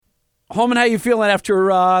Holman, how you feeling after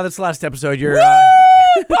this last episode? You're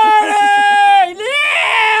Party!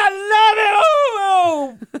 Yeah, love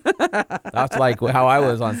it! That's like how I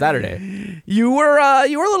was on Saturday. You were a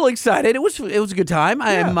little excited. It was a good time.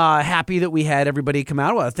 I am happy that we had everybody come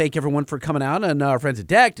out. I want to thank everyone for coming out, and our friends at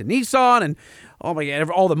Decked and Nissan, and oh my God,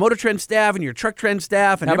 all the Motor Trend staff and your Truck Trend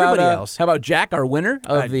staff and everybody else. How about Jack, our winner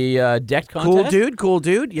of the Decked contest? Cool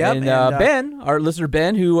dude. Yep. And Ben, our listener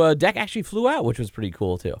Ben, who Deck actually flew out, which was pretty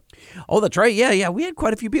cool too. Oh, that's right. Yeah. We had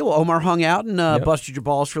quite a few people. Omar hung out and busted your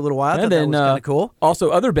balls for a little while. And then that was kind of cool. Also,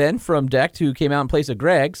 other Ben from Decked who came out in place of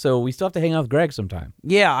Greg, so we still have to hang out with Greg sometime.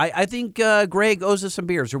 Yeah, I think Greg owes us some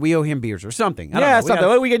beers, or we owe him beers, or something. I don't know.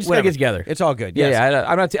 Something. We just gotta get together. It's all good. Yes.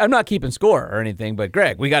 Yeah. I'm not keeping score or anything, but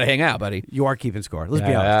Greg, we got to hang out, buddy. You are keeping score. Let's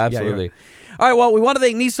be honest. Absolutely. Yeah, all right, well, we want to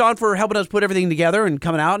thank Nissan for helping us put everything together and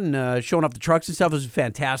coming out and showing off the trucks and stuff. It was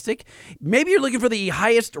fantastic. Maybe you're looking for the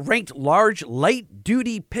highest ranked large light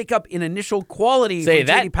duty pickup in initial quality Say from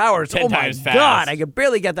that J.D. Power. 10 Oh my times fast. God, I could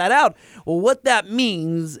barely get that out. Well, what that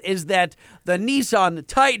means is that the Nissan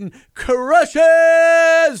Titan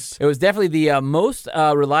crushes. It was definitely the most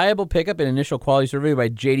reliable pickup in initial quality survey by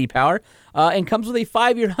J.D. Power, and comes with a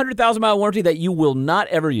 5-year, 100,000-mile warranty that you will not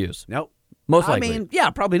ever use. Nope. Most likely. I mean, yeah,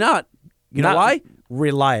 probably not. You know why?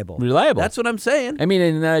 Reliable. That's what I'm saying. I mean,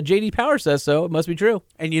 and J.D. Power says so. It must be true.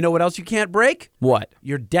 And you know what else you can't break? What?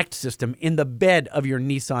 Your Decked system in the bed of your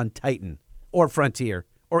Nissan Titan or Frontier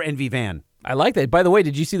or NV van. I like that. By the way,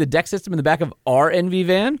 did you see the deck system in the back of our NV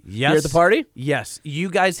van here at the party? Yes. You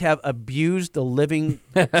guys have abused the living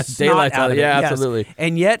daylights out of it. Yeah, yes. absolutely.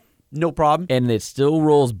 And yet, no problem. And it still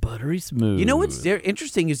rolls buttery smooth. You know what's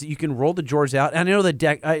interesting is that you can roll the drawers out. And I know the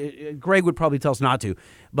deck, Greg would probably tell us not to,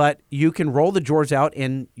 but you can roll the drawers out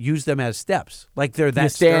and use them as steps. Like they're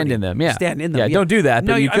that stand sturdy. in them, yeah. Stand in them. Yeah, don't do that,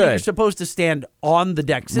 no, but you I mean, could. you're supposed to stand on the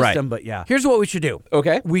deck system, Right. but yeah. Here's what we should do.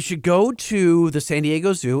 Okay. We should go to the San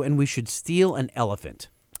Diego Zoo and we should steal an elephant.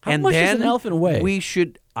 How much does an elephant weigh? We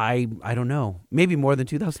should, I don't know, maybe more than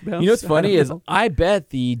 2,000 pounds. You know what's funny is know. I bet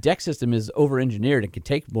the deck system is over-engineered and can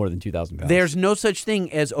take more than 2,000 pounds. There's no such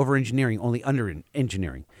thing as over-engineering, only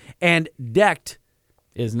under-engineering. And Decked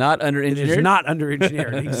is not under-engineered? is not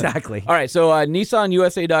under-engineered, exactly. All right, so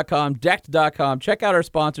NissanUSA.com, Decked.com. Check out our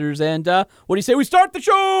sponsors, and what do you say we start the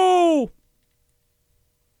show?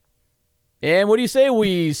 And what do you say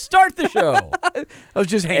we start the show? I was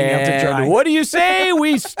just hanging out to dry. And what do you say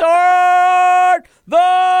we start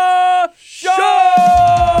the show?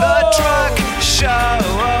 The Truck Show.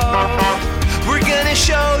 We're gonna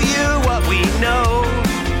show you what we know.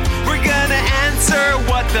 We're gonna answer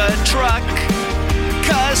what the truck,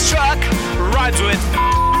 'cause truck rhymes with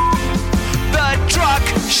the Truck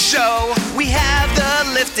Show. We have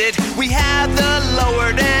the lifted, we have the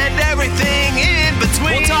lowered, and everything in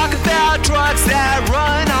between. We'll talk about trucks that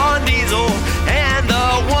run on diesel and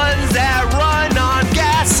the ones that run on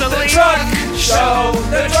gasoline. The Truck Show,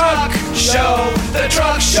 the Truck Show, the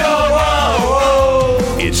Truck Show. Oh,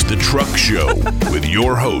 oh. It's the Truck Show with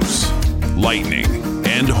your hosts, Lightning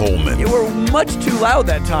and Holman. You were much too loud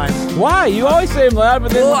that time. Why? You always say them loud,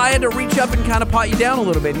 but then... Well, I had to reach up and kind of pot you down a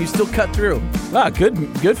little bit, and you still cut through. Wow,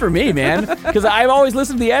 good for me, man. Because I've always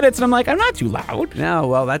listened to the edits, and I'm like, I'm not too loud. No,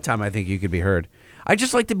 well, that time I think you could be heard. I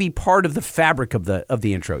just like to be part of the fabric of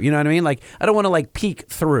the intro. You know what I mean? Like, I don't want to, like, peek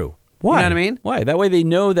through. Why? You know what I mean? Why? That way they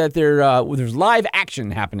know that there's live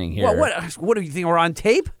action happening here. Well, what do you think? We're on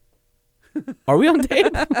tape? Are we on tape?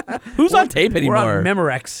 Who's on tape anymore? We're on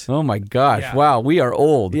Memorex. Oh my gosh! Yeah. Wow, we are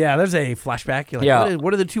old. Yeah, there's a flashback. You're like, Yeah.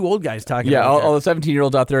 what are the two old guys talking Yeah, about? all the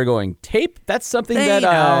 17-year-olds out there are going, tape? That's something They that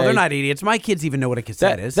know. They're not idiots. My kids even know what a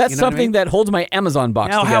cassette is. That's You know what I something mean? that holds my Amazon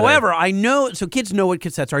box Now, together. however, I know, so kids know what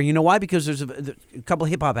cassettes are. You know why? Because there's a couple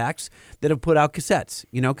of hip-hop acts that have put out cassettes,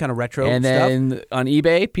 kind of retro and stuff. then on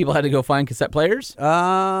eBay, people had to go find cassette players.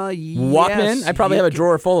 Walkman. Walkman. I probably have a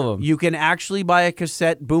drawer full of them. You can actually buy a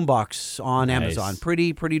cassette boombox on Nice. Amazon.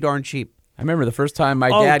 Pretty darn cheap. I remember the first time my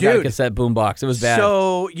Oh, dad got a dude. cassette boombox. It was bad.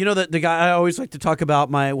 So, the guy, I always like to talk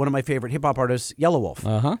about one of my favorite hip-hop artists, Yellow Wolf,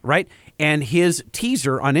 right? And his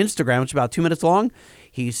teaser on Instagram, it's about 2 minutes long,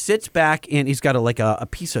 he sits back and he's got a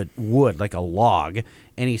piece of wood, like a log,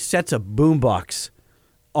 and he sets a boombox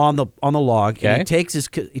on the log, Okay. and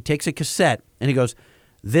he takes a cassette, and he goes,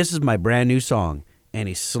 "This is my brand new song," and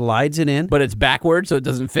he slides it in. But it's backwards, so it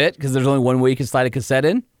doesn't fit because there's only one way you can slide a cassette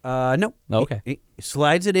in. No. Okay. He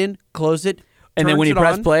slides it in, close it, And then turns when you it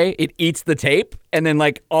press on. play, it eats the tape, and then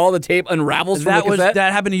all the tape unravels from the cassette.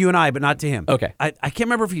 That happened to you and I, but not to him. Okay. I can't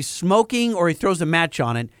remember if he's smoking or he throws a match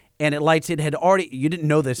on it, and it lights. It had already. You didn't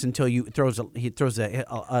know this until he throws a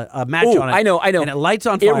match Ooh, on it. I know. And it lights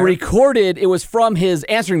on It fire. recorded. It was from his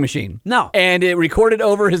answering machine. No. And it recorded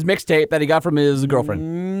over his mixtape that he got from his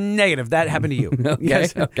girlfriend. Negative. That happened to you.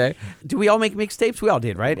 Yes. Okay. Do we all make mixtapes? We all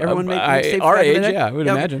did, right? Everyone made mixtapes. Our back in the age, day? yeah, I would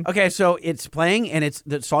imagine. Okay, so it's playing, and it's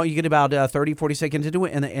the song. You get about 30, 40 seconds into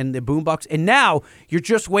it, and the boombox. And now you're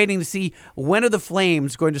just waiting to see when are the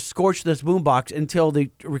flames going to scorch this boombox until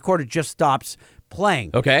the recorder just stops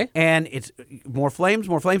playing. Okay. And it's more flames,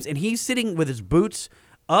 and he's sitting with his boots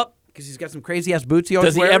up because he's got some crazy ass boots he always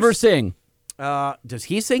Does he wears. ever sing? Does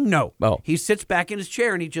he sing? No. Oh. He sits back in his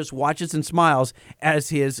chair and he just watches and smiles as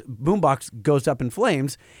his boombox goes up in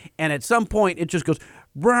flames. And at some point, it just goes.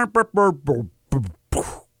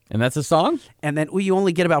 And that's a song? And then you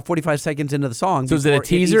only get about 45 seconds into the song. So is it a before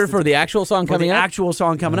teaser needs to- for the actual song for coming the up? actual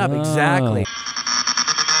song coming up, exactly.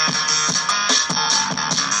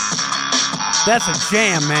 That's a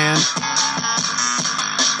jam, man.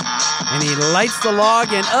 And he lights the log,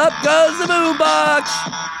 and up goes the boombox.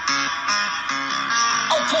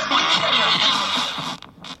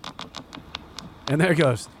 And there it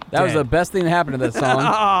goes. That was Dead. the best thing that happened to that song.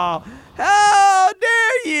 Oh, how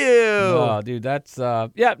dare you! Oh, dude, that's no,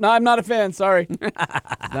 I'm not a fan. Sorry,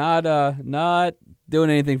 not doing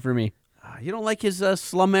anything for me. You don't like his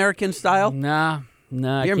slum American style? Nah.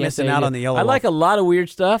 I You're can't missing say out it. on the Yellow I like a Wolf. lot of weird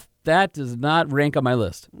stuff. That does not rank on my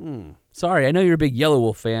list. Sorry, I know you're a big Yellow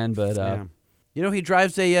Wolf fan, but Yeah. You know he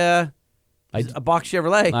drives a box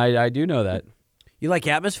Chevrolet. I do know that. You like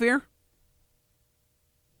Atmosphere?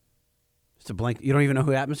 It's a blank. You don't even know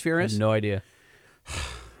who Atmosphere I is? have no idea.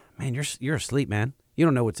 Man, you're asleep, man. You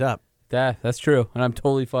don't know what's up. That's true, and I'm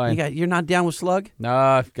totally fine. You're not down with Slug?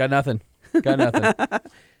 Nah, got nothing.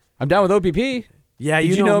 I'm down with OPP. Yeah,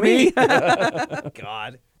 Did you know me?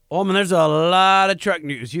 God. Oh man, there's a lot of truck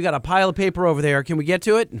news. You got a pile of paper over there. Can we get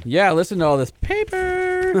to it? Yeah, listen to all this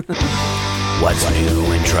paper. What's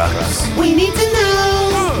new in trucks? We need to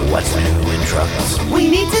know. What's new in trucks? We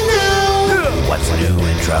need to know. What's new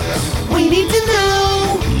in trucks? We need to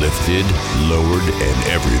know. Lifted, lowered, and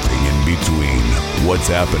everything in between. What's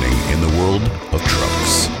happening in the world of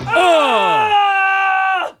trucks?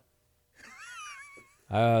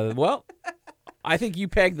 Well, I think you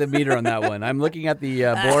pegged the meter on that one. I'm looking at the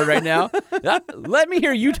board right now. Let me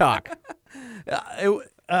hear you talk.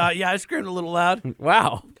 Yeah, I screamed a little loud.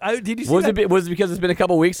 Wow. Did you see Was that? it because it's been a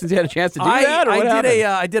couple weeks since you had a chance to do that, or what happened?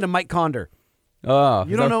 I did a Mike Condor. Oh,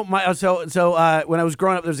 You don't know my so when I was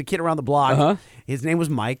growing up, there was a kid around the block. Uh-huh. His name was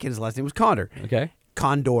Mike, and his last name was Condor. Okay.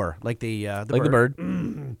 Condor, like the bird.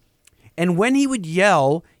 And when he would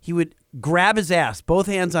yell, he would grab his ass, both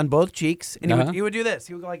hands on both cheeks, and he would do this.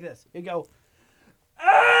 He would go like this. He'd go.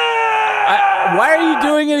 Why are you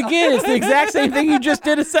doing it again? It's the exact same thing you just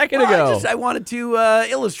did a second ago. I wanted to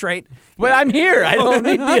illustrate. But I'm here. I don't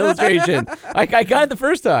need the illustration. I got it the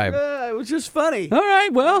first time. It was just funny. All right.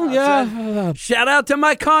 Well, yeah. Shout out to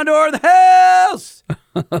my Condor in the house.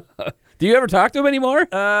 Do you ever talk to him anymore?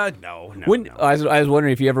 No. I was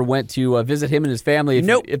wondering if you ever went to visit him and his family. If,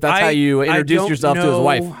 Nope. if that's how you introduced yourself to his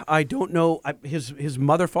wife. I don't know. His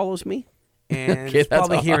mother follows me, and Okay, she's that's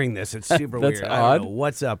probably odd. hearing this. It's super That's weird. odd. I don't know.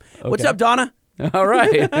 What's up? What's Okay. up, Donna? All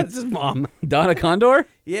right. That's his mom. Donna Condor?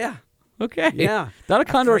 Yeah. Okay. Yeah. Donna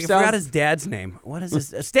Condor I forgot sounds... his dad's name. What is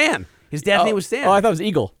his? Stan. His dad's name was Stan. Oh, I thought it was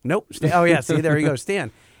Eagle. Nope. Stan. Oh, yeah. See, there you go.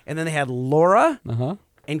 Stan. And then they had Laura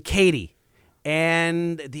and Katie.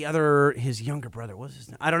 And the other, his younger brother, what was his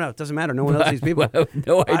name? I don't know. It doesn't matter. No one knows these people. I have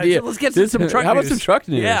no idea. Let's get to some truck How news. about some truck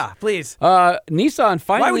news? Yeah, please. Nissan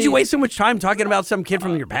finally... Why would you waste so much time talking about some kid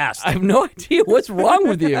from your past? I have no idea what's wrong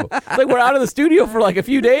with you. It's like we're out of the studio for like a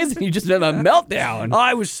few days and you just have a meltdown. Oh,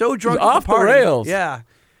 I was so drunk It was at off the party. rails. Yeah.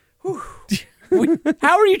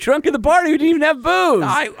 How are you drunk at the party? We didn't even have booze.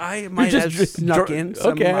 I might have snuck in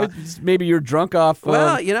some... Okay, maybe you're drunk off.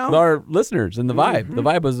 Well, you know. our listeners and the vibe. The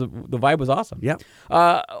vibe was awesome. Yep.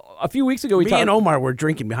 A few weeks ago we Me talked. and Omar were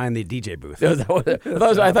drinking behind the DJ booth.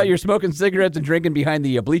 I thought you were smoking cigarettes and drinking behind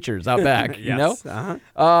the bleachers out back. You know. Yes.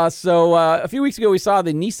 Uh-huh. So a few weeks ago we saw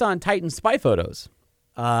the Nissan Titan spy photos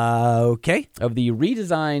Okay. of the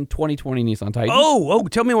redesigned 2020 Nissan Titan. Oh,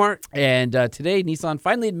 tell me more. And today Nissan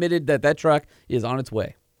finally admitted that truck is on its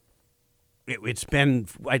way. It's been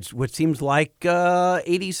what seems like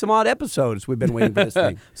 80 some odd episodes we've been waiting for this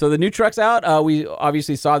thing. So the new truck's out. We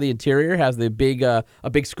obviously saw the interior has the big a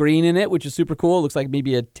big screen in it, which is super cool. It looks like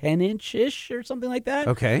maybe a 10-inch-ish or something like that.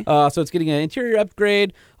 Okay. So it's getting an interior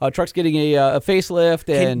upgrade. Truck's getting a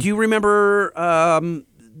facelift. And Do you remember,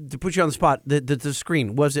 to put you on the spot, the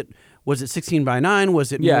screen, was it Was it 16:9?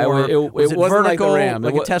 Was it Yeah, more? it was it wasn't like the vertical, Ram.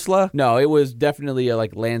 like a Tesla? No, it was definitely a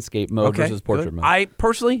landscape mode versus portrait good. mode. I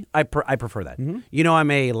personally, I prefer that. You know, I'm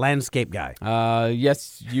a landscape guy.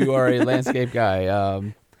 Yes, you are a landscape guy.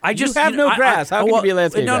 I just have no grass. How can you be a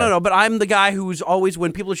landscape guy? No. But I'm the guy who's always,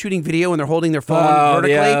 when people are shooting video and they're holding their phone vertically,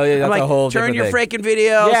 that's I'm like, a whole turn different your thing. freaking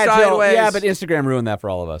video Yeah, sideways. yeah, but Instagram ruined that for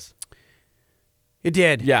all of us. It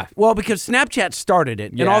did. Yeah. Well, because Snapchat started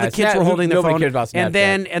it, and Yeah, all the kids were holding their nobody phone. cares about and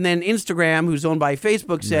Snapchat. then Instagram, who's owned by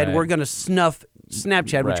Facebook, said Right. we're going to snuff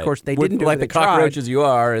Snapchat, which of course they With, didn't do. like they the cockroaches tried. you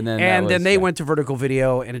are, and then They went to vertical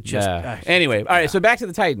video, and it just Anyway, all right. So back to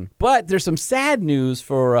the Titan, but there's some sad news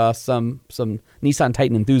for some Nissan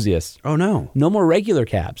Titan enthusiasts. Oh no! No more regular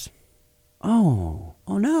cabs. Oh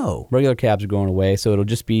no! Regular cabs are going away, so it'll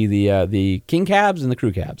just be the King cabs and the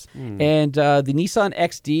crew cabs. And the Nissan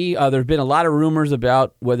XD, there have been a lot of rumors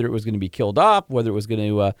about whether it was going to be killed off, whether it was going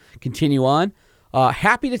to continue on.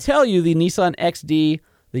 Happy to tell you the Nissan XD,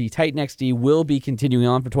 the Titan XD, will be continuing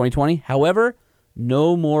on for 2020. However,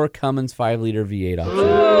 no more Cummins 5-liter V8 option.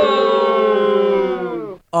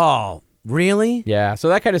 Oh, really? Yeah, so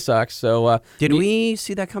that kind of sucks. So Did we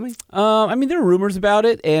see that coming? I mean, there are rumors about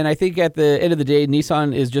it, and I think at the end of the day,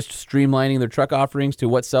 Nissan is just streamlining their truck offerings to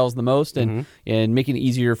what sells the most, and making it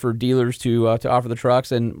easier for dealers to offer the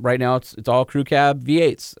trucks. And right now, it's all crew cab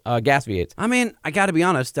V8s, gas V8s. I mean, I got to be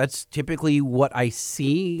honest. That's typically what I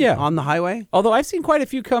see on the highway. Although I've seen quite a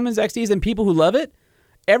few Cummins XDs and people who love it.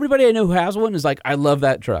 Everybody I know who has one is like, I love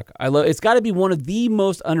that truck. It's got to be one of the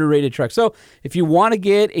most underrated trucks. So if you want to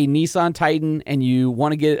get a Nissan Titan and you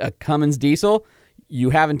want to get a Cummins diesel,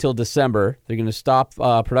 you have until December. They're going to stop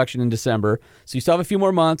production in December. So you still have a few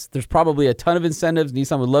more months. There's probably a ton of incentives.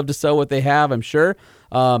 Nissan would love to sell what they have, I'm sure.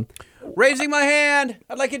 Raising my hand.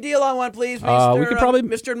 I'd like a deal on one, please. We could probably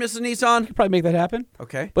Mr. and Mrs. Nissan. Probably make that happen.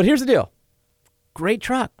 Okay. But here's the deal. Great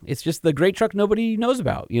truck. It's just the great truck nobody knows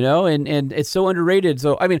about, and it's so underrated.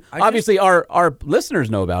 So, I mean, obviously our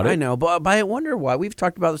listeners know about it. I know, but I wonder why. We've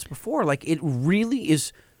talked about this before. Like, it really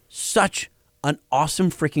is such an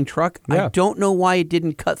awesome freaking truck. Yeah. I don't know why it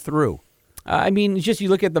didn't cut through. I mean, it's just you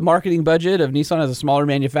look at the marketing budget of Nissan as a smaller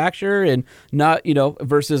manufacturer and not,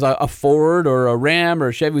 versus a Ford or a Ram or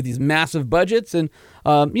a Chevy with these massive budgets. And,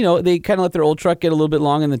 they kind of let their old truck get a little bit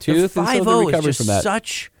long in the tooth. The 5.0 and so they're is recovering just from that.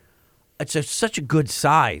 such a good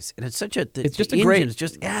size, and it's such a. It's just a engine great. It's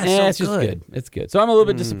just it's so just good. It's good. So I'm a little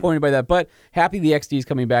bit disappointed by that, but happy the XD is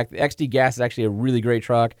coming back. The XD gas is actually a really great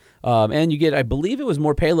truck, and you get, I believe it was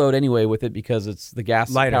more payload anyway with it because it's the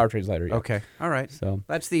gas powertrain's lighter. Yeah. Okay, all right. So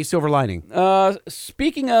that's the silver lining.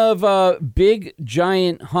 Speaking of big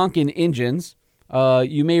giant honking engines.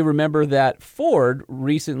 You may remember that Ford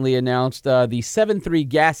recently announced the 7.3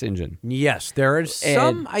 gas engine. Yes, there is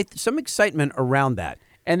some excitement around that.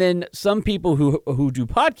 And then some people who do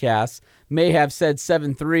podcasts may have said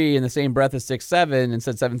 7.3 in the same breath as 6.7 and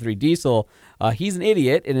said 7.3 diesel. He's an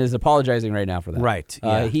idiot and is apologizing right now for that. Right.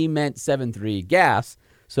 Yeah. He meant 7.3 gas.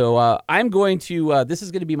 So I'm going to. This is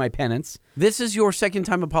going to be my penance. This is your second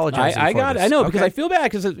time apologizing. I got this. it. I know because Okay. I feel bad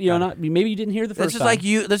because maybe you didn't hear the first This is time. like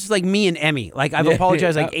you. This is like me and Emmy. Like I've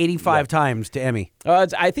apologized like 85 times to Emmy.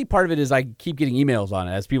 I think part of it is I keep getting emails on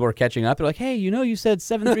it as people are catching up. They're like, "Hey, you said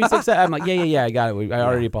 7.367." I'm like, "Yeah, I got it. I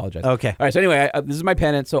already apologized." Okay. All right. So anyway, this is my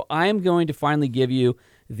penance. So I'm going to finally give you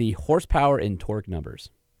the horsepower and torque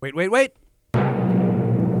numbers. Wait.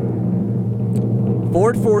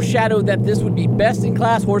 Ford foreshadowed that this would be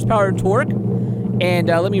best-in-class horsepower and torque. And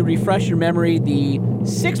let me refresh your memory. The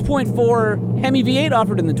 6.4 Hemi V8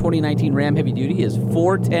 offered in the 2019 Ram Heavy Duty is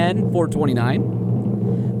 410,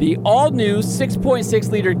 429. The all-new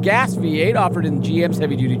 6.6-liter gas V8 offered in GM's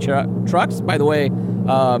heavy-duty trucks. By the way,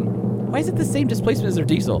 why is it the same displacement as their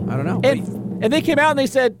diesel? I don't know. And they came out and they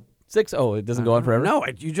said 6. Oh, it doesn't go on forever. No,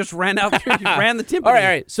 you just ran out. You ran the timpani. All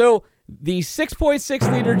right. So the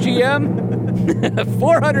 6.6-liter GM,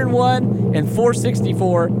 401 and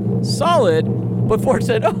 464, solid. But Ford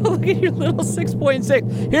said, "Oh, look at your little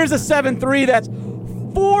 6.6. Here's a 7.3 that's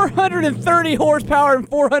 430 horsepower and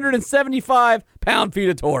 475 pound-feet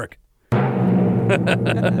of torque." No,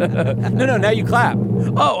 now you clap.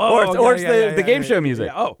 Or it's the game show music.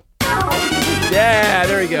 Yeah. Oh. Yeah,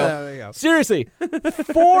 there we go. There you go. Seriously,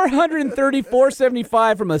 430,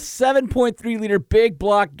 475 from a 7.3-liter big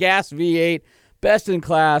block gas V8, best in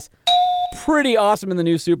class. Pretty awesome in the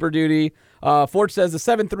new Super Duty. Ford says the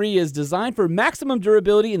 7.3 is designed for maximum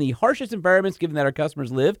durability in the harshest environments, given that our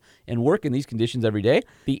customers live and work in these conditions every day.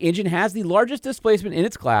 The engine has the largest displacement in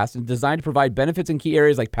its class and is designed to provide benefits in key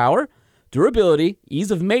areas like power, durability,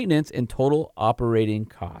 ease of maintenance, and total operating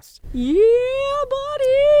costs. Yeah,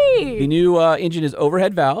 buddy! The new engine is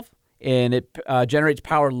overhead valve. and it generates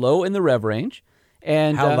power low in the rev range.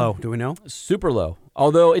 And How low? Do we know? Super low.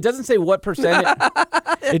 Although it doesn't say what percentage.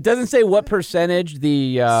 It doesn't say what percentage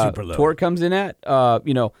the Super low. torque comes in at.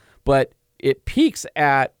 But it peaks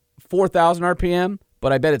at 4,000 RPM.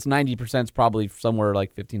 But I bet it's 90% is probably somewhere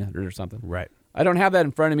like 1,500 or something. Right. I don't have that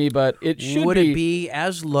in front of me, but it should Would it be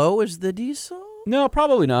as low as the diesel? No,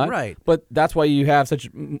 probably not. Right. But that's why you have such,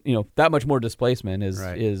 that much more displacement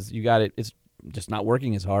Right. is you got it. It's just not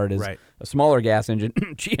working as hard as Right. a smaller gas engine.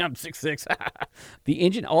 GM66. The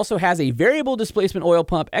engine also has a variable displacement oil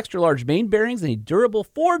pump, extra large main bearings, and a durable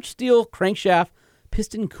forged steel crankshaft.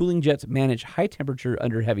 Piston cooling jets manage high temperature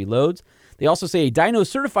under heavy loads. They also say a dyno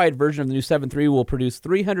certified version of the new 7.3 will produce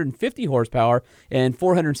 350 horsepower and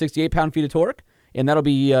 468 pound-feet of torque. And that'll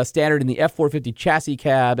be standard in the F450 chassis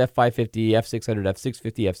cab, F550, F600,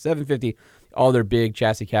 F650, F750, all their big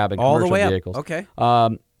chassis cab and All the commercial way vehicles. up.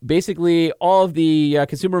 Okay. Basically, all of the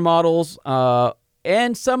consumer models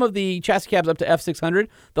and some of the chassis cabs up to F600,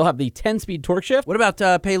 they'll have the 10-speed torque shift. What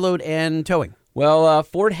about payload and towing? Well,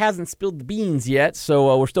 Ford hasn't spilled the beans yet,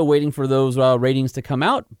 so we're still waiting for those ratings to come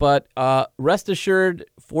out. But rest assured,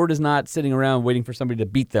 Ford is not sitting around waiting for somebody to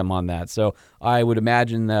beat them on that. So I would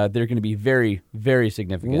imagine they're going to be very, very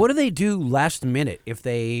significant. What do they do last minute if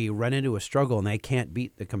they run into a struggle and they can't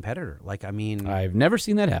beat the competitor? I've never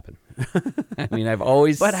seen that happen. I've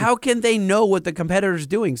always. But how can they know what the competitor's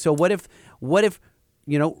doing? So what if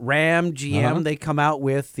Ram, GM, they come out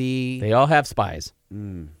with the... They all have spies.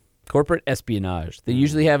 Corporate espionage. They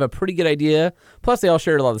usually have a pretty good idea. Plus, they all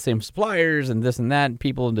share a lot of the same suppliers and this and that. And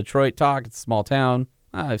people in Detroit talk. It's a small town,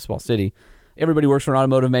 a small city. Everybody works for an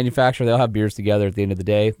automotive manufacturer. They all have beers together at the end of the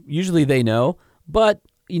day. Usually they know. But,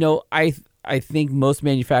 I think most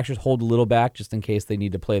manufacturers hold a little back just in case they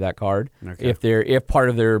need to play that card. Okay. If part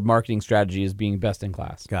of their marketing strategy is being best in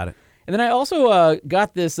class. Got it. And then I also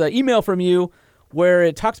got this email from you where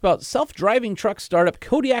it talks about self-driving truck startup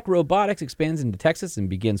Kodiak Robotics expands into Texas and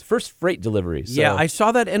begins first freight deliveries. Yeah, I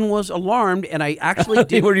saw that and was alarmed, and I actually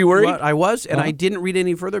did. Were you worried? Well, I was, and I didn't read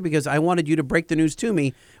any further because I wanted you to break the news to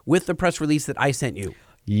me with the press release that I sent you.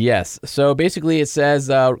 Yes. So basically it says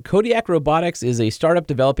Kodiak Robotics is a startup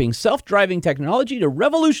developing self-driving technology to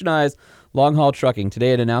revolutionize long-haul trucking.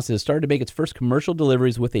 Today it announced it has started to make its first commercial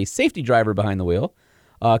deliveries with a safety driver behind the wheel.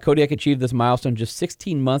 Kodiak achieved this milestone just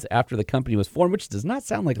 16 months after the company was formed, which does not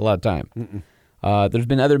sound like a lot of time. There's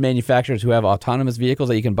been other manufacturers who have autonomous vehicles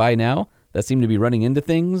that you can buy now that seem to be running into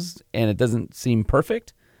things, and it doesn't seem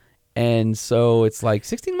perfect. And so it's like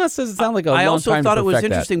 16 months doesn't sound like a long time to perfect that. I also thought it was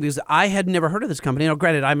interesting because I had never heard of this company. Now,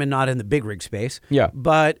 granted, I'm not in the big rig space,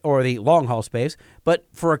 or the long haul space, but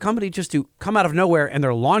for a company just to come out of nowhere and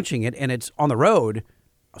they're launching it and it's on the road,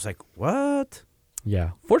 I was like, what?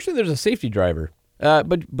 Yeah. Fortunately, there's a safety driver.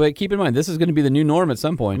 But keep in mind, this is going to be the new norm at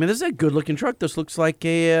some point. I mean, this is a good looking truck. This looks like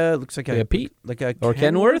a Pete, like a or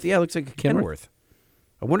Kenworth. Yeah, it looks like a Kenworth.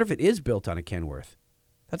 I wonder if it is built on a Kenworth.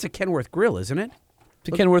 That's a Kenworth grill, isn't it? It's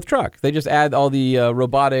a Kenworth truck. They just add all the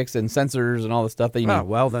robotics and sensors and all the stuff that you need. Oh,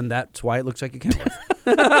 well, then that's why it looks like a Kenworth.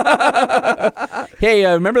 Hey,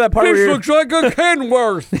 remember that part where looks like a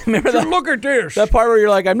Kenworth. Remember that? Look at this. That part where you're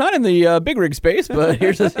like, I'm not in the big rig space, but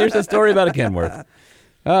here's a story about a Kenworth.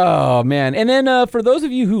 Oh, man. And then for those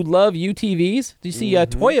of you who love UTVs, do you see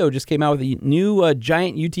Toyo just came out with a new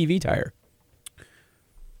giant UTV tire?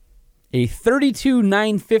 A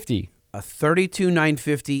 32-950. A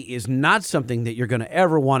 32-950 is not something that you're going to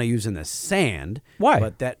ever want to use in the sand. Why?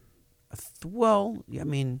 But that, I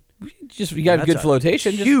mean, You got good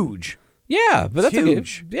flotation. Huge. Yeah, but that's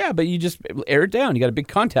huge. Okay. Yeah, but you just air it down. You got a big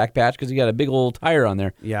contact patch because you got a big old tire on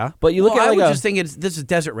there. Yeah. But you look at I was just thinking this is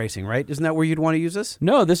desert racing, right? Isn't that where you'd want to use this?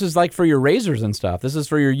 No, this is like for your razors and stuff. This is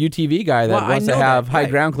for your UTV guy that wants to have high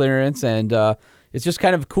ground clearance, and it's just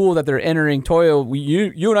kind of cool that they're entering Toyo.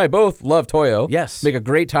 You and I both love Toyo. Yes. Make a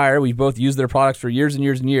great tire. We've both used their products for years and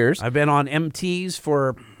years and years. I've been on MTs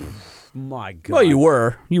for... My God. Well, you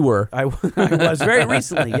were. I was very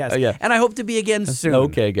recently, yes. Yeah. And I hope to be again soon.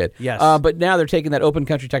 Okay, good. Yes. But now they're taking that open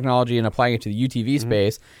country technology and applying it to the UTV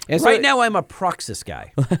space. And so right now, I'm a Proxys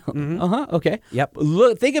guy. Okay. Yep.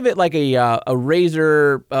 Look, think of it like a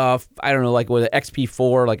Razor, I don't know, like with an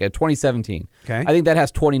XP4, like a 2017. Okay. I think that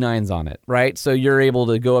has 29s on it, right? So you're able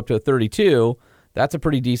to go up to a 32. That's a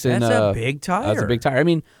pretty decent... That's a big tire. That's a big tire. I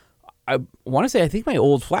mean... I want to say I think my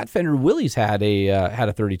old flat fender Willys had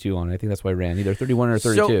a 32 on it. I think that's why I ran either 31 or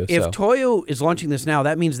 32. So if Toyo is launching this now,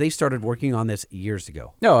 that means they started working on this years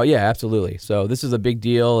ago. No, yeah, absolutely. So this is a big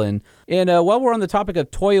deal. And while we're on the topic of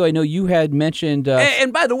Toyo, I know you had mentioned.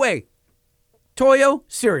 And by the way, Toyo,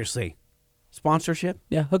 seriously, sponsorship.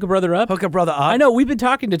 Yeah, hook a brother up. Hook a brother up. I know, we've been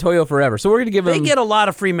talking to Toyo forever, so we're going to give them... They get a lot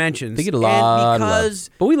of free mentions. They get a lot and because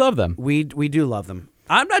of love. But we love them. We do love them.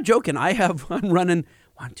 I'm not joking. I'm running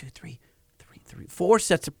 3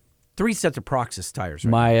 sets of Proxys tires.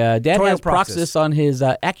 Right My dad Toyo has Proxys. Proxys on his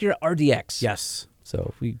Acura RDX. Yes.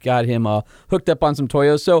 So we got him hooked up on some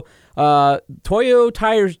Toyos. So Toyo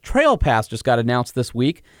Tires Trail Pass just got announced this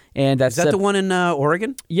week. And that's Is that the one in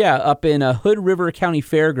Oregon? Yeah, up in Hood River County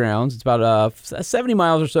Fairgrounds. It's about 70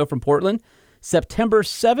 miles or so from Portland. September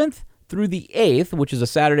 7th through the 8th, which is a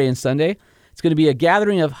Saturday and Sunday. It's going to be a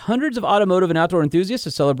gathering of hundreds of automotive and outdoor enthusiasts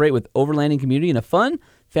to celebrate with overlanding community in a fun,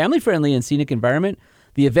 family-friendly, and scenic environment.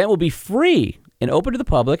 The event will be free and open to the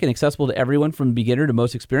public and accessible to everyone from beginner to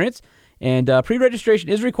most experienced. And pre-registration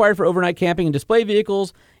is required for overnight camping and display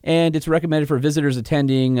vehicles, and it's recommended for visitors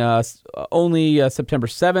attending only September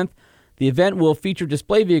 7th. The event will feature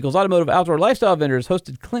display vehicles, automotive, outdoor, lifestyle vendors,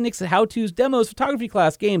 hosted clinics, how-tos, demos, photography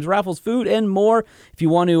class, games, raffles, food, and more. If you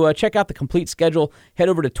want to check out the complete schedule, head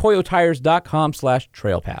over to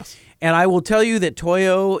toyotires.com/trailpass. And I will tell you that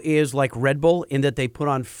Toyo is like Red Bull in that they put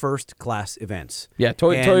on first-class events. Yeah,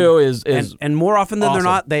 Toyo is and more often than awesome.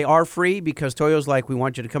 they're not, they are free because Toyo's like, we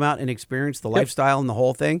want you to come out and experience the lifestyle and the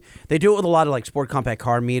whole thing. They do it with a lot of like sport compact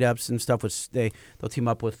car meetups and stuff. They'll team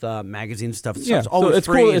up with magazines and stuff. So it's always it's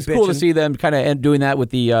free. cool. and It's cool to bitchin'. see them kind of doing that with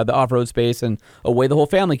the off-road space and a way the whole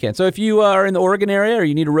family can. So if you are in the Oregon area or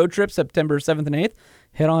you need a road trip September 7th and 8th,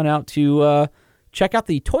 head on out to check out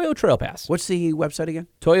the Toyo Trail Pass. What's the website again?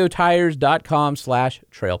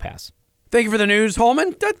 toyotires.com/trailpass. Thank you for the news,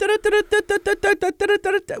 Holman.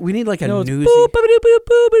 We need like a No, it's newsy. boop, boop, boop,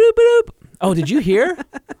 boop, boop, boop. Oh, did you hear?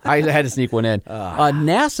 I had to sneak one in.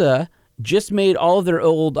 NASA just made all of their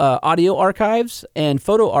old audio archives and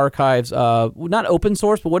photo archives, not open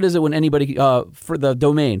source, but what is it when anybody, for the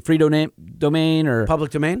domain, free domain or...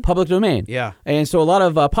 Public domain? Public domain. Yeah. And so a lot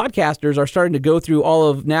of podcasters are starting to go through all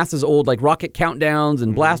of NASA's old like rocket countdowns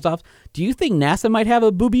and blast-offs. Do you think NASA might have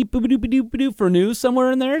a boobie-boobie-doobie-doobie-doo for news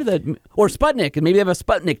somewhere in there? Or Sputnik, and maybe they have a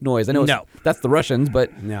Sputnik noise. I know No. that's the Russians,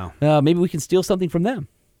 but No. Maybe we can steal something from them.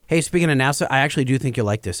 Hey, speaking of NASA, I actually do think you'll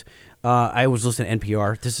like this. I was listening to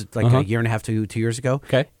NPR. This is like a year and a half to 2 years ago.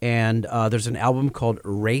 Okay. And there's an album called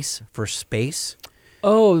Race for Space.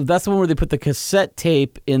 Oh, that's the one where they put the cassette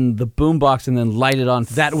tape in the boombox and then light it on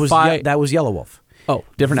That was Yellow Wolf. Oh,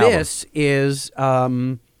 different album. This is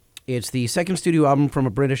it's the second studio album from a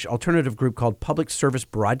British alternative group called Public Service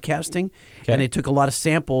Broadcasting, Okay. and they took a lot of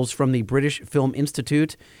samples from the British Film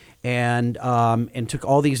Institute, and took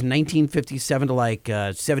all these 1957 to like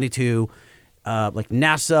 72, like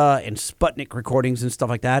NASA and Sputnik recordings and stuff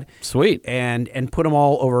like that. Sweet. And put them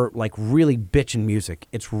all over like really bitchin' music.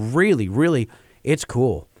 It's really, really, it's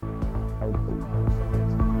cool.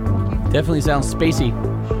 Definitely sounds spacey.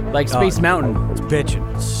 Like Space Mountain. It's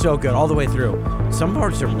bitchin'. It's so good all the way through. Some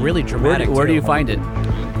parts are really dramatic. Where do too. you find it?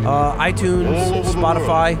 iTunes, All over the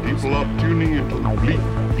Spotify. world, people are tuning into the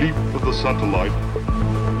bleep of the satellite.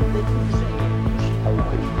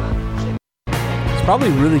 It's probably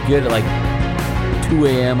really good at like 2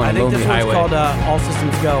 a.m. on I a think lonely this one's highway. called All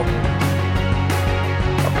Systems Go.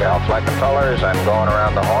 Okay, all flight controllers, I'm going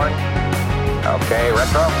around the horn. Okay,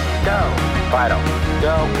 retro, go. Fido,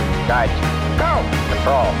 go. Guides, go.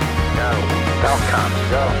 Control, go. Telcom,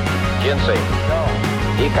 go. GNC, go.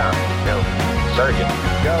 Econ, go. Surgeon,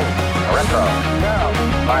 go. Retro, go.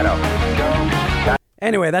 Fido, go.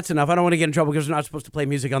 Anyway, that's enough. I don't want to get in trouble because we're not supposed to play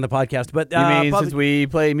music on the podcast. But You mean since we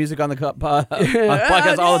play music on the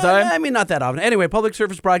podcast all the time? I mean, not that often. Anyway, Public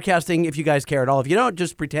Service Broadcasting, if you guys care at all. If you don't,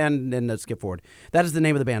 just pretend and skip forward. That is the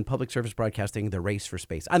name of the band, Public Service Broadcasting, The Race for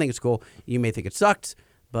Space. I think it's cool. You may think it sucks,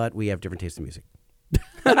 but we have different tastes in music.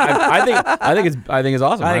 I think it's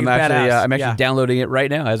awesome. I think I'm it's actually badass. actually downloading it right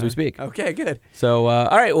now as we speak. Okay, good. So all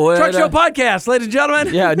right, well, Truck Show Podcast, ladies and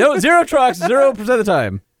gentlemen. Yeah, no, zero trucks, 0% of the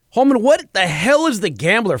time. Holman, what the hell is the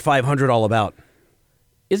Gambler 500 all about?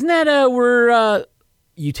 Isn't that where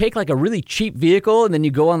you take like a really cheap vehicle and then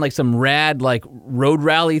you go on like some rad like road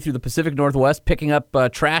rally through the Pacific Northwest picking up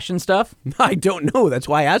trash and stuff? I don't know. That's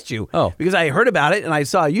why I asked you. Oh. Because I heard about it and I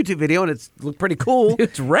saw a YouTube video and it looked pretty cool.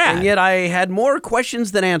 It's rad. And yet I had more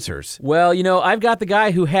questions than answers. Well, you know, I've got the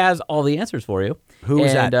guy who has all the answers for you. Who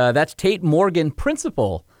is that? And that's Tate Morgan,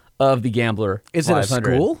 principal of the Gambler Is it a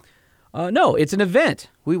 500. school? No, it's an event.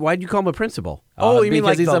 Why'd you call him a principal? Oh, you mean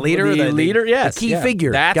because like he's the leader? The leader, yes. The key yeah.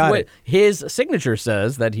 figure. That's Got what it. his signature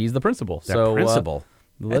says, that he's the principal. The so, principal.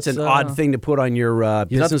 That's let's, an odd thing to put on your He's not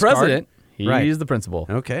the business president. card. He's Right. the principal.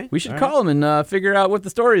 Okay. We should All call him and figure out what the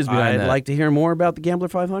story is behind I'd that. like to hear more about the Gambler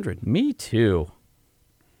 500. Me too.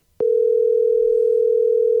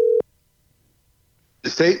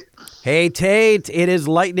 Is Tate? Hey, Tate. It is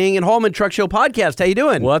Lightning and Hallman Truck Show Podcast. How you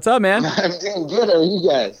doing? What's up, man? I'm doing good. How are you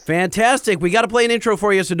guys? Fantastic. We got to play an intro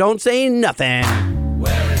for you, so don't say nothing.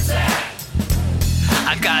 Where is that?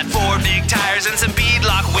 I've got 4 big tires and some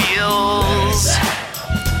beadlock wheels.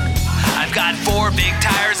 I've got 4 big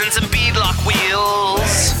tires and some beadlock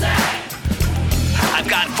wheels. I've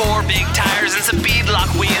got 4 big tires and some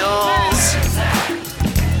beadlock wheels.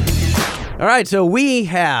 All right, so we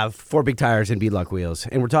have 4 big tires and beadlock wheels,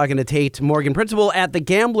 and we're talking to Tate Morgan, principal at the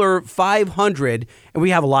Gambler 500, and we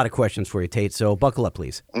have a lot of questions for you, Tate, so buckle up,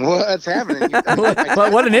 please. What's happening?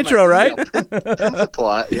 What an intro, right?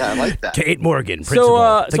 Yeah, I like that. Tate Morgan,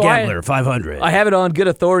 principal, the Gambler 500. I have it on good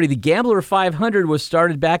authority. The Gambler 500 was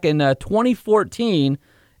started back in 2014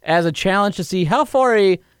 as a challenge to see how far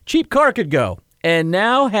a cheap car could go, and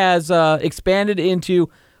now has expanded into...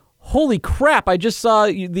 Holy crap, I just saw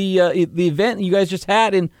the event you guys just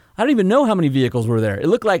had, and I don't even know how many vehicles were there. It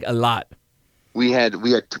looked like a lot. We had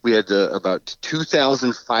about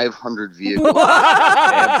 2,500 vehicles.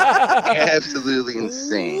 Absolutely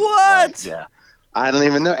insane. What? Yeah. I don't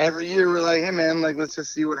even know. Every year we're like, hey man, like let's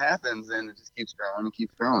just see what happens, and it just keeps growing and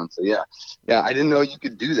keeps growing. So yeah, I didn't know you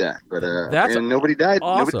could do that, but and nobody died.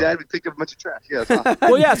 Awesome. Nobody died. We picked up a bunch of trash. Yeah, that's awesome.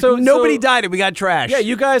 Well, yeah. So Nobody died and we got trash. Yeah,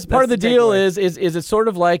 you guys. Part of the That's the deal takeaway. is it's sort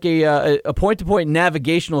of like a point-to-point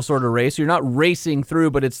navigational sort of race. You're not racing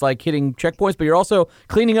through, but it's like hitting checkpoints. But you're also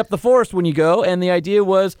cleaning up the forest when you go. And the idea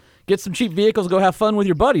was get some cheap vehicles, go have fun with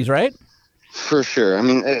your buddies, right? For sure. I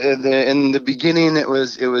mean, in the beginning, it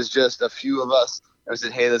was just a few of us. I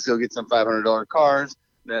said, hey, let's go get some $500 cars.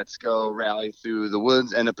 Let's go rally through the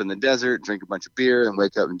woods, end up in the desert, drink a bunch of beer, and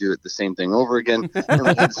wake up and do it the same thing over again. And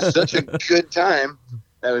we had such a good time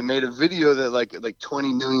that we made a video that like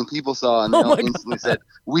 20 million people saw, and they all instantly said,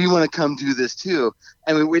 we want to come do this too.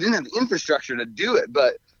 And we didn't have the infrastructure to do it,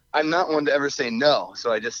 but I'm not one to ever say no.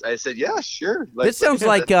 So I said, yeah, sure. This sounds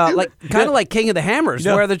like kind of like King of the Hammers,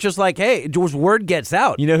 where they're just like, hey, just word gets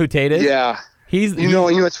out. You know who Tate is? Yeah. You know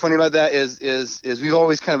what's funny about that is we've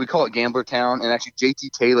always we call it Gambler Town, and actually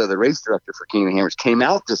JT Taylor, the race director for King of the Hammers, came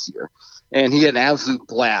out this year, and he had an absolute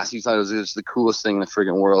blast. He thought it was just the coolest thing in the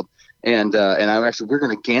friggin' world, and we're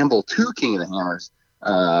gonna gamble to King of the Hammers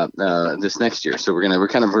this next year, so we're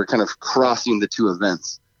kind of crossing the two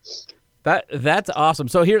events. That's awesome.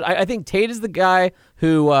 So here, I think Tate is the guy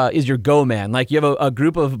who is your go man. Like you have a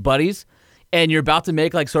group of buddies, and you're about to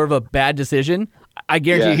make like sort of a bad decision. I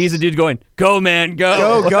guarantee he's the dude going, go, man,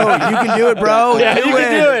 go. Go. You can do it, bro. Yeah, you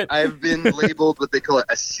can do it. I've been labeled what they call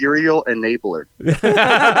a serial enabler.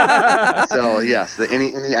 So, yes,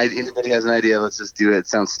 anybody has an idea, let's just do it. It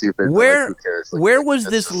sounds stupid. Where who cares? where was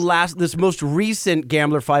this most recent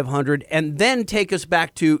Gambler 500? And then take us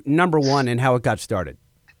back to number 1 and how it got started.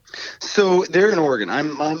 So they're in Oregon.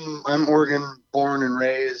 I'm Oregon born and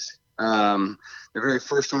raised. The very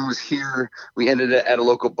first one was here. We ended it at a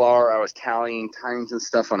local bar. I was tallying times and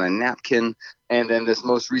stuff on a napkin. And then this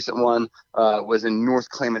most recent one was in North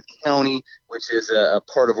Klamath County, which is a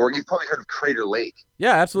part of Oregon. You've probably heard of Crater Lake.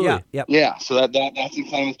 Yeah, absolutely. Yeah. So that's in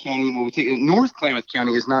Klamath County. When we take North Klamath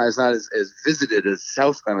County is not as visited as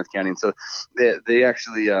South Klamath County, and so they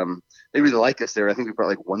actually they really like us there. I think we brought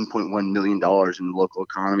like $1.1 million in the local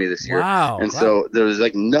economy this year. Wow. And so there was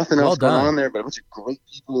like nothing else going done. on there, but a bunch of great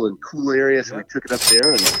people and cool areas. So we took it up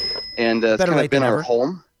there, and it's kind of been our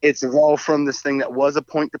home. It's evolved from this thing that was a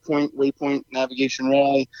point-to-point waypoint navigation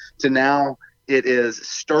rally to now it is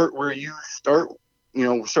start where you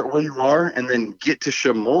are, and then get to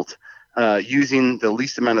Chemult using the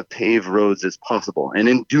least amount of paved roads as possible. And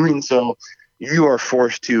in doing so, you are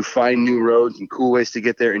forced to find new roads and cool ways to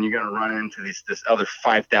get there, and you're going to run into this other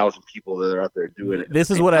 5,000 people that are out there doing it.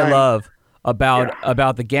 This is what I love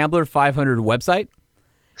about the Gambler 500 website.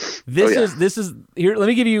 This is here.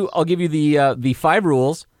 I'll give you the 5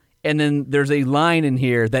 rules, and then there's a line in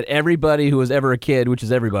here that everybody who was ever a kid, which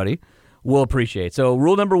is everybody, will appreciate. So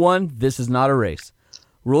rule number 1: this is not a race.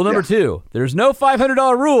 Rule number 2: there's no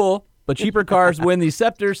 $500 rule, but cheaper cars win the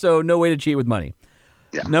scepter, so no way to cheat with money.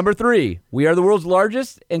 Yeah. Number 3: we are the world's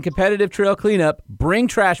largest and competitive trail cleanup. Bring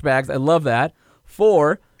trash bags. I love that.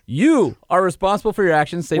 4: you are responsible for your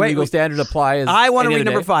actions. Same legal standards apply as I want to any read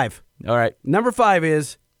other number day. 5. All right. Number 5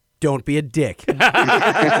 is don't be a dick. And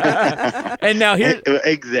now here,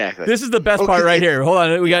 exactly. this is the best part right here. Hold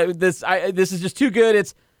on, we got this. This is just too good.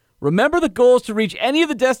 It's remember the goal is to reach any of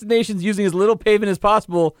the destinations using as little pavement as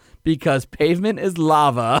possible because pavement is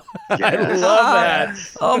lava. Yes. I love that.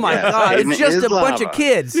 Oh my God! It's just a bunch of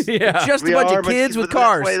kids. Yeah. Just a bunch of kids with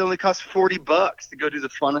cars. It only costs $40 to go do the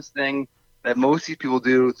funnest thing that most of these people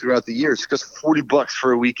do throughout the year. It's just $40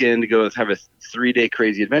 for a weekend to go have a 3-day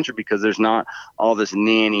crazy adventure because there's not all this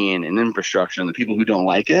nanny and infrastructure, and the people who don't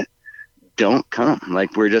like it don't come.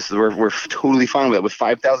 Like we're totally fine with it. With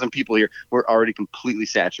 5,000 people here, we're already completely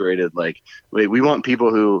saturated. Like we want people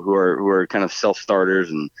who are kind of self-starters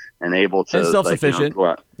and able to and self-sufficient. Go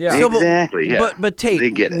out. Yeah, exactly. Yeah. But Tate, they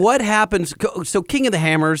get it. What happens? So King of the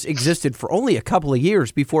Hammers existed for only a couple of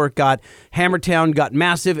years before it got Hammertown got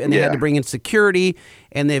massive, and they had to bring in security,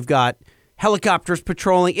 and they've got helicopters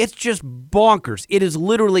patrolling. It's just bonkers. It is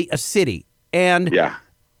literally a city, and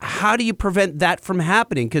how do you prevent that from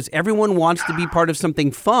happening? Because everyone wants to be part of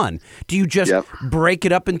something fun. Do you just break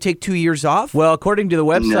it up and take 2 years off? Well, according to the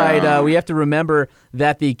website, we have to remember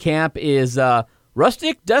that the camp is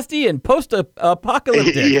rustic, dusty, and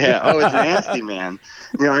post-apocalyptic. Yeah. Oh, it's nasty, man.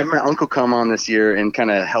 I had my uncle come on this year and kind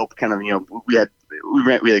of help.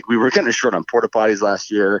 We were kind of short on porta potties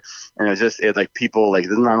last year, and it was people there's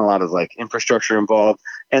not a lot of infrastructure involved,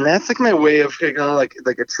 and that's my way of like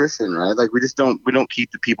attrition, right? Like we don't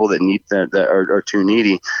keep the people that need that are too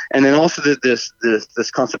needy, and then also this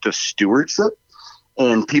concept of stewardship.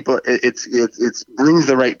 And people, it brings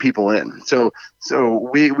the right people in. So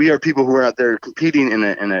we are people who are out there competing in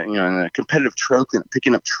a competitive trophy,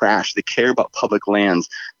 picking up trash. They care about public lands.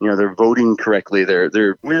 They're voting correctly.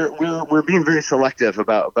 We're being very selective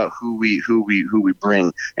about who we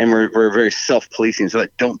bring, and we're very self-policing. So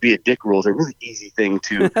don't be a dick rules are a really easy thing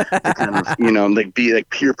to kind of be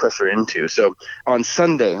peer pressure into. So on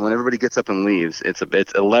Sunday when everybody gets up and leaves, it's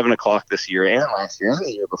 11 o'clock this year and last year and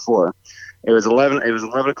the year before. It was 11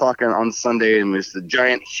 o'clock on Sunday, and it was a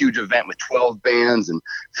giant, huge event with 12 bands and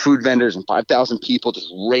food vendors and 5,000 people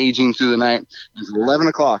just raging through the night. It was 11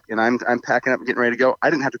 o'clock, and I'm packing up and getting ready to go. I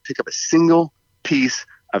didn't have to pick up a single piece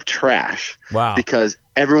of trash. Wow! Because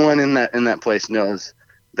everyone in that place knows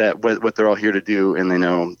that what they're all here to do, and they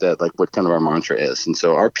know that what kind of our mantra is. And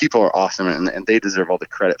so our people are awesome, and they deserve all the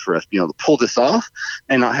credit for us being able to pull this off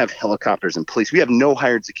and not have helicopters and police. We have no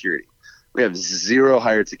hired security. We have 0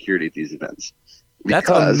 hired security at these events. That's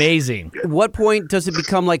amazing. At what point does it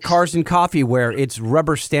become like Cars and Coffee, where it's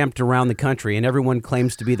rubber stamped around the country and everyone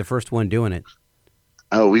claims to be the first one doing it?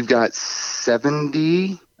 Oh, we've got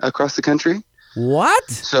 70 across the country. What?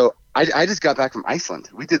 So I just got back from Iceland.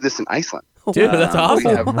 We did this in Iceland. Dude, that's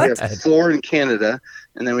awesome. We have 4 in Canada,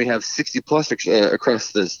 and then we have 60 plus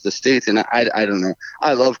across the states. And I don't know.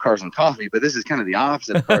 I love Cars and Coffee, but this is kind of the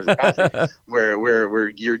opposite of Cars and Coffee, where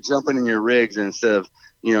you're jumping in your rigs, and instead of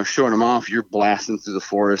showing them off, you're blasting through the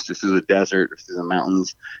forest or through the desert or through the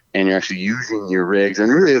mountains, and you're actually using your rigs.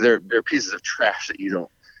 And really, they're pieces of trash that you don't.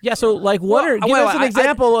 Yeah, so give us an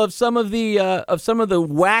example of some of the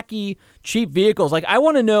wacky cheap vehicles. I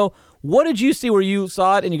want to know, what did you see where you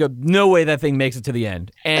saw it and you go, no way that thing makes it to the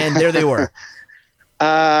end, and there they were.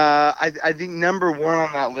 I think number 1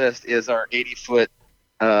 on that list is our 80-foot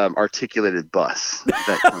articulated bus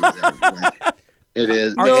that comes in. It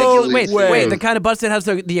is. Wait, the kind of bus that has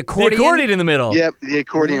the accordion? The accordion in the middle. Yep, the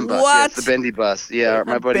accordion bus. What? Yes, the bendy bus. Yeah,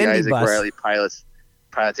 my buddy Isaac Riley pilots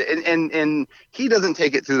it, and he doesn't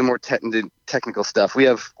take it through the more technical stuff. We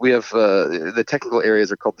have the technical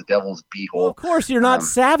areas are called the Devil's Beehole. Well, of course, you're not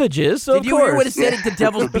savages. So did you hear what it said? The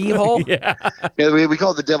Devil's Beehole? Yeah, we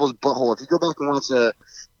call it the Devil's Butthole. If you go back and watch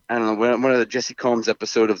one of the Jesse Combs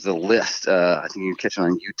episode of The List, I think you can catch it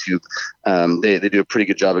on YouTube. They do a pretty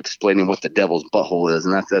good job explaining what the Devil's Butthole is,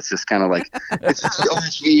 and that's just kind of it's just the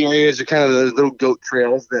OHV areas are kind of the little goat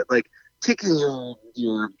trails that taking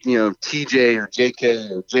your TJ or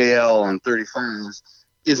JK or JL on 35s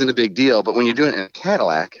isn't a big deal, but when you're doing it in a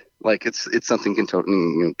Cadillac, it's something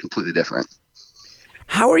completely different.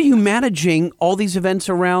 How are you managing all these events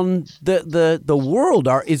around the world?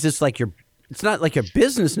 Is this it's not like your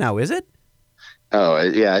business now, is it? Oh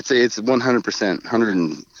yeah, it's 100%,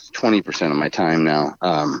 120% of my time now.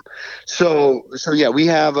 So yeah, we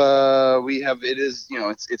have it is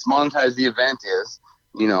it's monetized. The event is.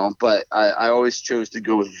 But I always chose to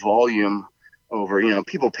go with volume over,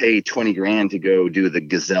 people pay $20,000 to go do the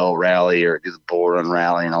Gazelle rally or do the Bull Run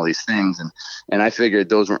rally and all these things. And I figured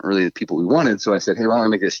those weren't really the people we wanted. So I said, hey, why don't I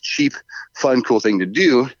make this cheap, fun, cool thing to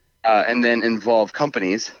do? And then involve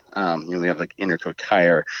companies. We have Interco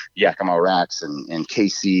Tire, Yakima Racks, and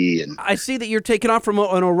KC. And I see that you're taking off from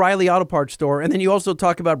an O'Reilly Auto Parts store. And then you also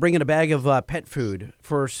talk about bringing a bag of pet food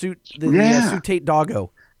for Sue Tate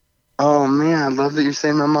Doggo. Oh, man, I love that you're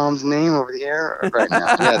saying my mom's name over the air right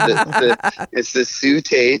now. Yeah, it's the Sue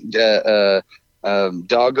Tate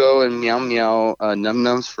Doggo and Meow Meow Num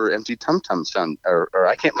Nums for Empty Tum Tums found, or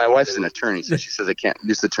I can't. My wife's an attorney, so she says I can't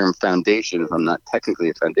use the term foundation if I'm not technically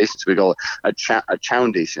a foundation. So we call it a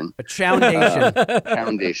choundation. A choundation.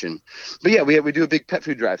 Foundation. But yeah, we do a big pet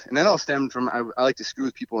food drive, and that all stemmed from I like to screw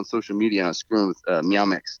with people on social media, and I was screwing with Meow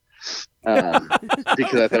Mix.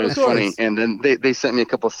 Because I thought it was funny, and then they sent me a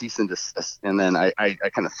couple of cease and desist, and then I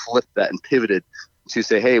kind of flipped that and pivoted to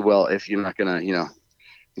say, hey, well, if you're not gonna,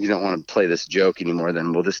 you don't want to play this joke anymore,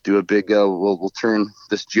 then we'll just do a big we'll turn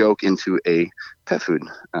this joke into a pet food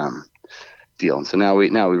deal. And so now we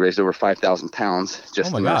raised over 5,000 pounds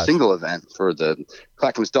just in a single event for the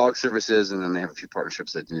Clackamas Dog Services, and then they have a few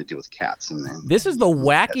partnerships that deal with cats. And this is the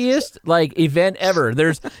wackiest event ever.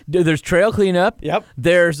 There's trail cleanup. Yep.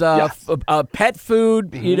 There's pet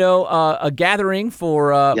food. A gathering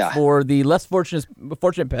for the less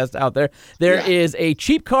fortunate pest out there. There is a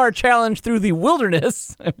cheap car challenge through the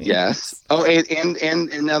wilderness. Yes. Oh,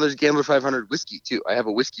 and now there's Gambler 500 whiskey too. I have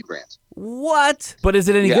a whiskey brand. What? But is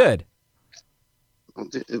it any good?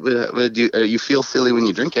 Do you feel silly when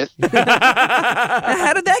you drink it?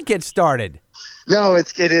 How did that get started? No,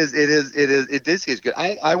 it does taste good.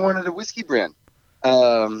 I wanted a whiskey brand.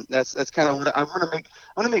 That's kind of what I want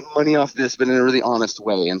to make money off this, but in a really honest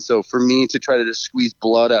way. And so for me to try to just squeeze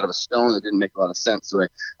blood out of a stone, it didn't make a lot of sense. So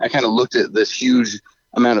I kind of looked at this huge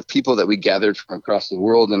amount of people that we gathered from across the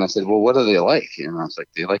world, and I said, well, what do they like? And I was like,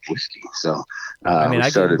 they like whiskey. So I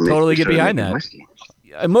can totally get behind that. Whiskey.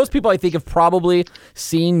 Most people, I think, have probably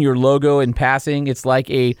seen your logo in passing. It's like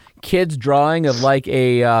a kid's drawing of like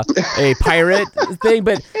a pirate thing,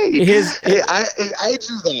 but I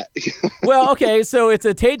drew that. Well, okay, so it's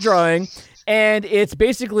a Tate drawing, and it's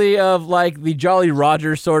basically of like the Jolly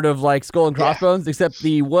Roger sort of like skull and crossbones, except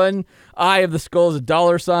the one eye of the skull is a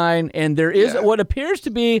dollar sign, and there is what appears to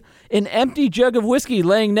be an empty jug of whiskey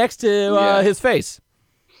laying next to his face.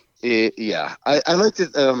 I liked it.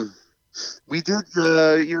 We did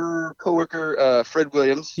your coworker Fred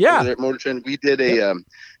Williams over there at Motor Trend. We did an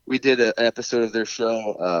episode of their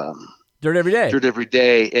show Dirt Every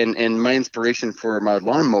Day, and my inspiration for my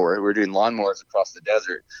lawnmower, we were doing lawnmowers across the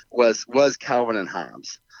desert, was Calvin and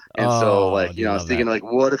Hobbes. And I was thinking like,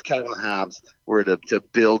 what if Calvin and Hobbes were to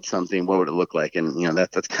build something, what would it look like? And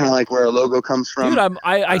that's kind of like where our logo comes from. Dude,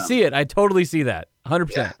 I see it. I totally see that.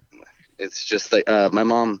 100%. Yeah. It's just like my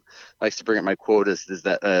mom likes to bring up my quote is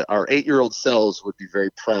that our 8-year-old selves would be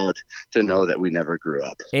very proud to know that we never grew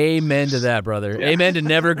up. Amen to that, brother. Yeah. Amen to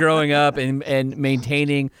never growing up and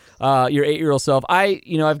maintaining your 8-year-old self.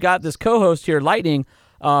 I've got this co-host here, Lightning.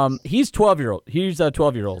 He's 12-year-old. He's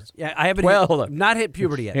 12-year-old. Yeah, I haven't not hit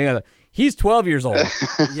puberty yet. Hang on. He's 12 years old.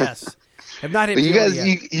 Yes. Have not hit but puberty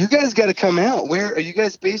yet. You guys got to come out. Where are you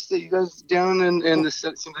guys based? Are you guys down in the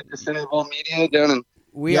seems like the center of all media down in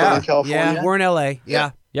We are in California. Yeah, we're in LA.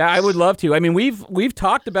 Yeah. Yeah, I would love to. I mean, we've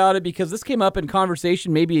talked about it because this came up in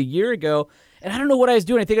conversation maybe a year ago, and I don't know what I was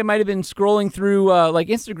doing. I think I might have been scrolling through like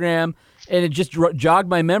Instagram, and it just jogged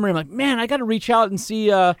my memory. I'm like, man, I got to reach out and see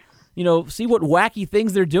see what wacky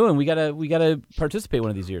things they're doing. We gotta participate one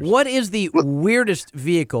of these years. What is the weirdest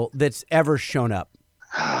vehicle that's ever shown up?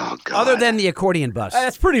 Oh, God. Other than the accordion bus.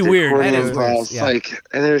 That's pretty weird. That is weird. Yeah. Like,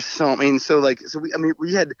 and there's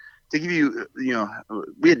we had to give you,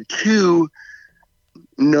 we had 2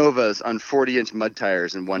 Novas on 40-inch mud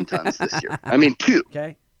tires and 1 tons this year. I mean, 2.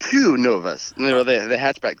 Okay. 2 Novas. And they were the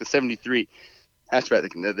hatchback, the 73 hatchback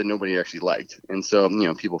that nobody actually liked. And so,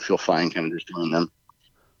 people feel fine kind of just doing them.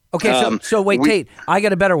 Okay, so wait, Tate, I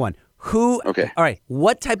got a better one. Okay. All right,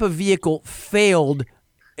 what type of vehicle failed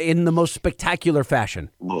in the most spectacular fashion?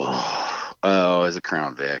 Oh, it's a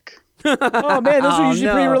Crown Vic. Oh man, those are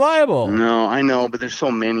usually pretty reliable. No, I know, but there's so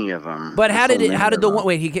many of them. But how did the one?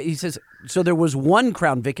 Wait, he says so. There was one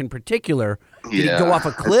Crown Vic in particular. Did it go off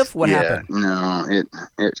a cliff? What happened? No,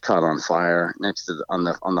 it caught on fire next to on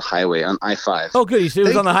the highway on I-5. Oh, good. It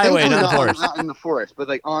was on the highway, not in the forest. Not in the forest, but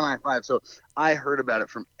like on I-5. So I heard about it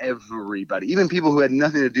from everybody, even people who had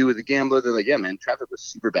nothing to do with the Gambler. They're like, "Yeah, man, traffic was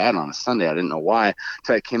super bad on a Sunday. I didn't know why."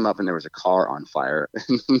 So I came up and there was a car on fire.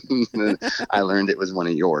 And I learned it was one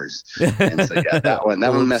of yours. And so that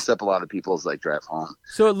one messed up a lot of people's drive home.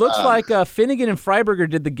 So it looks like Finnegan and Freiberger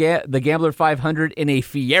did the Gambler 500 in a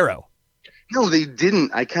Fiero. No, they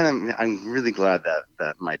didn't. I'm really glad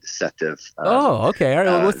that my deceptive. Okay. All right.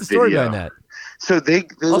 Well, what's the story behind that? So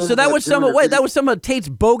so that was some of Tate's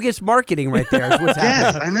bogus marketing right there. Is what's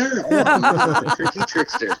yes, I know. Oh, tricky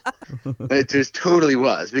trickster. It just totally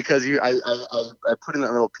was because I put in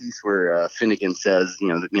that little piece where Finnegan says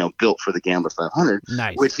built for the Gambler 500,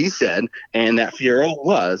 nice. Which he said, and that Fiero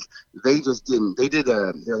was. They just didn't. They did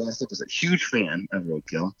their last episode. Huge fan of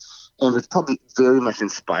Roadkill. And it's probably very much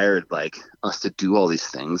inspired like us to do all these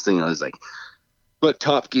things. You know, it's like, but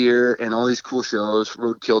Top Gear and all these cool shows,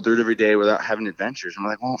 roadkill dirt every day without having adventures. I'm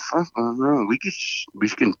like, well, fuck, no, we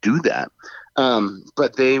can do that.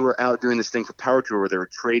 But they were out doing this thing for Power Tour where they were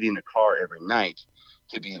trading a car every night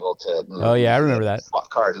to be able to. Oh yeah, I remember that. Swap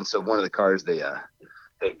cars, and so one of the cars they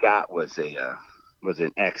got was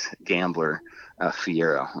an ex-Gambler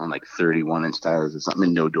Fiero on like 31-inch tires or something,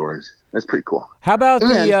 and no doors. That's pretty cool. How about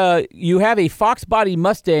you have a Fox Body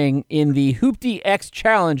Mustang in the Hoopty X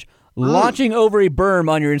Challenge launching over a berm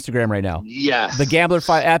on your Instagram right now? Yes. The Gambler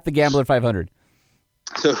at the Gambler 500.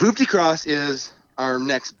 So Hoopty Cross is our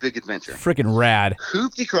next big adventure. Freaking rad.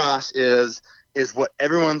 Hoopty Cross is what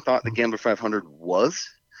everyone thought the Gambler 500 was,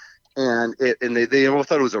 and they all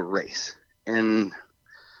thought it was a race. And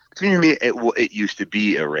between you and me, it used to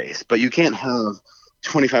be a race, but you can't have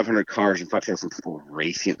 2,500 cars and 5,000 people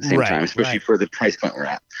racing at the same time, especially for the price point we're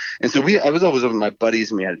at. And so I was always with my buddies,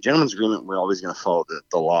 and we had a gentleman's agreement. We're always going to follow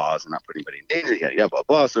the laws and not put anybody in danger. Yeah, blah,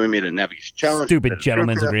 blah. So we made a navigation challenge. Stupid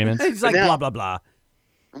gentleman's agreement. It's like blah, blah, blah.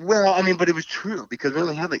 Well, I mean, but it was true because we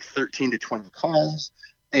only had like 13 to 20 cars,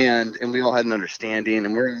 and we all had an understanding,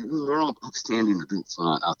 and we're all upstanding adults. We're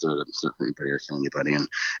not out there to hurt anybody or kill anybody,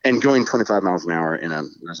 and going 25 miles an hour in a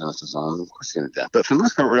residential zone, of course you're going to death. But for the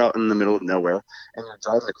most part, we're out in the middle of nowhere, and you're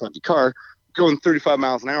driving a clunky car, going 35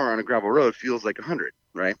 miles an hour on a gravel road feels like 100,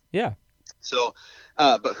 right? Yeah. So,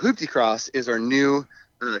 but Hoopty Cross is our new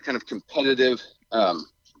kind of competitive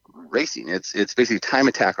racing. It's basically time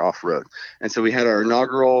attack off road, and so we had our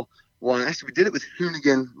inaugural one. Actually, we did it with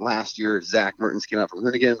Hoonigan last year. Zach Mertens came out from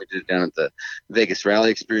Hoonigan. We did it down at the Vegas Rally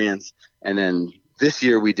Experience, and then this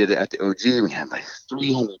year we did it at the OG. We had like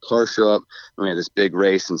 300 cars show up, and we had this big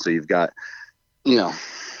race. And so you've got,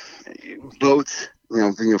 boats. We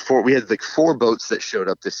had like 4 boats that showed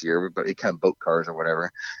up this year, but kind of boat cars or whatever.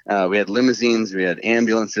 We had limousines, we had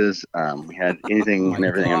ambulances, we had anything and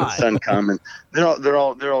everything under the sun come, and they're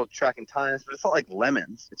all tracking times, but it's not like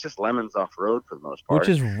lemons. It's just lemons off road for the most part, which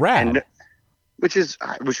is rad. Which is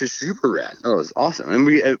super rad. Oh, it was awesome. And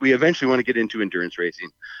we eventually want to get into endurance racing,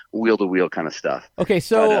 wheel to wheel kind of stuff. Okay,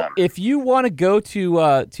 so if you want to go to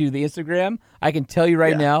the Instagram, I can tell you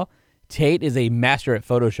right now, Tate is a master at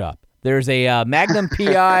Photoshop. There's a Magnum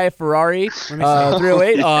PI Ferrari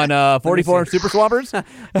 308 on 44 Super Swappers.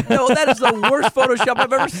 No, that is the worst Photoshop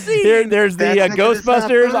I've ever seen. There's the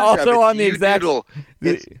Ghostbusters also on the exact.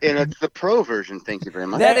 And it's the pro version. Thank you very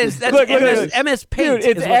much. That's MS Paint.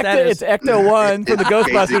 Dude, it's Ecto 1 for the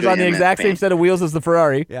Ghostbusters on the exact same set of wheels as the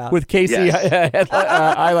Ferrari with KC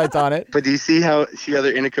highlights on it. But do you see how she had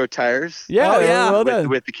their Inaco tires? Yeah, well done.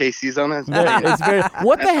 With the KCs on it. It's very.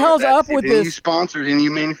 What the hell's up with this? You sponsors and you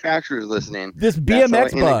manufacturers listening. This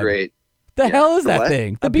BMX bug. The hell is that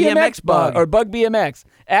thing? The BMX bug or Bug BMX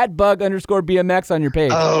at Bug_BMX on your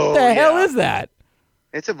page. Oh, the hell is that?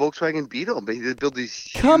 It's a Volkswagen Beetle. They build these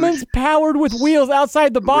huge... Cummins powered with wheels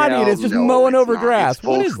outside the body, and it's just mowing over grass. It's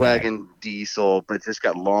what is that? Volkswagen diesel, but it's just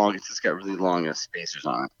got really long spacers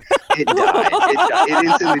on it. It died. It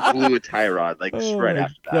instantly blew a tie rod right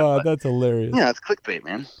after that. God, that's hilarious. Yeah, it's clickbait,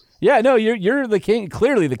 man. Yeah, no, you're the king.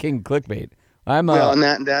 Clearly, the king of clickbait. Well,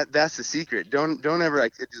 and that's the secret. Don't ever. I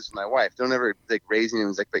did this with my wife. Don't ever like raise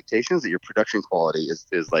anyone's expectations that your production quality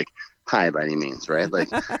is like high by any means, right? Like,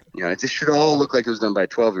 it just should all look like it was done by a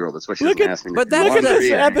 12-year-old. That's why she doesn't ask me. But that's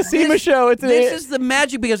at the SEMA show. This is the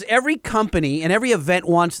magic because every company and every event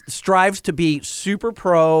strives to be super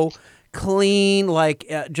pro, clean,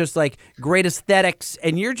 just like great aesthetics,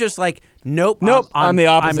 and you're just like, nope. I'm the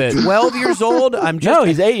opposite. I'm 12 years old. I'm just no.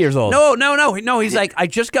 He's 8 years old. No. He's like, I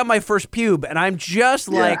just got my first pube, and I'm just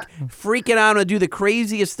like freaking out to do the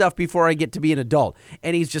craziest stuff before I get to be an adult,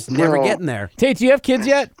 and he's just never getting there. Tate, do you have kids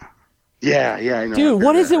yet? Yeah, I know. Dude,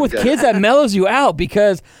 what is it with kids that mellows you out?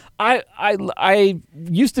 Because I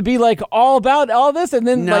used to be like all about all this, and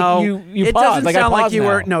then you it paused. Doesn't sound like you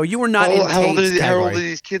were. No, you were not. How old are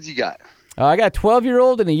these kids you got? I got a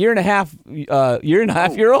 12-year-old and a year and a half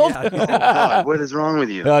year old. Yeah. Oh, God, what is wrong with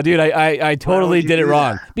you? Oh, dude, I totally did it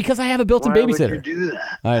wrong because I have a built-in babysitter. Why would you do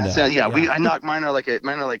that? I know. So, I knocked mine are like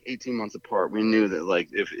 18 months apart. We knew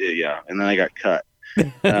that and then I got cut.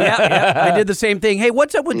 I did the same thing. Hey,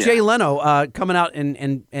 what's up with Jay Leno coming out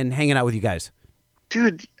and hanging out with you guys?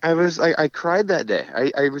 Dude, I cried that day.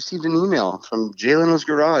 I received an email from Jay Leno's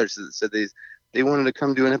Garage that said they wanted to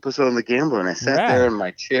come do an episode on The Gambler, and I sat there in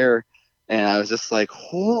my chair. And I was just like,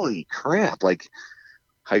 holy crap. Like,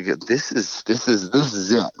 this is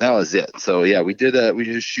it. That was it. So yeah, we did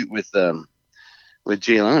a shoot with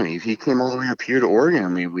Jay Leno. He came all the way up here to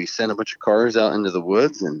Oregon. We sent a bunch of cars out into the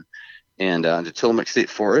woods and and to Tillamook State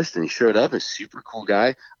Forest, and he showed up. A super cool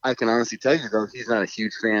guy. I can honestly tell you, though, he's not a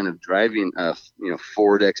huge fan of driving,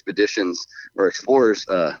 Ford Expeditions or Explorers,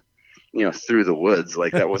 through the woods.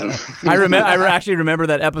 Like, that wasn't. I actually remember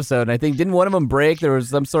that episode, and I think, didn't one of them break? There was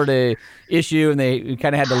some sort of issue, and they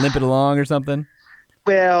kind of had to limp it along or something.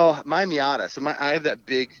 Well, my Miata. So I have that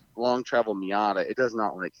big long travel Miata. It does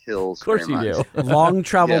not like hills. Of course you do. Long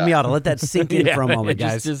travel Yeah. Miata. Let that sink in for a moment,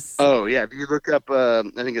 guys. Oh yeah, if you look up, I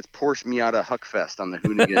think it's Porsche Miata Huckfest on the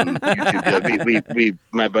Hoonigan YouTube. We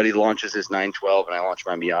my buddy launches his 912, and I launch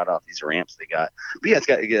my Miata off these ramps they got. But yeah, it's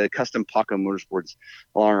got a custom Paco Motorsports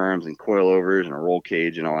long arms and coilovers and a roll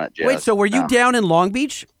cage and all that jazz. Wait, so were you down in Long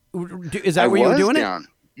Beach? Is that where you were doing down. it?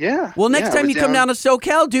 Yeah. Well, next time you come down to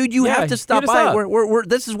SoCal, dude, you have to stop by. We're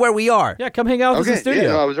this is where we are. Yeah, come hang out with us in the studio.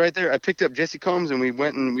 Yeah, no, I was right there. I picked up Jesse Combs, and we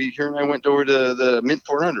went and her and I went over to the Mint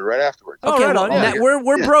 400 right afterwards. Okay, right on, yeah.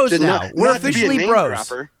 We're bros now. Not We're to be a officially name bros.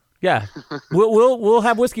 dropper. Yeah, we'll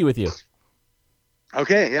have whiskey with you.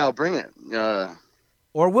 Okay, yeah, I'll bring it.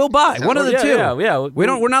 Or we'll buy one of the two. Yeah.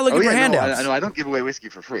 We're not looking for handouts. I don't give away whiskey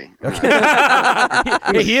for free.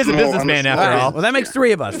 Hey, he is a businessman after all. Well, that makes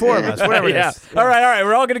 3 of us, 4 of us, whatever it is. All right.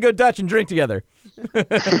 We're all gonna go Dutch and drink together. No,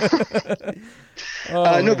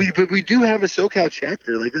 but we do have a SoCal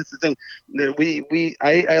chapter. Like, that's the thing. That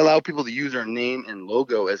I allow people to use our name and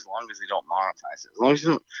logo as long as they don't monetize it. As long as you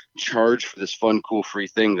don't charge for this fun, cool, free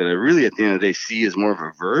thing that I really, at the end of the day, see as more of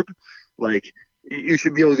a verb. Like, you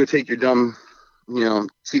should be able to go take your dumb,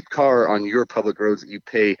 cheap car on your public roads that you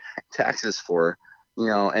pay taxes for,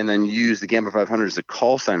 and then use the Gambler 500 as a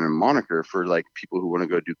call sign and moniker for like people who want to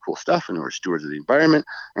go do cool stuff and who are stewards of the environment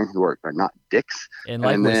and who are not dicks. And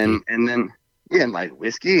like whiskey. And like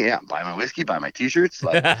whiskey, buy my whiskey, buy my T-shirts,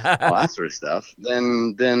 like all that sort of stuff.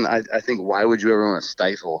 Then I think, why would you ever want to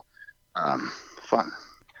stifle fun?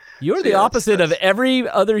 You're the opposite of every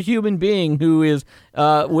other human being who is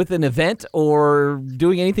with an event or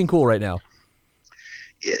doing anything cool right now.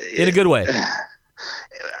 In a good way.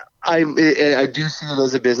 I do see it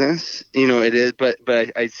as a business, it is, but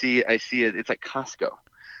I see it. It's like Costco,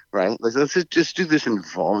 right? Let's just do this in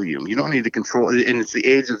volume. You don't need to control it, and it's the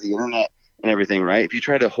age of the internet and everything, right? If you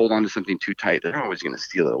try to hold on to something too tight, they're always going to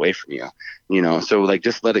steal it away from you. So like,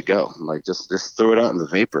 just let it go. Like, just throw it out in the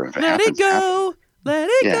vapor. If it Let happens, it go. Let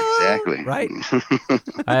it yeah, go. exactly. Right.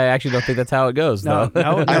 I actually don't think that's how it goes, though.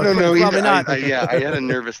 No, I don't know probably either. not. I had a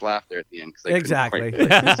nervous laugh there at the end. Exactly.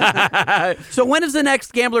 So when is the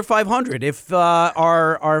next Gambler 500? If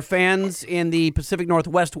our fans in the Pacific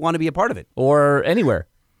Northwest want to be a part of it, or anywhere.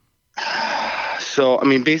 So,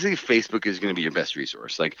 basically Facebook is going to be your best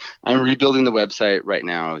resource. Like, I'm rebuilding the website right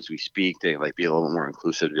now as we speak to be a little bit more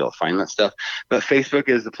inclusive to be able to find that stuff. But Facebook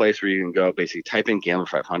is the place where you can go, basically type in Gambler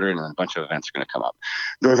 500 and a bunch of events are going to come up.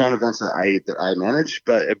 Those aren't events that I manage,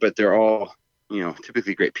 but they're all,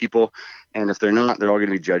 typically great people. And if they're not, they're all going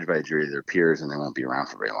to be judged by a jury of their peers, and they won't be around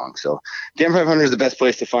for very long. So Gambler 500 is the best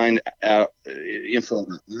place to find out info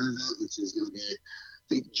about the event, which is going to be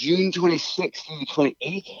June 26th through the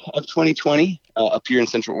 28th of 2020 up here in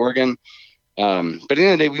Central Oregon. But at the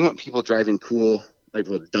end of the day, we want people driving cool, like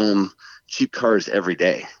with dumb, cheap cars every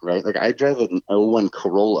day, right? Like, I drive an 01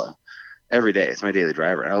 Corolla every day. It's my daily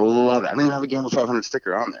driver. I love it. I don't even have a Gambler 500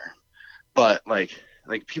 sticker on there. But like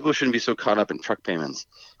people shouldn't be so caught up in truck payments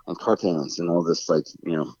and car payments and all this,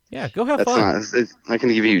 Yeah, go have fun. It's not going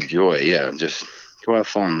to give you joy. Yeah, just go have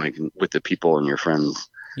fun, with the people and your friends.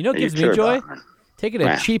 What gives me joy? About. Taking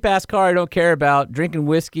a cheap-ass car I don't care about, drinking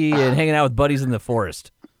whiskey, and hanging out with buddies in the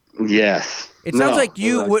forest. Yes. It sounds like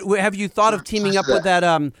you have you thought of teaming up with that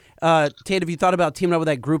Tate, have you thought about teaming up with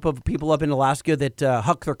that group of people up in Alaska that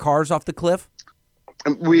huck their cars off the cliff?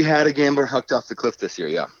 We had a gambler hucked off the cliff this year,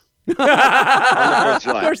 yeah. Of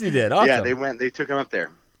course he did. Awesome. Yeah, they took him up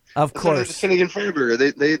there. Of course. Finnegan Fiber,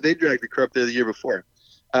 they dragged the car up there the year before.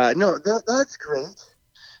 No, that's great.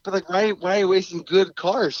 But why are you wasting good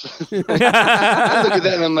cars? I look at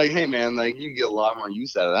that and I'm like, hey man, you can get a lot more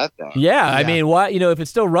use out of that thing. Yeah, I mean, why? If it's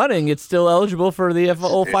still running, it's still eligible for the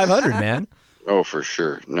old 500, man. Oh, for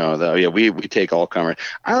sure. No, we take all comers.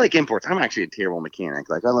 I like imports. I'm actually a terrible mechanic.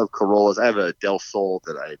 I love Corollas. I have a Del Sol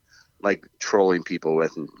that I like trolling people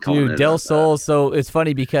with. And Dude, Del Sol. So it's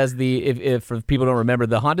funny because if people don't remember,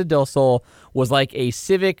 the Honda Del Sol was like a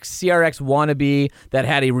Civic CRX wannabe that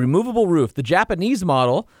had a removable roof. The Japanese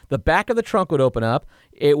model, the back of the trunk would open up.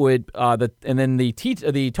 It would and then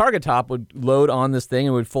the target top would load on this thing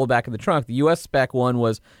and would fold back in the trunk. The U.S. spec one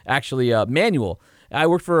was actually manual. I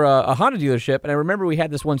worked for a Honda dealership, and I remember we had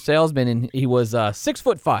this one salesman, and he was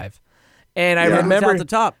 6'5", And I Yeah. remember He was at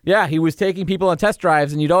the top. Yeah, he was taking people on test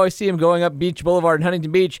drives, and you'd always see him going up Beach Boulevard in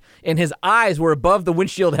Huntington Beach, and his eyes were above the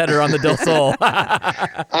windshield header on the Del Sol.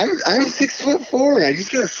 I'm 6'4". I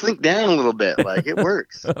just gotta slink down a little bit. Like it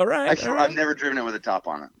works. All right. Actually, I've never driven it with a top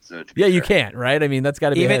on it. So to be Yeah, you fair. can't, right? I mean, that's got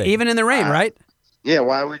to be a headache. Even in the rain, right? Yeah,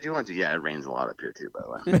 why would you want to? Yeah, it rains a lot up here too, by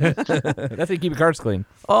the way. That's how you keep your cars clean.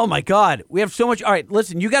 Oh my God, we have so much. All right,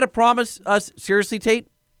 listen, you got to promise us seriously, Tate,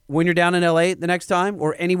 when you're down in LA the next time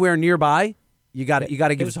or anywhere nearby, you got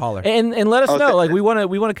to give us a holler. And let us know. Like we want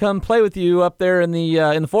to come play with you up there in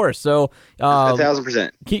the forest. So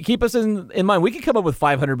 1,000%. keep us in mind. We could come up with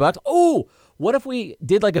 $500. Oh, what if we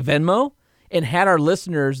did like a Venmo and had our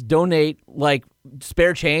listeners donate like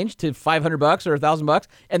spare change to $500 or $1,000,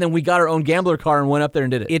 and then we got our own gambler car and went up there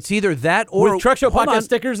and did it. It's either that or with Truck Show hold podcast on.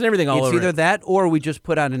 stickers and everything all It's over. either it. that or we just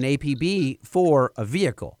put out an APB for a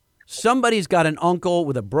vehicle. Somebody's got an uncle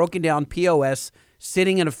with a broken down POS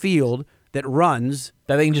sitting in a field that runs.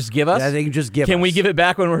 that they can just give us. That they can just give Can us. we give it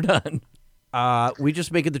back when we're done? We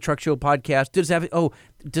just make it the Truck Show podcast. Does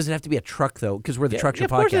it have to be a truck though? Because we're the Truck Show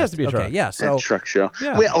of podcast. course it has to be a okay, truck. yeah. A So truck show.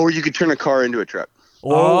 Yeah. Wait, or you could turn a car into a truck.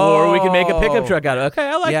 Or we can make a pickup truck out of it. Okay,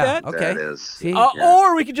 I like yeah, that. okay. That is. See?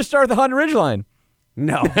 Or we could just start the Honda Ridgeline.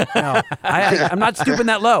 No. I'm not stooping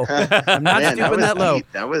that low. I'm not Man, stooping that low. neat.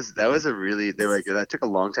 That was a really. They were like, that took a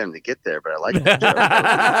long time to get there, but I like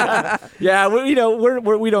it. Yeah,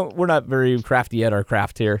 we're not very crafty at our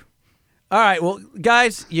craft here. All right, well,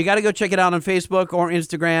 guys, you got to go check it out on Facebook or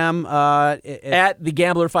Instagram. At the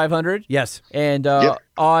Gambler 500. Yes. And Yep.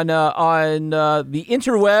 on the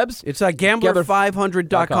interwebs. It's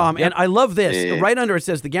gambler500.com. Yep. And I love this. Yeah. Right under it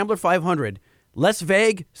says the Gambler 500. Less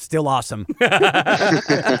vague, still awesome.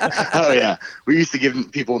 Oh yeah, we used to give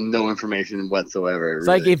people no information whatsoever. It's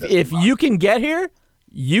like if you can get here,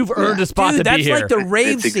 you've earned a spot Dude, to be that's here. like the rave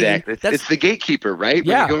It's scene. exactly. It's the gatekeeper, right?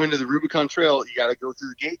 Yeah. When you go into the Rubicon Trail, you got to go through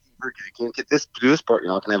the gatekeeper because you can't get this to this part.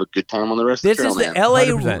 You're not gonna have a good time on the rest This of the is trail, the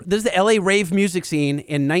man. LA. 100%. This is the LA rave music scene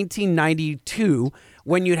in 1992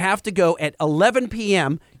 when you'd have to go at 11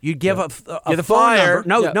 p.m. You'd give a Get a phone flyer.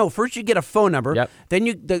 number. Yep. No. First you'd get a phone number. Yep. Then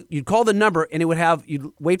you'd call the number and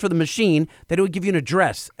you'd wait for the machine. Then it would give you an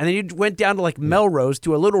address. And then you went down to like Melrose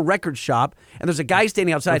to a little record shop. And there's a guy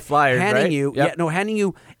standing outside With flyers, handing right? you Yep. handing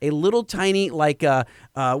you a little tiny like what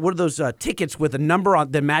are those tickets with a number on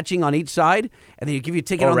the matching on each side. And then you give you a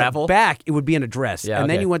ticket Or on raffle? the back. It would be an address. Yeah, and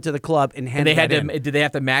then okay. you went to the club and and handed they had that to. in. Did they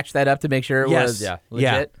have to match that up to make sure it was legit?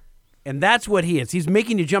 Yeah. And that's what he is. He's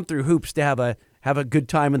making you jump through hoops to have a good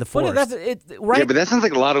time in the But forest. that's it, right? Yeah, but that sounds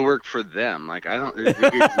like a lot of work for them. Like I don't.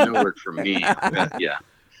 It's no work for me. Yeah.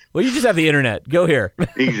 Well, you just have the internet. Go here.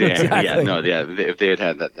 Exactly. Exactly. Yeah. No. Yeah. If they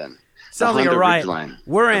had that, then Sounds like a Honda riot. Ridgeline.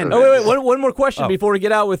 We're in. Oh, wait. One more question before we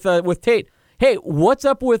get out with Tate. Hey, what's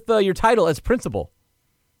up with your title as principal?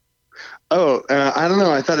 Oh, I don't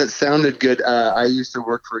know. I thought it sounded good. I used to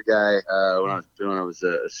work for a guy when I was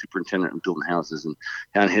a superintendent in building houses, and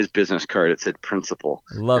on his business card it said principal.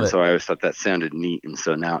 Love and it. So I always thought that sounded neat. And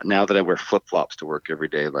so now that I wear flip flops to work every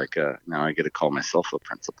day, like now I get to call myself a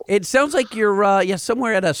principal. It sounds like you're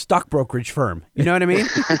somewhere at a stock brokerage firm. You know what I mean?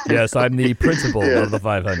 Yes, I'm the principal of the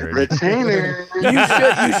 500. Retainer. you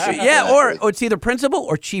should. Yeah, or it's either principal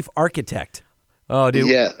or chief architect. Oh, dude.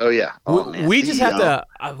 Yeah. Oh, yeah. Oh, man. We just have CEO.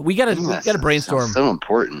 to. We gotta That brainstorm. sounds so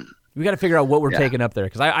important. We gotta figure out what we're Yeah. taking up there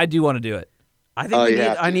because I do want to do it. I think Oh, we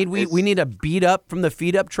yeah. need. We need a beat up from the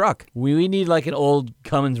feed up truck. We need like an old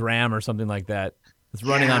Cummins Ram or something like that. It's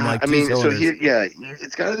running on like two so cylinders.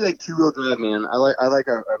 it's got to be like 2-wheel drive, man. I like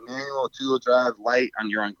a manual 2-wheel drive, light.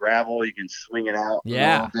 You're on gravel, you can swing it out.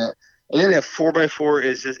 Yeah. A little bit. And then that 4x4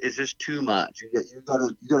 is just too much. You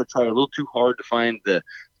gotta try a little too hard to find the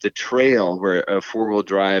trail where a 4-wheel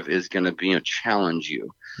drive is gonna challenge you.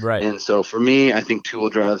 Right. And so for me, I think 2-wheel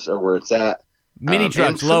drives are where it's at. Mini and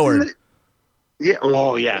trucks something lowered. that- Yeah.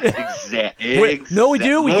 Oh yeah. Exactly. No, we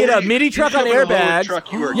do. We get a mini truck on airbags.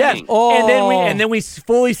 Yes. King. And then we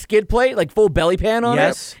fully skid plate, like full belly pan on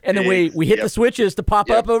Yes. it. And then we hit the Yep. switches to pop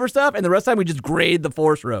Yep. up over stuff. And the rest of the time we just grade the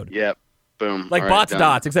forest road. Yep. Boom. Like All right, bots done.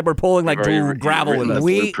 dots, except we're pulling like I've already dual gravel with written us.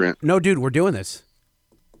 the blueprint. No, dude, we're doing this.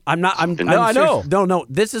 I'm not. I'm. No, I know. serious. No.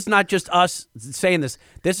 This is not just us saying this.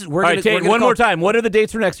 This is we're All gonna. right, Tate, we're gonna one call- more time. What are the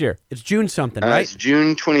dates for next year? It's June something, right? It's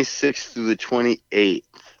June 26th through the 28th.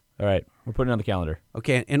 All right, we're putting it on the calendar.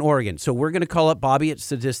 Okay, in Oregon. So we're going to call up Bobby at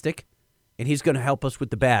Sadistic, and he's going to help us with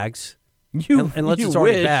the bags. Unless you it's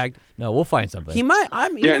already wish. bagged. No, we'll find something. He might.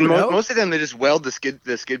 You Yeah, and never know. most of them they just weld the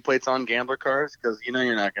skid plates on gambler cars because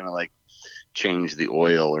you're not gonna like change the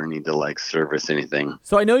oil or need to like service anything.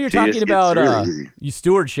 So I know you're See, it's- talking it's about really easy. you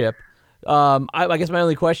stewardship. I guess my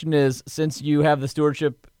only question is, since you have the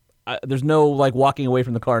stewardship there's no like walking away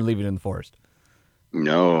from the car and leaving it in the forest.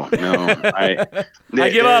 No. I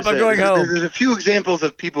give up. I'm going home. There's a few examples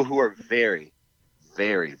of people who are very,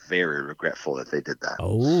 very, very regretful that they did that.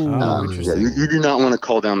 Interesting. You do not want to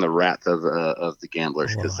call down the wrath of the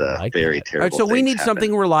gamblers because very terrible. All right, so we need things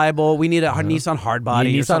something reliable. We need a Nissan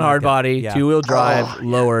Hardbody. Nissan Hardbody, 2-wheel drive,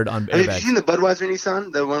 lowered on happen. Have you airbags. seen the Budweiser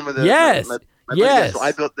Nissan? The one with the Yes. my Yes. So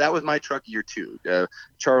I built that was my truck year 2.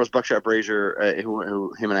 Charles Buckshot Brazier,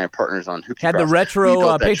 who him and I are partners on Hoopty Had the Cross. We retro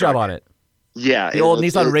built that paint job truck. on it. Yeah, The old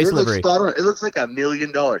Nissan race livery. It looks like $1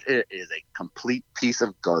 million. It is a complete piece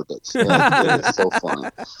of garbage. It is so funny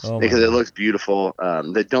because it looks beautiful.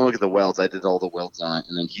 They don't look at the welds. I did all the welds on it,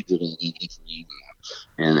 and then he did it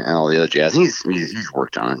and all the other jazz. He's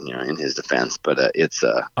worked on it, in his defense. But it's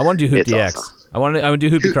I want to do Hoopty X. awesome. I want to do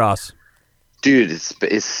Hoopty Cross. Dude,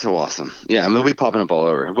 it's so awesome. Yeah, I mean, we'll be popping up all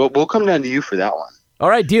over. We'll come down to you for that one. All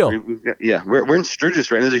right, deal. We're in Sturgis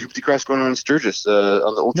right now. There's a Hoopty Cross going on in Sturgis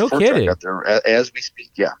on the old No Ford kidding. track out there as we speak.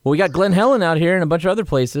 Yeah. Well, we got Glen Helen out here and a bunch of other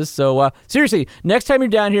places. So seriously, next time you're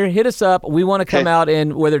down here, hit us up. We want to come out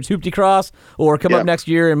and whether it's Hoopty Cross or come up next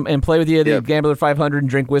year and play with you at the Gambler 500 and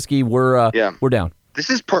drink whiskey. We're down. This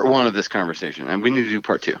is part 1 of this conversation, and we need to do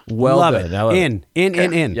part 2. Well Love done. it. I love it.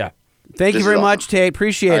 In. Yeah. Thank you This very is much, awesome. Tate.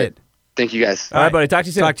 Appreciate it. Thank you guys. All right, buddy. Talk to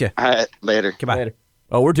you soon. Talk to you. All right, later. Goodbye. Later.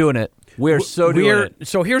 Oh, we're doing it. We are so doing it.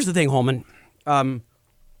 So here's the thing, Holman.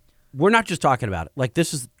 We're not just talking about it. Like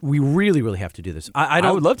this is, we really, really have to do this.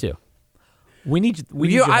 I would love to. We need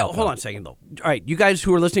your help. Hold on a second, though. All right, you guys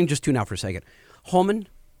who are listening, just tune out for a second. Holman.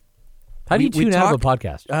 How do you tune out of a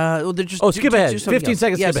podcast? Skip ahead. 15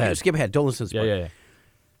 seconds, skip ahead. Skip ahead. Don't listen to this part. Yeah.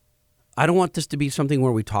 I don't want this to be something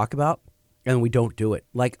where we talk about and we don't do it.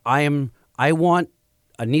 Like I want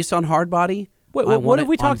a Nissan Hardbody. What have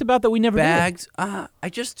we talked about that we never bags?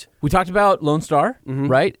 did? We talked about Lone Star,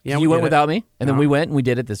 right? Yeah, you we went did it. without me, and then we went and we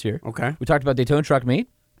did it this year. Okay. We talked about Daytona Truck Meet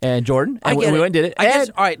and Jordan, and we went and did it. I guess,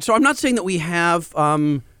 all right, so I'm not saying that we have.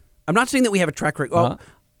 I'm not saying that we have a track record. Well,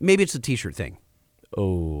 maybe it's a T-shirt thing.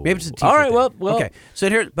 Oh, maybe it's a T-shirt. All right, thing. well, okay. So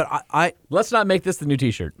here, but I let's not make this the new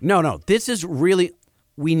T-shirt. No. This is really.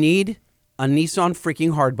 We need a Nissan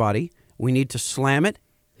freaking Hardbody. We need to slam it.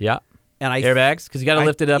 Yeah. And airbags, because you got to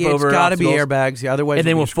lift it up over. It's got to be obstacles. airbags. Yeah, otherwise, and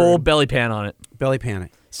then we'll full belly pan on it. Belly pan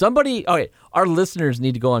it. Somebody, our listeners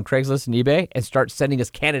need to go on Craigslist and eBay and start sending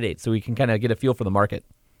us candidates so we can kind of get a feel for the market.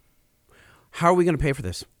 How are we going to pay for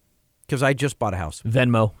this? Because I just bought a house.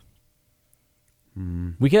 Venmo.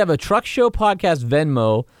 We could have a Truck Show Podcast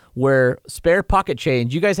Venmo where spare pocket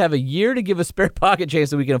change. You guys have a year to give us spare pocket change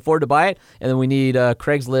so we can afford to buy it, and then we need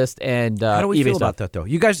Craigslist and How do we eBay feel stuff. about that, though?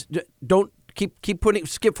 You guys don't keep putting.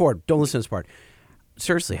 Skip forward. Don't listen to this part.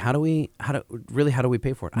 Seriously, how do we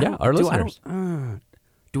pay for it? Yeah, our listeners.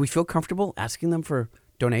 Do we feel comfortable asking them for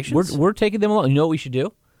donations? We're taking them along. You know what we should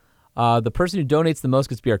do? The person who donates the most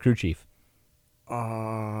gets to be our crew chief.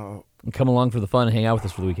 And come along for the fun and hang out with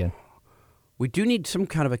us for the weekend. We do need some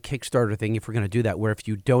kind of a Kickstarter thing if we're going to do that, where if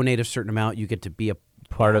you donate a certain amount, you get to be a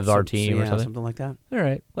part of our team or something like that. All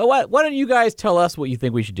right. Well, why don't you guys tell us what you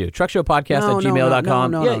think we should do?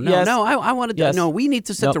 Truckshowpodcast@gmail.com. No. I want to. Yes. No, we need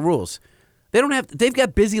to set the rules. They don't have. They've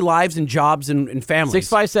got busy lives and jobs and families.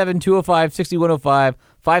 657-205-6105,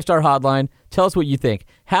 5-star hotline. Tell us what you think.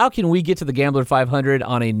 How can we get to the Gambler 500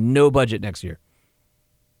 on a no budget next year?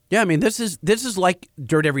 Yeah, I mean, this is like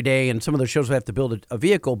Dirt Every Day, and some of those shows we have to build a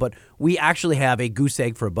vehicle, but we actually have a goose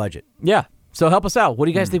egg for a budget. Yeah. So help us out. What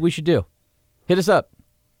do you guys think we should do? Hit us up.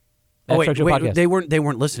 Wait, they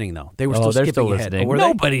weren't listening though. They were still they're skipping still ahead. listening. Were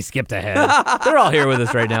Nobody skipped ahead. They're all here with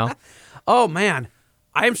us right now. Oh man,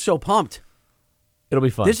 I am so pumped. It'll be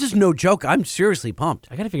fun. This is no joke. I'm seriously pumped.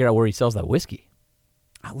 I got to figure out where he sells that whiskey.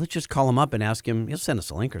 Let's just call him up and ask him. He'll send us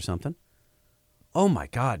a link or something. Oh my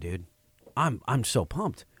god, dude, I'm so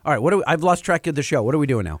pumped. All right, I've lost track of the show. What are we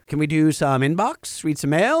doing now? Can we do some inbox? Read some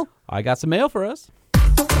mail? I got some mail for us.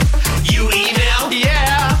 You email,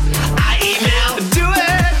 yeah. I email, do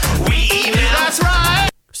it. We email, that's right.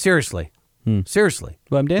 Seriously. Well,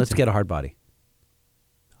 I'm dancing. Let's get a hard body.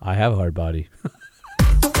 I have a hard body.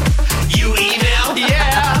 You email,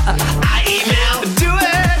 yeah. I email, do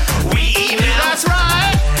it. We email, that's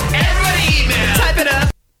right. Everybody email. Type it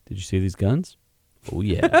up. Did you see these guns? Oh,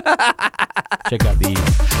 yeah. Check out these.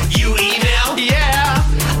 You email, yeah.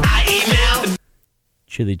 I email.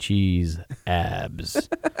 Chili cheese abs.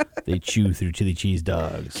 They chew through chili cheese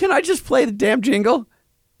dogs. Can I just play the damn jingle?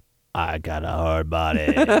 I got a hard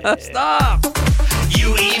body. Stop. You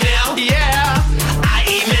email, yeah. I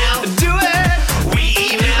email, do it. We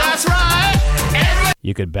email, that's right. Everybody.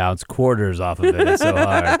 You could bounce quarters off of it. It's so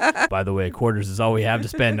hard. By the way, quarters is all we have to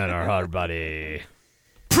spend on our hard body.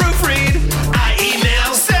 Proofread. I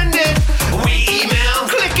email, send it.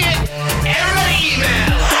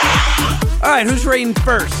 right, who's rating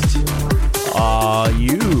first?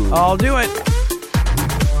 You. I'll do it.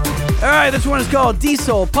 All right, this one is called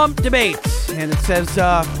Diesel Pump Debate. And it says,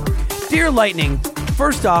 Dear Lightning,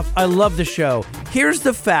 first off, I love the show. Here's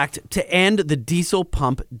the fact to end the diesel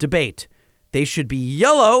pump debate. They should be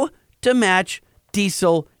yellow to match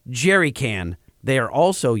diesel jerry can. They are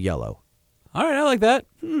also yellow. All right, I like that.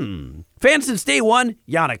 Fan since day one,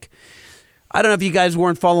 Yannick. I don't know if you guys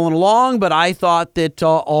weren't following along, but I thought that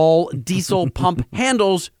all diesel pump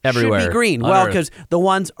handles Everywhere. should be green. On Well, Earth. because the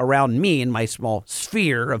ones around me in my small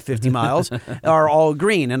sphere of 50 miles are all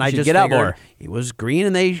green, and I should just get out figured more. it was green,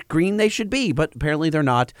 and they should be, but apparently they're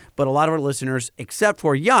not. But a lot of our listeners, except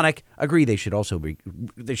for Yannick, agree they should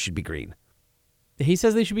be green. He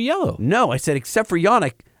says they should be yellow. No, I said except for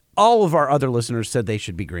Yannick. All of our other listeners said they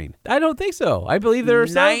should be green. I don't think so. I believe there are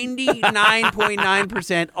some.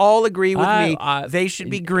 99.9% all agree with me. They should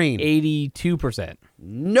be green. 82%.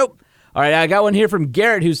 Nope. All right, I got one here from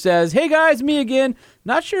Garrett who says, Hey guys, me again.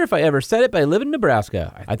 Not sure if I ever said it, but I live in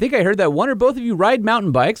Nebraska. I think I heard that one or both of you ride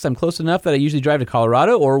mountain bikes. I'm close enough that I usually drive to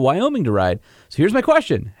Colorado or Wyoming to ride. So here's my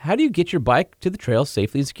question. How do you get your bike to the trail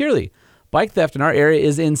safely and securely? Bike theft in our area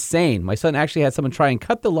is insane. My son actually had someone try and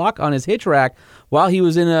cut the lock on his hitch rack while he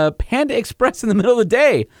was in a Panda Express in the middle of the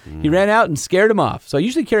day. He ran out and scared him off. So I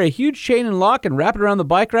usually carry a huge chain and lock and wrap it around the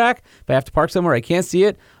bike rack. If I have to park somewhere I can't see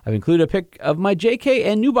it, I've included a pic of my JK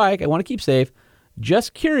and new bike I want to keep safe.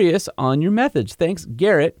 Just curious on your methods. Thanks,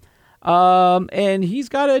 Garrett. And he's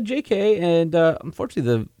got a JK, and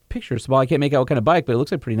unfortunately the picture is small. I can't make out what kind of bike, but it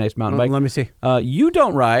looks like a pretty nice mountain bike. Let me see. You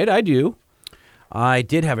don't ride. I do. I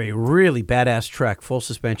did have a really badass Trek, full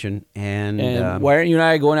suspension, and why aren't you and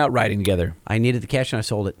I going out riding together? I needed the cash and I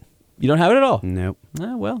sold it. You don't have it at all? Nope.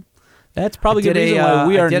 Oh, well, that's probably I good reason why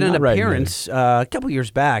we are I did not an riding appearance a couple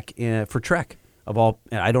years back for Trek.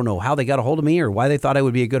 I don't know how they got a hold of me or why they thought I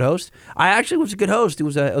would be a good host. I actually was a good host. It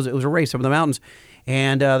was a race up in the mountains,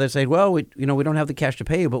 and they said, "Well, we don't have the cash to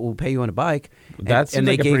pay you, but we'll pay you on a bike." That seems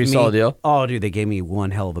like a pretty solid deal. Oh, dude, they gave me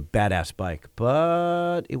one hell of a badass bike,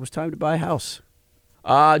 but it was time to buy a house.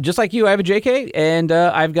 Just like you, I have a JK, and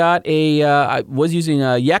I've got I was using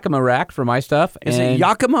a Yakima rack for my stuff. Is it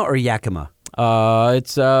Yakima or Yakima?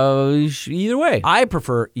 It's either way. I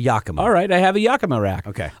prefer Yakima. All right, I have a Yakima rack.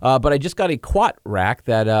 Okay. But I just got a Quat rack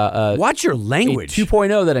that Watch your language.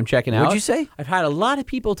 2.0 that I'm checking out. What'd you say? I've had a lot of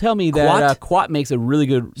people tell me that Quat makes a really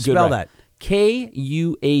good Spell rack. that.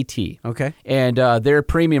 Kuat. Okay. And they're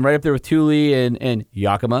premium, right up there with Thule and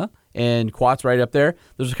Yakima, and Quat's right up there.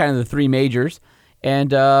 Those are kind of the three majors.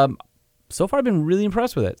 And so far, I've been really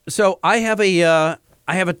impressed with it. So I have a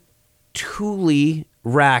Thule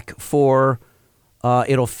rack for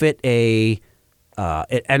it'll fit an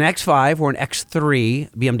X5 or an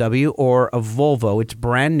X3 BMW or a Volvo. It's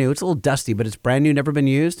brand new. It's a little dusty, but it's brand new, never been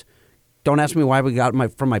used. Don't ask me why we got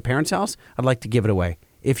it from my parents' house. I'd like to give it away.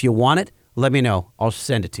 If you want it, let me know. I'll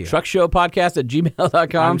send it to you.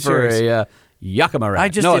 Truckshowpodcast@gmail.com for a Yakima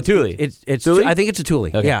rack. A Thule. It's Thule? I think it's a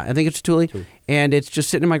Thule. Okay. Yeah, I think it's a Thule. And it's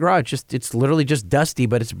just sitting in my garage. It's literally just dusty,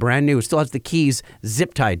 but it's brand new. It still has the keys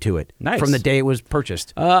zip tied to it from the day it was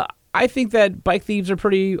purchased. I think that bike thieves are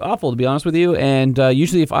pretty awful, to be honest with you. And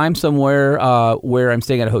usually if I'm somewhere where I'm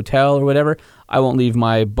staying at a hotel or whatever, I won't leave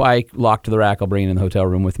my bike locked to the rack. I'll bring it in the hotel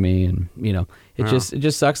room with me. And, it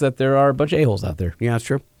just sucks that there are a bunch of a-holes out there. Yeah, that's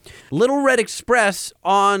true. Little Red Express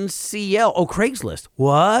on CL. Oh, Craigslist.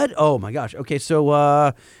 What? Oh, my gosh. Okay,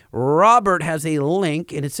 so Robert has a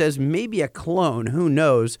link, and it says maybe a clone. Who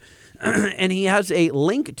knows? And he has a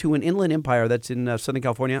link to an Inland Empire that's in Southern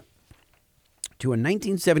California, to a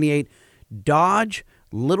 1978 Dodge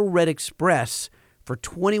Little Red Express for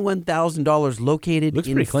 $21,000 located Looks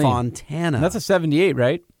in pretty clean. Fontana. And that's a 78,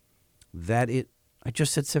 right? I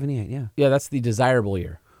just said 78, yeah. Yeah, that's the desirable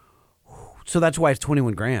year. So that's why it's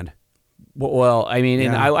 $21,000. Well, I mean,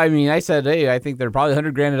 Yeah. and I said, hey, I think they're probably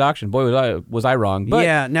 $100,000 at auction. Boy, was I wrong. But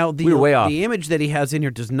yeah, now we were way off. The image that he has in here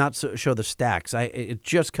does not show the stacks. It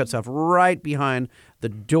just cuts off right behind the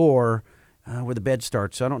door where the bed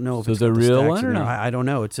starts. So I don't know if So it's it's a got the real stacks one in or there. not? I don't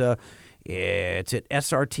know. It's at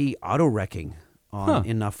SRT Auto Wrecking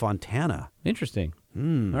in Fontana. Interesting.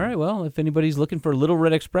 All right, well, if anybody's looking for Little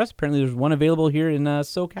Red Express, apparently there's one available here in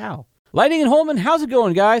SoCal. Lightning and Holman, how's it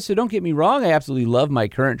going, guys? So don't get me wrong, I absolutely love my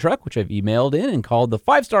current truck, which I've emailed in and called the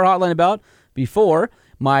 5-star hotline about before,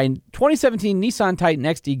 my 2017 Nissan Titan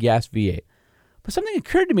XD Gas V8. But something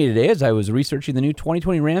occurred to me today as I was researching the new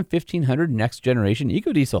 2020 Ram 1500 Next Generation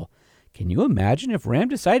EcoDiesel. Can you imagine if Ram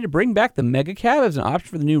decided to bring back the Mega Cab as an option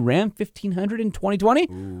for the new Ram 1500 in 2020? I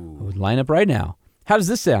would line up right now. How does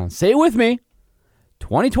this sound? Say it with me.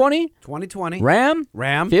 2020 Ram,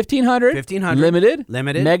 Ram, 1500, 1500, Limited,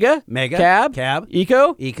 Mega, Cab,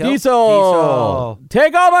 Eco, Diesel.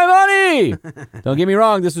 Take all my money! Don't get me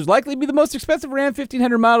wrong, this would likely be the most expensive Ram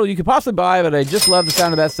 1500 model you could possibly buy, but I just love the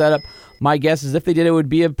sound of that setup. My guess is if they did it would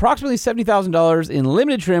be approximately $70,000 in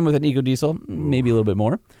limited trim with an Eco Diesel, maybe a little bit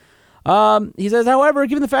more. He says, however,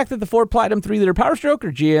 given the fact that the Ford Platinum 3-liter Power Stroke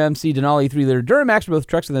or GMC Denali 3-liter Duramax are both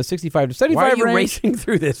trucks in the 65 to 75 Why are you range, racing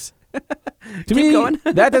through this? to me,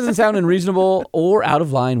 that doesn't sound unreasonable or out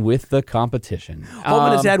of line with the competition.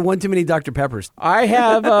 Holman has had one too many Dr. Peppers. I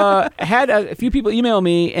have had a few people email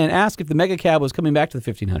me and ask if the Mega Cab was coming back to the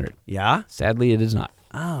 1500. Yeah? Sadly, it is not.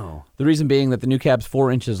 Oh. The reason being that the new cab's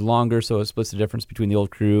 4 inches longer, so it splits the difference between the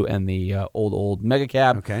old Crew and the old Mega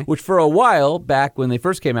Cab, which for a while, back when they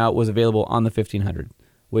first came out, was available on the 1500,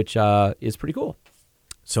 which is pretty cool.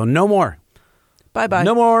 So no more. Bye-bye.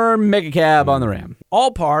 No more Mega Cab on the Ram.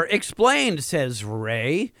 Allpar explained, says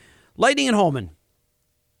Ray. Lightning and Holman.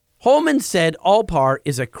 Holman said Allpar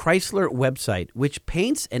is a Chrysler website which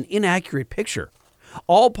paints an inaccurate picture.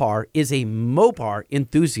 Allpar is a Mopar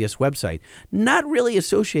enthusiast website, not really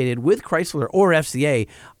associated with Chrysler or FCA.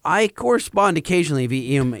 I correspond occasionally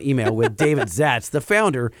via email with David Zatz, the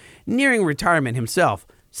founder, nearing retirement himself.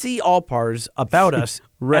 See Allpar's About Us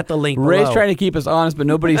at the link below. Ray's trying to keep us honest, but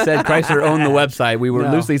nobody said Chrysler owned the website. We were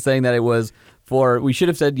loosely saying that it was for, we should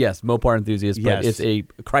have said, yes, Mopar enthusiast, but it's a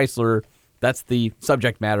Chrysler. That's the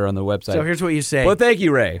subject matter on the website. So here's what you say. Well, thank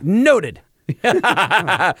you, Ray. Noted.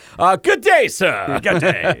 Good day, sir. Good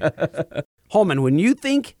day. Holman, when you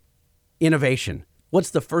think innovation,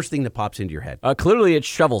 what's the first thing that pops into your head? Clearly, it's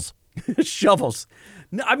shovels. Shovels.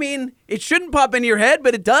 No, I mean, it shouldn't pop into your head,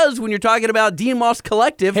 but it does when you're talking about Dean Moss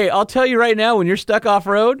Collective. Hey, I'll tell you right now, when you're stuck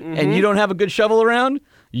off-road and you don't have a good shovel around,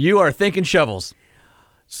 you are thinking shovels.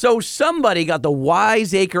 So somebody got the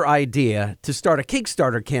wiseacre idea to start a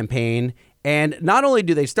Kickstarter campaign, and not only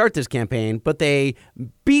do they start this campaign, but they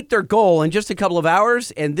beat their goal in just a couple of hours,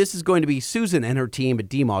 and this is going to be Susan and her team at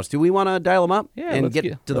DMOS. Do we want to dial them up and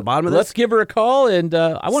get to the bottom of this? Let's give her a call, and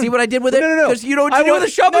I want see what I did with it? No. Because you know what you do with a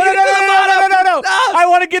shovel? No. I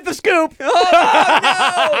want to get the scoop.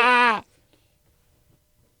 Oh, no.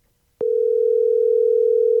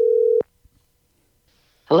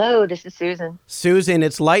 Hello, this is Susan. Susan,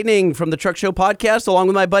 it's Lightning from the Truck Show podcast, along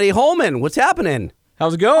with my buddy Holman. What's happening?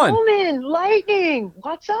 How's it going? Holman, Lightning,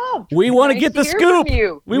 what's up? We want to get the scoop.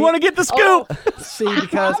 We want to get the scoop. See,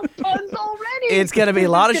 because puns already. It's going to be a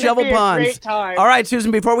lot of shovel puns. Great time. All right,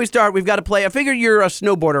 Susan, before we start, we've got to play. I figure you're a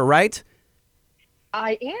snowboarder, right?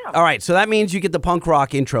 I am. All right, so that means you get the punk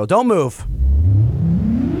rock intro. Don't move.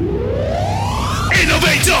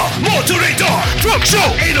 Innovator, Moderator, Truck Show.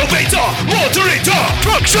 Innovator, Moderator,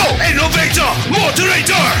 Truck Show. Innovator,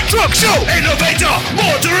 Moderator, Truck Show. Innovator,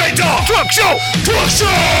 Moderator, Truck Show. Truck Show.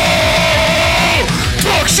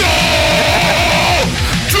 Truck Show.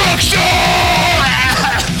 Truck Show.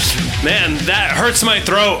 Man, that hurts my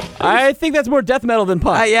throat. I think that's more death metal than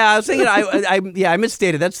punk. Yeah, I was thinking. I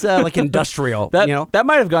misstated. That's like industrial. That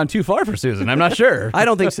might have gone too far for Susan. I'm not sure. I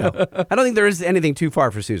don't think so. I don't think there is anything too far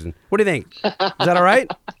for Susan. What do you think? Is that all right?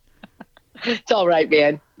 It's all right,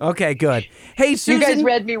 man. Okay, good. Hey, Susan. You guys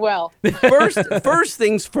read me well. First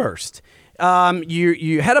things first.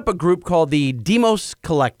 You head up a group called the Demos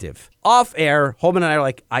Collective. Off air, Holman and I are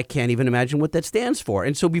like, I can't even imagine what that stands for.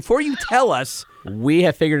 And so before you tell us, we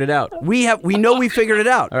have figured it out. We know we figured it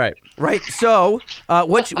out. All right. Right. So,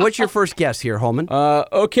 what's your first guess here, Holman?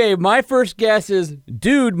 Okay, my first guess is,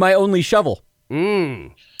 dude, my only shovel.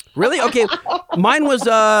 Really? Okay. Mine was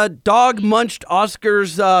dog munched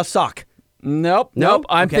Oscar's sock. Nope.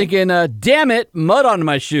 I'm thinking, damn it, mud on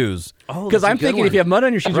my shoes. Because I'm thinking if you have mud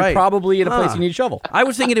on your shoes, you're probably in a place you need a shovel. I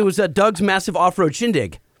was thinking it was Doug's massive off-road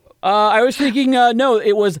shindig. I was thinking, no,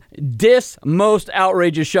 it was this most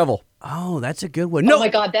outrageous shovel. Oh, that's a good one. No, oh my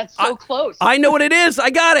God, that's so close. I know what it is. I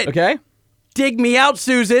got it. Okay. Dig me out,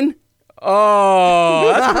 Susan.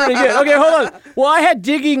 Oh, that's pretty good. Okay, hold on. Well, I had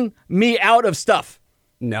digging me out of stuff.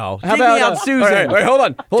 No. How about me out, Susan? All right, hold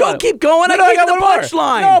on. Don't keep going. I got the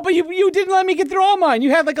punchline. No, but you didn't let me get through all mine. You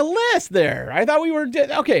had like a list there. I thought we were...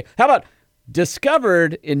 Okay, how about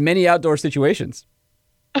discovered in many outdoor situations?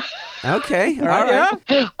 Okay. All right.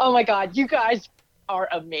 Yeah. Oh my God, you guys are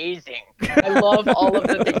amazing. I love all of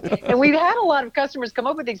the things. And we've had a lot of customers come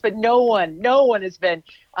up with things, but no one has been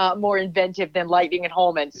more inventive than Lightning and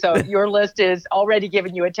Holman. So your list is already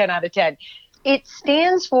giving you a 10 out of 10. It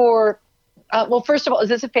stands for... well, first of all, is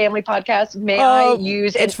this a family podcast? May I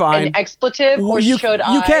use an expletive, or should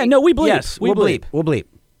I? You can. No, we bleep. Yes, we'll bleep. We'll bleep.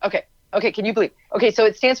 Okay, can you bleep? Okay, so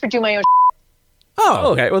it stands for Do My Own.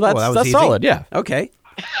 Oh, okay. Well, that's easy. solid. Yeah. Okay.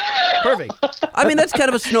 Perfect. I mean, that's kind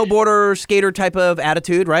of a snowboarder, skater type of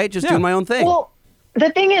attitude, right? Just doing my own thing. Well, the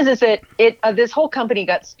thing is that this whole company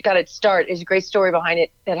got its start. Is a great story behind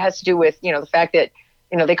it that has to do with the fact that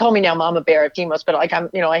they call me now Mama Bear at Demos, but like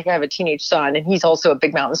I have a teenage son and he's also a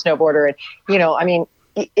big mountain snowboarder, and I mean,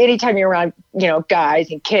 anytime you're around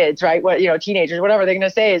guys and kids, right? What teenagers, whatever they're gonna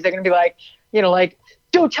say is they're gonna be like like,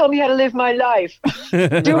 don't tell me how to live my life,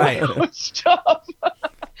 do my own stuff.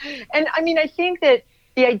 And I mean, I think that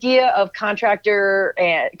the idea of contractor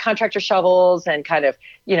shovels and kind of,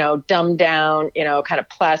 dumbed down, kind of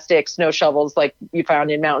plastic snow shovels like you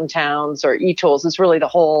found in mountain towns or e-tools is really the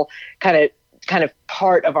whole kind of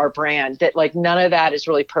part of our brand. That like none of that is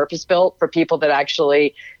really purpose built for people that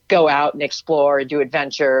actually go out and explore and do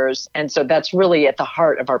adventures. And so that's really at the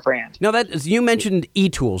heart of our brand. Now, you mentioned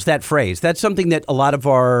e-tools, that phrase. That's something that a lot of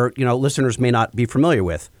our listeners may not be familiar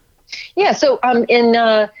with. Yeah. So in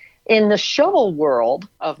the shovel world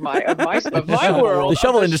of my world, the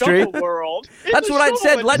shovel industry. That's what I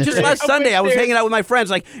said. Just last Sunday, I was hanging out with my friends,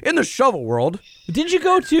 like in the shovel world. Did you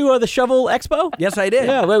go to the Shovel Expo? Yes, I did.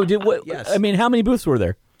 Yeah. Yes. I mean, how many booths were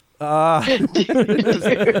there?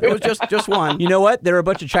 It was just one. You know what? There are a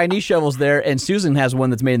bunch of Chinese shovels there, and Susan has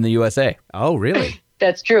one that's made in the USA. Oh, really?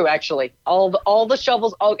 That's true, actually. All the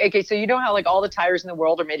shovels. Okay, so you know how like all the tires in the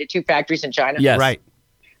world are made at 2 factories in China? Yes. Right.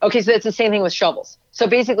 Okay, so it's the same thing with shovels. So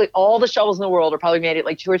basically, all the shovels in the world are probably made at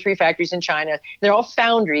like 2 or 3 factories in China. They're all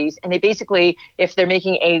foundries, and they basically, if they're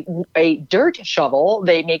making a dirt shovel,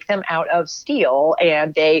 they make them out of steel,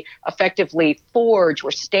 and they effectively forge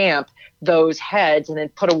or stamp those heads and then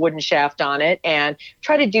put a wooden shaft on it and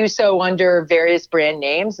try to do so under various brand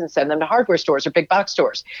names and send them to hardware stores or big box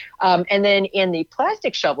stores. And then in the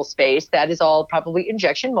plastic shovel space, that is all probably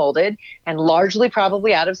injection molded and largely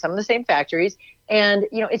probably out of some of the same factories. And,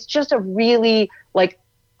 it's just a really like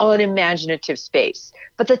unimaginative space.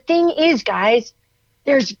 But the thing is, guys,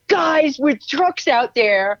 there's guys with trucks out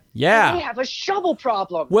there. Yeah. And they have a shovel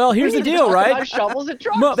problem. Well, here's the deal, right? About shovels and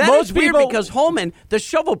trucks. Most weird because Holman, the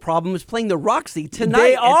shovel problem is playing the Roxy tonight.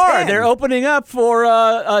 They are. 10. They're opening up for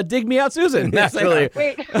Dig Me Out, Susan. Actually.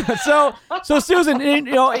 Wait. So Susan,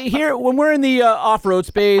 here when we're in the off-road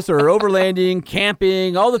space or overlanding,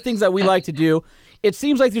 camping, all the things that we like to do, it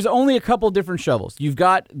seems like there's only a couple different shovels. You've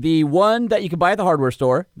got the one that you can buy at the hardware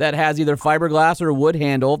store that has either fiberglass or a wood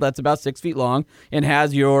handle that's about 6 feet long and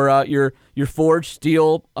has your forged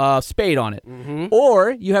steel spade on it. Mm-hmm.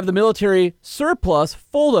 Or you have the military surplus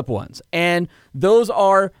fold-up ones, and those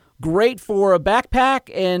are great for a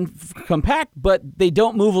backpack and compact, but they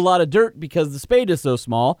don't move a lot of dirt because the spade is so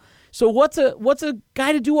small. So what's a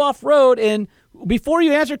guy to do off-road? And before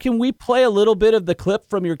you answer, can we play a little bit of the clip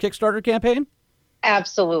from your Kickstarter campaign?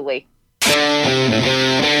 Absolutely.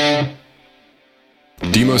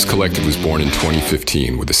 Demos Collective was born in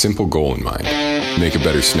 2015 with a simple goal in mind: make a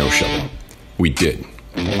better snow shovel. We did.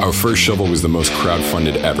 Our first shovel was the most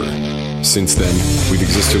crowdfunded ever. Since then, we've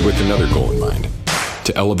existed with another goal in mind: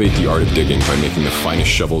 to elevate the art of digging by making the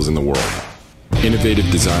finest shovels in the world. Innovative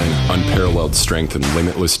design, unparalleled strength, and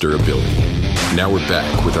limitless durability. Now we're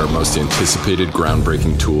back with our most anticipated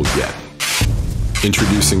groundbreaking tool yet.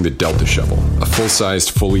 Introducing the Delta Shovel, a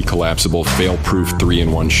full-sized, fully collapsible, fail-proof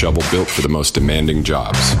 3-in-1 shovel built for the most demanding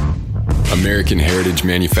jobs. American heritage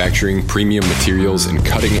manufacturing, premium materials, and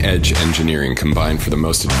cutting-edge engineering combined for the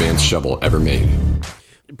most advanced shovel ever made.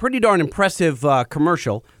 Pretty darn impressive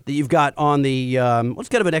commercial that you've got on the, let's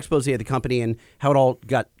get an expose of the company and how it all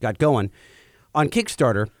got going on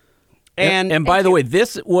Kickstarter. And by the way,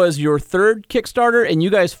 this was your third Kickstarter, and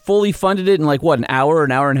you guys fully funded it in like, what, an hour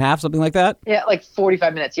and a half, something like that? Yeah, like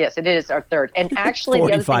 45 minutes. Yes, it is our third. And actually,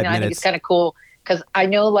 the other thing that I think is kind of cool, because I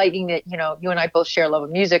know, Lightning, that, you and I both share a love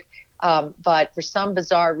of music, but for some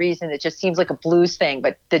bizarre reason, it just seems like a blues thing.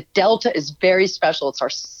 But the Delta is very special. It's our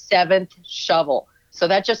 7th shovel. So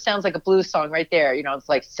that just sounds like a blues song right there. It's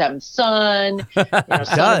like Seventh Son, Son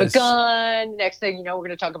of a Gun. Next thing we're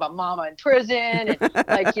going to talk about Mama in prison. And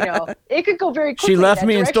it could go very quickly. She left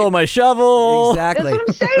me and stole my shovel. Exactly.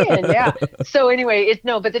 That's what I'm saying. Yeah. So anyway,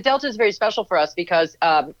 but the Delta is very special for us because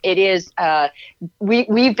it is.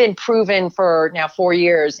 We've been proven for now 4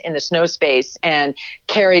 years in the snow space and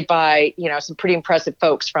carried by some pretty impressive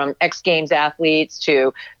folks, from X Games athletes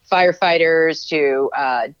to firefighters to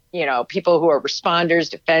people who are responders,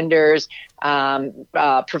 defenders,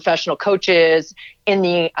 professional coaches. In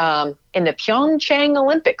the Pyeongchang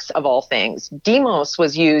Olympics, of all things, Demos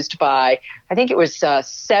was used by, I think it was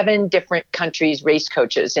 7 different countries' race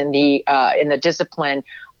coaches in the discipline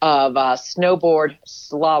of snowboard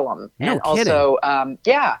slalom. No and kidding. Also,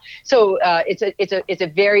 So it's a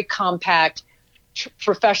very compact,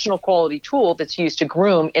 professional quality tool that's used to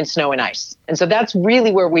groom in snow and ice. And so that's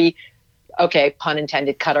really where we, okay, pun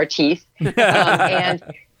intended, cut our teeth.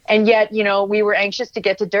 And yet, we were anxious to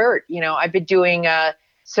get to dirt. I've been doing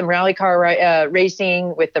some rally car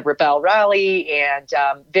racing with the Rebelle Rally, and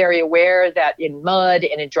very aware that in mud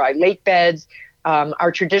and in dry lake beds,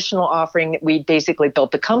 our traditional offering that we basically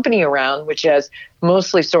built the company around, which has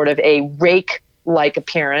mostly sort of a rake-like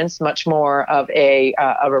appearance, much more of a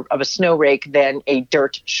snow rake than a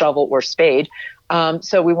dirt shovel or spade.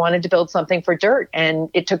 So we wanted to build something for dirt, and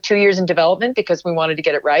it took 2 years in development because we wanted to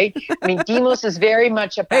get it right. I mean, Demos is very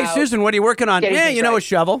much about. Hey, Susan, what are you working on? Yeah, right. a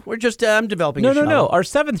shovel. We're just developing a shovel. No, our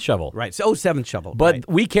 7th shovel. Right. So, 7th shovel. But right.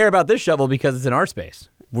 we care about this shovel because it's in our space.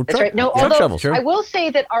 That's right. No, truck although shovels. I will say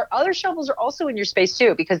that our other shovels are also in your space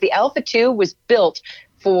too, because the Alpha 2 was built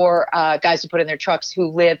for guys to put in their trucks who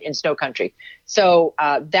live in snow country. So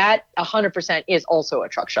that 100% is also a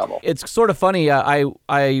truck shovel. It's sort of funny.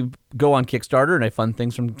 I go on Kickstarter and I fund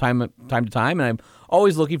things from time to time, and I'm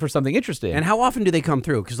always looking for something interesting. And how often do they come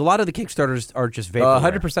through? Because a lot of the Kickstarters are just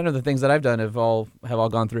vaporware. 100% of the things that I've done have all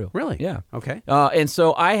gone through. Really? Yeah. Okay. And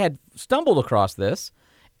so I had stumbled across this,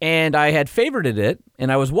 and I had favorited it,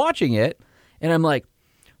 and I was watching it, and I'm like,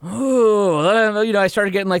 oh, I started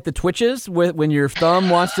getting like the twitches when your thumb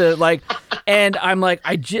wants to like, and I'm like,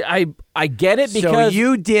 I get it because. So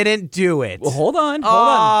you didn't do it. Well, hold on.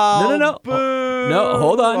 Oh, No. Boo. No,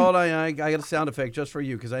 hold on. Hold on. I got a sound effect just for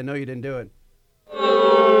you because I know you didn't do it.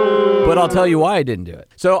 But I'll tell you why I didn't do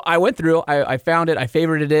it. So I went through, I found it, I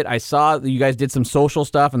favorited it, I saw that you guys did some social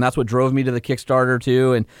stuff, and that's what drove me to the Kickstarter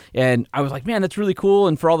too. And I was like, man, that's really cool.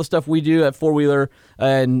 And for all the stuff we do at Four Wheeler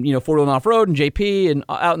and Four Wheel and Off Road and JP and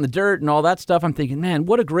out in the dirt and all that stuff, I'm thinking, man,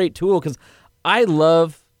 what a great tool, because I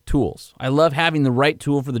love tools. I love having the right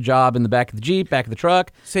tool for the job in the back of the Jeep, back of the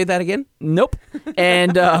truck. Say that again? Nope.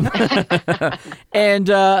 And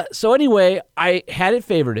so anyway, I had it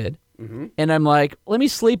favorited. Mm-hmm. And I'm like, let me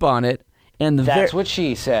sleep on it. And that's what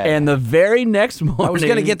she said. And the very next morning, I was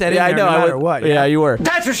going to get that in there no matter what. Yeah, you were.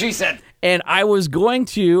 That's what she said. And I was going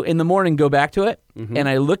to, in the morning, go back to it. Mm-hmm. And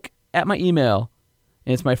I look at my email,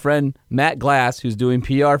 and it's my friend Matt Glass, who's doing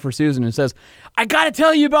PR for Susan, and says, I got to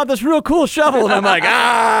tell you about this real cool shovel. And I'm like,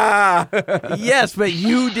 Yes, but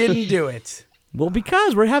you didn't do it. Well,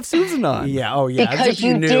 because we have Susan on. Yeah, oh yeah. Because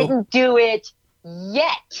you didn't do it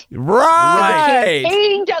yet. Right. The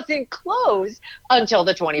campaign doesn't close until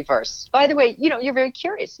the 21st. By the way, you're very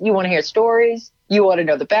curious. You want to hear stories. You want to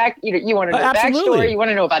know the you want to know the backstory. You want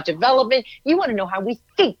to know about development. You want to know how we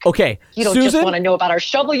think. Okay. You don't just want to know about our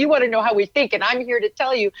shovel. You want to know how we think. And I'm here to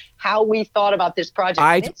tell you how we thought about this project.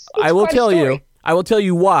 I will tell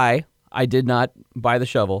you why I did not buy the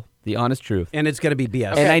shovel. The honest truth. And it's going to be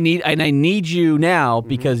BS. Okay. And I need you now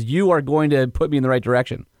because you are going to put me in the right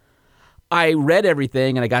direction. I read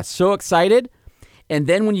everything and I got so excited, and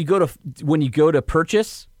then when you go to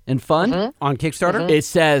purchase and fund on Kickstarter, it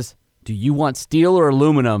says, "Do you want steel or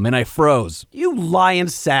aluminum?" And I froze. You lying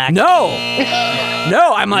sack.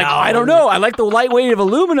 No, I'm like, no. I don't know. I like the lightweight of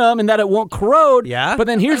aluminum and that it won't corrode. Yeah. But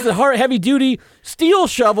then here's the heavy duty steel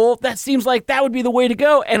shovel. That seems like that would be the way to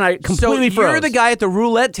go. And I completely froze. So you're the guy at the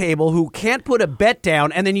roulette table who can't put a bet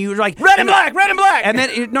down, and then you're like, red and black. And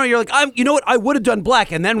then, you're like, you know what? I would have done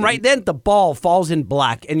black. And then right then the ball falls in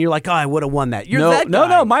black, and you're like, oh, I would have won that. You're that guy.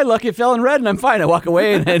 No. My luck, it fell in red, and I'm fine. I walk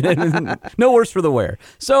away, and no worse for the wear.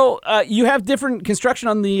 So you have different construction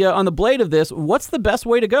on the blade of this. What's the best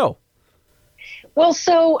way to go? Well,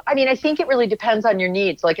 I think it really depends on your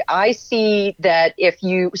needs. Like I see that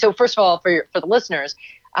so first of all, for the listeners,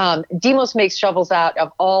 Demos makes shovels out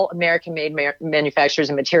of all American-made manufacturers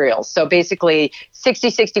and materials. So basically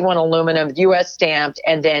 6061 aluminum, U.S. stamped,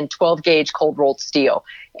 and then 12-gauge cold-rolled steel.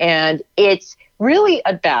 And it's really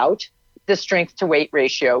about the strength-to-weight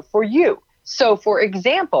ratio for you. So, for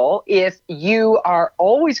example, if you are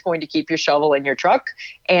always going to keep your shovel in your truck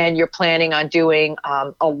and you're planning on doing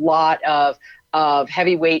a lot of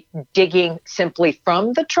heavyweight digging simply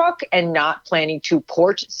from the truck and not planning to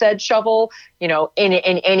port said shovel, in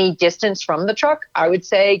any distance from the truck, I would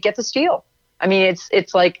say get the steel. I mean,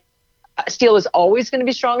 it's like steel is always going to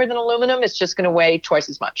be stronger than aluminum. It's just going to weigh twice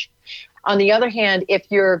as much. On the other hand, if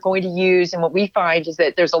you're going to use, and what we find is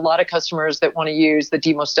that there's a lot of customers that want to use the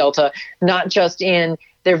Demos Delta, not just in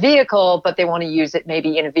their vehicle, but they want to use it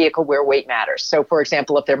maybe in a vehicle where weight matters. So, for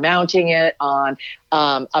example, if they're mounting it on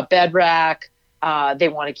a bed rack, they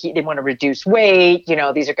want to reduce weight.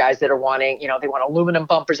 These are guys that are wanting, they want aluminum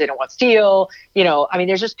bumpers. They don't want steel.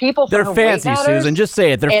 There's just people. They're fancy, Susan. Just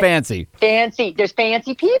say it. They're fancy. Fancy. There's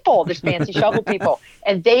fancy people. There's fancy shovel people,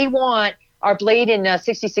 and they want. Our blade in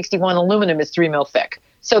 6061 aluminum is 3 mil thick.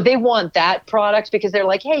 So they want that product because they're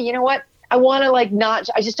like, hey, you know what? I want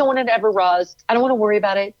to I just don't want it to ever rust. I don't want to worry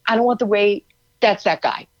about it. I don't want the weight. That's that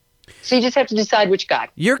guy. So you just have to decide which guy.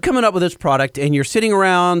 You're coming up with this product and you're sitting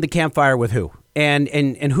around the campfire with who? And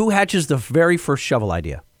who hatches the very first shovel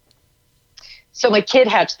idea? So my kid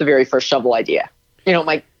hatched the very first shovel idea. You know,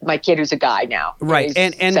 my kid who's a guy now. Right. He's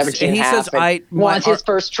and 17 he and a half says, and wants his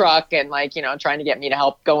first truck and trying to get me to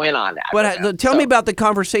help go in on that. But tell me about the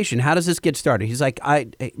conversation. How does this get started? He's like,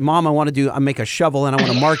 hey, Mom, I make a shovel and I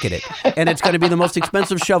want to market it. And it's going to be the most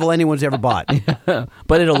expensive shovel anyone's ever bought.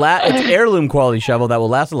 But it's heirloom quality shovel that will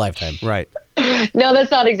last a lifetime. Right. No,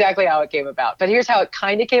 that's not exactly how it came about. But here's how it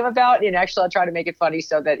kind of came about. And actually, I'll try to make it funny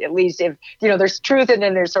so that at least if, there's truth and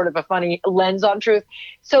then there's sort of a funny lens on truth.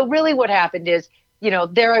 So really what happened is,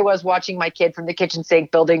 there I was watching my kid from the kitchen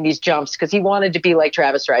sink building these jumps because he wanted to be like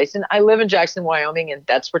Travis Rice. And I live in Jackson, Wyoming, and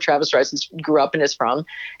that's where Travis Rice grew up and is from.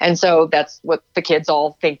 And so that's what the kids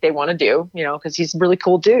all think they want to do, because he's a really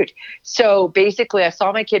cool dude. So basically, I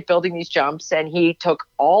saw my kid building these jumps, and he took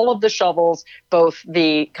all of the shovels, both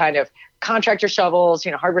the kind of contractor shovels,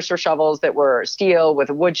 hardware store shovels that were steel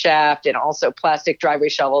with a wood shaft and also plastic driveway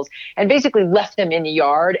shovels, and basically left them in the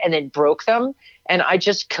yard and then broke them. And I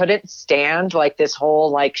just couldn't stand this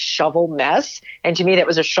whole shovel mess. And to me, that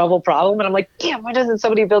was a shovel problem. And I'm like, damn, why doesn't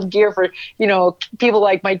somebody build gear for, people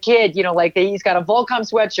like my kid, he's got a Volcom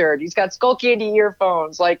sweatshirt. He's got Skull Candy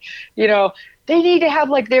earphones. They need to have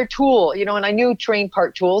their tool, and I knew terrain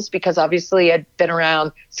park tools because obviously I'd been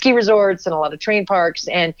around ski resorts and a lot of terrain parks,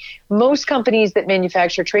 and most companies that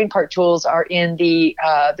manufacture terrain park tools are in the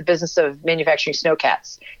business of manufacturing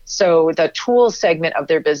snowcats. So the tool segment of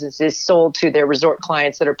their business is sold to their resort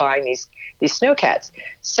clients that are buying these snowcats.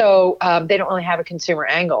 So they don't really have a consumer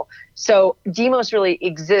angle. So Demos really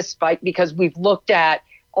exists because we've looked at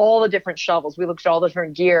all the different shovels. We looked at all the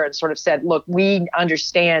different gear and sort of said, look, we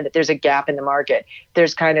understand that there's a gap in the market.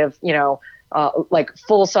 There's kind of,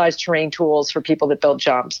 full-size terrain tools for people that build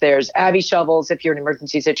jumps. There's Abby shovels if you're in an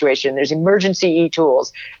emergency situation. There's emergency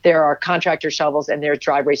e-tools. There are contractor shovels, and there's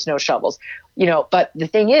driveway snow shovels. But the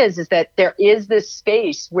thing is that there is this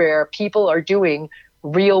space where people are doing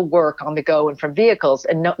real work on the go and from vehicles.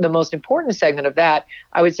 And the most important segment of that,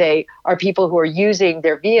 I would say, are people who are using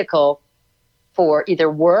their vehicle for either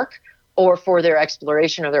work or for their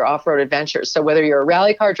exploration or their off-road adventures. So whether you're a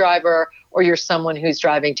rally car driver or you're someone who's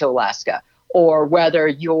driving to Alaska, or whether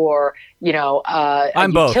you're, a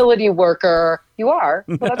utility worker, you are.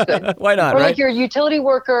 Well, that's good. Why not? Or right? You're a utility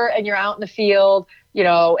worker and you're out in the field,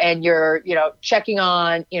 and you're, checking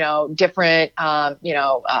on, different,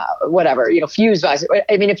 whatever, fuse visors.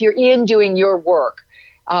 I mean, if you're in doing your work,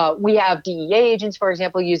 we have DEA agents, for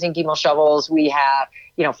example, using Demo shovels. We have,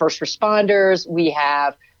 first responders. We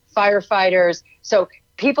have firefighters. So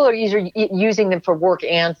people are using them for work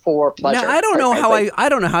and for pleasure. Now, I don't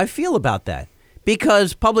know how I feel about that,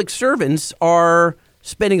 because public servants are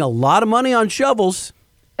spending a lot of money on shovels.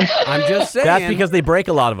 I'm just saying. That's because they break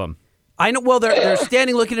a lot of them. I know. Well, they're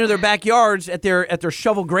standing looking into their backyards at their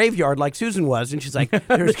shovel graveyard, like Susan was, and she's like,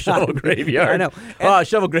 "There's shovel graveyard." I know.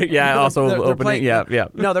 Shovel graveyard. Yeah, also they're opening. playing, yeah.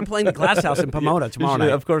 No, they're playing the Glass House in Pomona tomorrow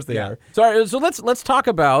night. Of course they are. So let's talk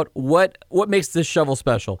about what makes this shovel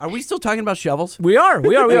special. Are we still talking about shovels? We are.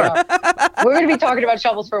 We're going to be talking about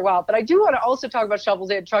shovels for a while, but I do want to also talk about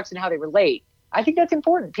shovels and trucks and how they relate. I think that's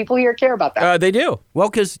important. People here care about that. They do. Well,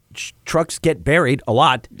 because trucks get buried a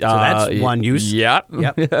lot, so that's one use. Yep.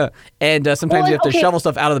 And sometimes you have to shovel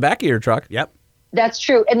stuff out of the back of your truck. Yep. That's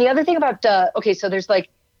true. And the other thing about, so there's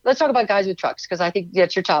let's talk about guys with trucks, because I think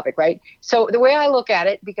that's your topic, right? So the way I look at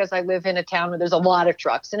it, because I live in a town where there's a lot of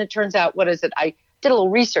trucks, and it turns out, I did a little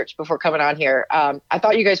research before coming on here. I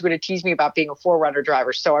thought you guys were going to tease me about being a 4Runner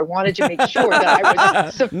driver, so I wanted to make sure that I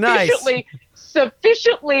was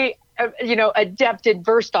sufficiently adept and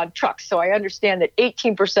versed on trucks. So I understand that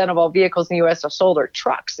 18% of all vehicles in the U.S. are sold are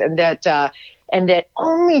trucks, and that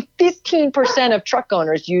only 15% of truck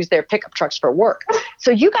owners use their pickup trucks for work. So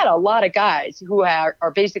you got a lot of guys who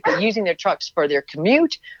are basically using their trucks for their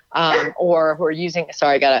commute, or who are using.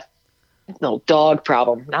 Sorry, I got a little dog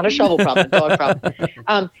problem, not a shovel problem, dog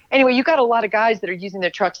problem. Anyway, you got a lot of guys that are using their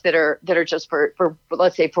trucks that are just for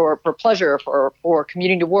let's say for pleasure, for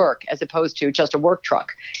commuting to work, as opposed to just a work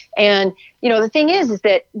truck. And the thing is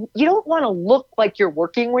that you don't want to look like you're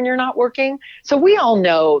working when you're not working. So we all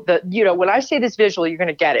know that when I say this visual, you're going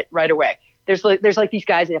to get it right away. There's these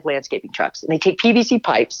guys that have landscaping trucks, and they take PVC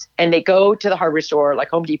pipes and they go to the hardware store like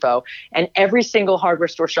Home Depot, and every single hardware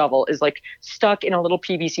store shovel is stuck in a little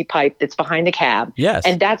PVC pipe that's behind the cab. Yes.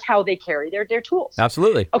 And that's how they carry their tools.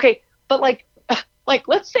 Absolutely. Okay. But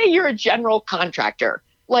let's say you're a general contractor.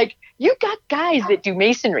 You got guys that do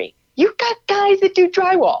masonry. You got guys that do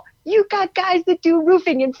drywall. You got guys that do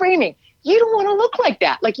roofing and framing. You don't want to look like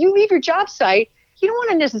that. Like, you leave your job site, you don't want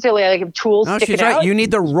to necessarily have tools sticking she's right. out. You need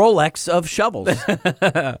the Rolex of shovels.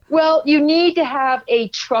 Well, you need to have a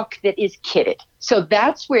truck that is kitted. So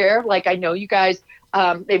that's where, like, I know you guys,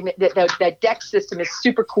 that deck system is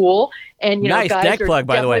super cool. And, nice guys deck plug,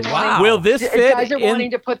 by the way. Wow. Will this fit? Guys are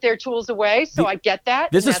wanting to put their tools away, so I get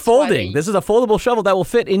that. This is folding. This is a foldable shovel that will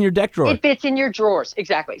fit in your deck drawer. It fits in your drawers,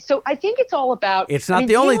 exactly. So I think it's all about. It's not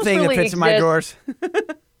the only thing that fits in my drawers.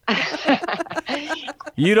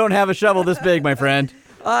 You don't have a shovel this big, my friend.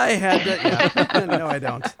 I had to. Yeah. No, I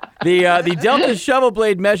don't. The Delta shovel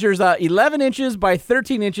blade measures 11 inches by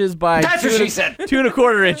 13 inches by That's what she said.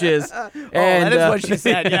 2.25 inches. And, that is what she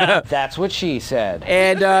said. Yeah, That's what she said.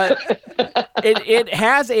 And it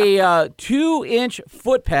has a 2-inch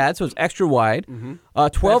foot pad, so it's extra wide.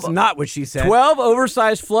 12. That's not what she said. 12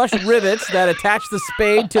 oversized flush rivets that attach the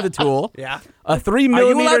spade to the tool. Yeah. A 3 Are you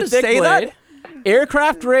millimeter allowed to thick say blade. that?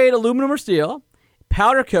 Aircraft grade aluminum or steel.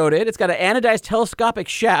 Powder coated. It's got an anodized telescopic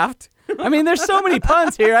shaft. I mean, there's so many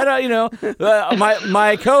puns here. I don't,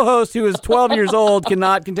 my co-host, who is 12 years old,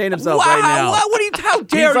 cannot contain himself right now. What are you? How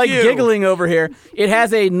dare He's like you? giggling over here. It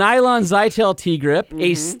has a nylon Zytel T-grip,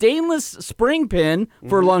 a stainless spring pin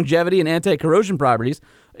for longevity and anti-corrosion properties,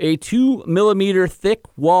 a 2 millimeter thick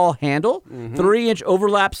wall handle, 3-inch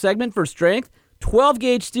overlap segment for strength,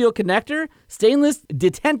 12-gauge steel connector, stainless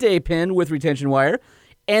detente pin with retention wire,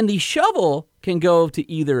 and the shovel can go to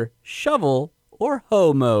either shovel or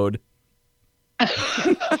hoe mode.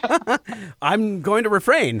 I'm going to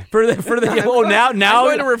refrain. Now I'm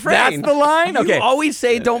going to refrain. That's the line? Okay. You always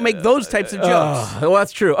say don't make those types of jokes. Well,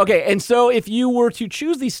 that's true. Okay, and so if you were to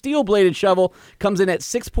choose the steel-bladed shovel, comes in at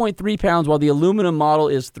 6.3 pounds, while the aluminum model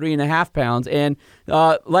is 3.5 pounds. And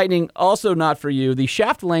Lightning, also not for you, the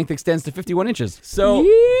shaft length extends to 51 inches. So,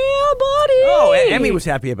 yeah, buddy. Oh, Emmy was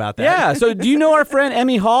happy about that. Yeah, so do you know our friend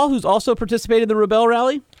Emmy Hall, who's also participated in the Rebel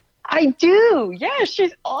Rally? I do. Yeah,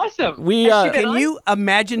 she's awesome. Can you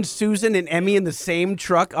imagine Susan and Emmy in the same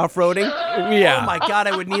truck off-roading? Yeah. Oh my God,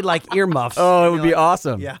 I would need like earmuffs. Oh, it would be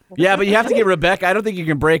awesome. Yeah. Yeah, but you have to get Rebecca. I don't think you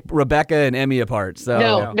can break Rebecca and Emmy apart.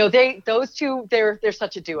 So No, those two, they're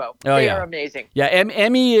such a duo. Oh, they yeah. are amazing. Yeah,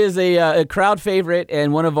 Emmy is a crowd favorite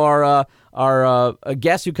and one of our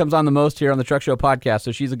guests who comes on the most here on the Truck Show podcast.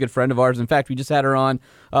 So she's a good friend of ours. In fact, we just had her on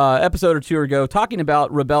episode or two ago talking about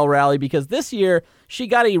Rebel Rally because this year she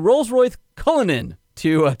got a Rolls-Royce Cullinan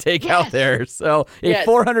to take out there. So a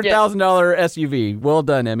 $400,000 SUV. Well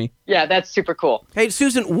done, Emmy. Yeah, that's super cool. Hey,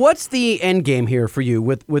 Susan, what's the end game here for you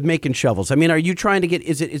with making shovels? I mean, are you trying to get,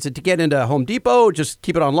 is it to get into Home Depot, just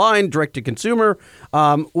keep it online, direct to consumer?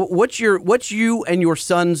 What's you and your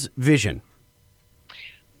son's vision?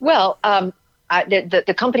 Well,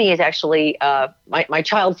 the company is actually, my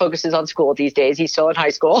child focuses on school these days. He's still in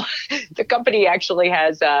high school. The company actually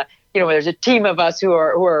has, there's a team of us who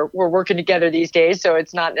are working together these days. So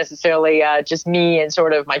it's not necessarily just me and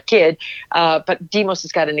sort of my kid, but Demos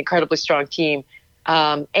has got an incredibly strong team.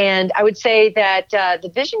 And I would say that the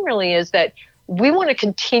vision really is that we want to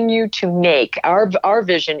continue to make, our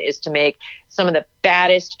vision is to make some of the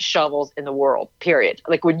baddest shovels in the world, period.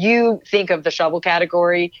 Like when you think of the shovel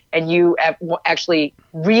category and you actually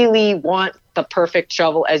really want the perfect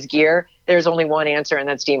shovel as gear, there's only one answer, and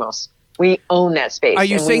that's Demos. We own that space. Are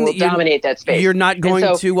you saying that dominate that space? You're not going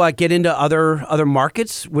to get into other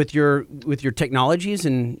markets with your technologies,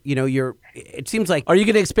 and it seems like. Are you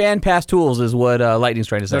going to expand past tools? Is what Lightning's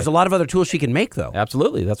trying to say. There's a lot of other tools she can make, though.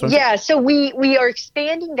 Absolutely, that's what. Yeah, so we are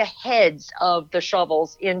expanding the heads of the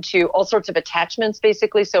shovels into all sorts of attachments,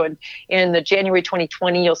 basically. So in the January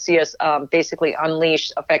 2020, you'll see us basically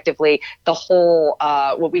unleash effectively the whole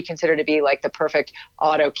what we consider to be like the perfect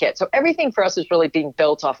auto kit. So everything for us is really being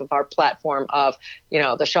built off of our platform of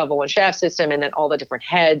the shovel and shaft system, and then all the different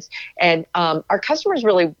heads. And our customers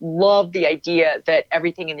really love the idea that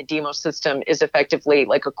everything in the Demos system is effectively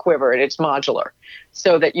like a quiver, and it's modular,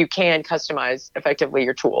 so that you can customize effectively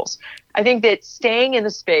your tools. I think that staying in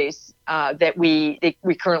the space that we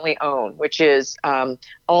currently own, which is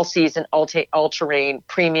all season, all terrain,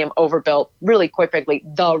 premium, overbuilt, really quite frankly,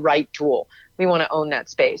 the right tool. We want to own that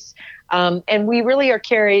space. And we really are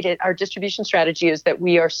carried, our distribution strategy is that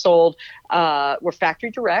we are sold, we're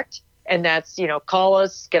factory direct, and that's, call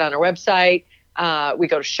us, get on our website. We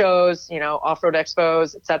go to shows, off-road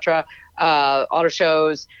expos, etc., auto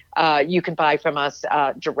shows. You can buy from us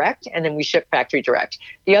direct, and then we ship factory direct.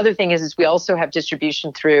 The other thing is we also have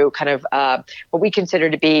distribution through kind of what we consider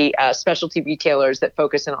to be specialty retailers that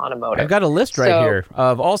focus in automotive. I've got a list right here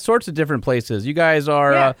of all sorts of different places. You guys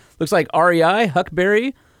are, looks like REI,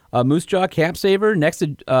 Huckberry, Moose Jaw Camp Saver, Next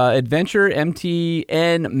Adventure,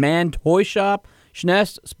 MTN Man Toy Shop,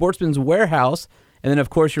 Schnest Sportsman's Warehouse, and then,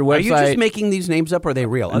 of course, your website. Are you just making these names up, or are they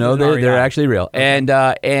real? No, they're actually real.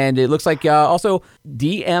 Okay. And it looks like also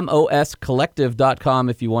DMOScollective.com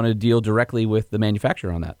if you want to deal directly with the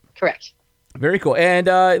manufacturer on that. Correct. Very cool. And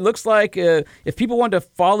it looks like if people want to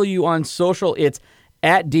follow you on social, it's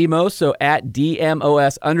at Demos, so at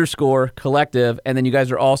DMOS_collective. And then you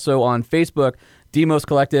guys are also on Facebook, Demos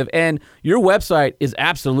Collective. And your website is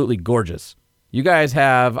absolutely gorgeous. You guys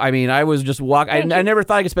have, I mean, I was just I never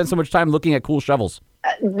thought I could spend so much time looking at cool shovels.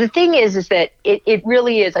 The thing is that it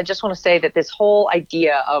really is. I just want to say that this whole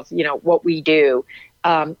idea of, what we do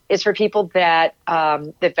is for people that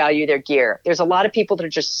value their gear. There's a lot of people that are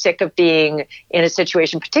just sick of being in a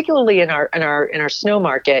situation, particularly in our snow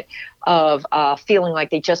market, of feeling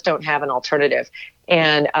like they just don't have an alternative.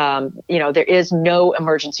 And, there is no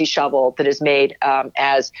emergency shovel that is made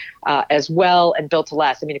as well and built to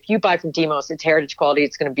last. I mean, if you buy from Demos, it's heritage quality.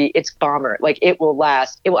 It's bomber. Like, it will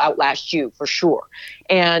outlast you for sure.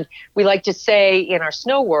 And we like to say in our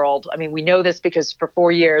snow world, I mean, we know this because for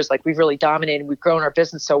 4 years, like, we've really dominated. We've grown our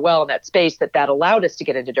business so well in that space that allowed us to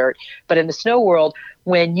get into dirt. But in the snow world,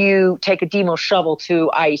 when you take a Demos shovel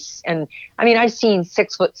to ice, and I mean, I've seen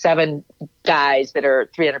 6'7" guys that are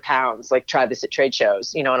 300 pounds, like, try this at trade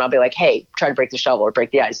shows, and I'll be like, hey, try to break the shovel or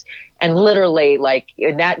break the ice. And literally, like,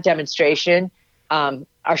 in that demonstration,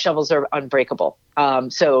 our shovels are unbreakable.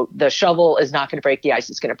 So the shovel is not going to break. The ice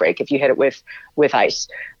is going to break if you hit it with ice.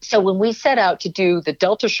 So when we set out to do the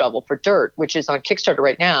Delta shovel for dirt, which is on Kickstarter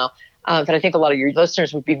right now, that I think a lot of your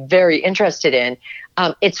listeners would be very interested in.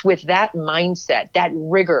 It's with that mindset, that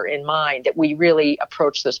rigor in mind, that we really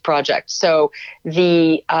approach this project. So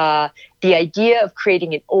the idea of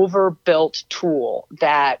creating an overbuilt tool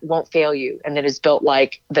that won't fail you and that is built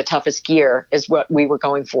like the toughest gear is what we were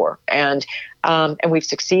going for, and we've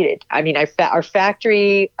succeeded. I mean, our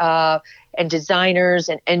factory and designers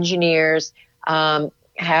and engineers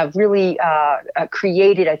have really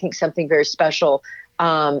created, I think, something very special.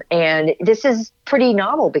 And this is pretty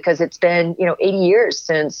novel because it's been, 80 years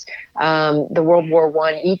since the World War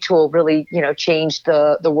I e-tool really, changed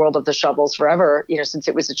the world of the shovels forever, since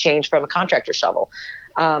it was a change from a contractor shovel.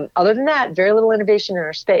 Other than that, very little innovation in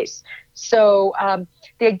our space. So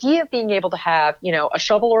the idea of being able to have, a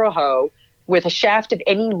shovel or a hoe with a shaft of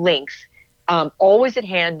any length, always at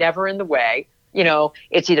hand, never in the way,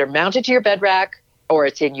 it's either mounted to your bed rack, or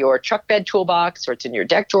it's in your truck bed toolbox, or it's in your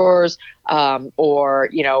deck drawers, or,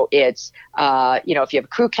 it's, if you have a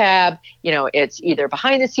crew cab, it's either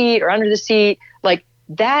behind the seat or under the seat. Like,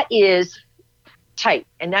 that is tight.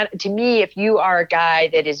 And that, to me, if you are a guy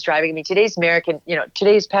that is driving, I mean, today's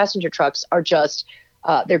passenger trucks are just,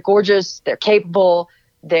 they're gorgeous, they're capable,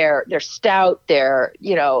 they're stout,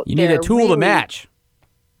 you need a tool to match.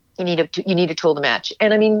 You need a tool to match.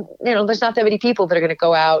 And I mean, there's not that many people that are going to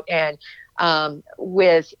go out and,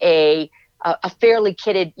 with a fairly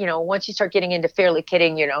kitted, once you start getting into fairly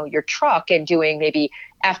kitting, your truck and doing maybe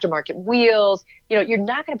aftermarket wheels, you're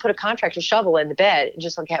not going to put a contractor shovel in the bed and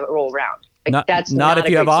just have it roll around. Like, that's not if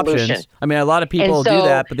you have options. Solution. I mean, a lot of people do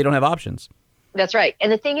that, but they don't have options. That's right.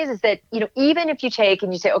 And the thing is that, even if you take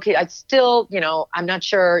and you say, okay, I still, I'm not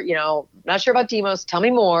sure, not sure about Demos, tell me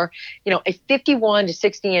more, a 51 to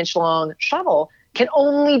 60 inch long shovel can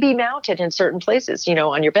only be mounted in certain places,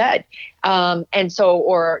 on your bed. It's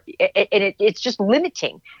just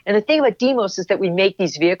limiting. And the thing about Demos is that we make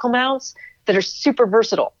these vehicle mounts that are super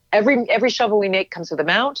versatile. Every shovel we make comes with a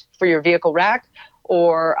mount for your vehicle rack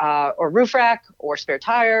or roof rack or spare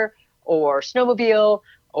tire or snowmobile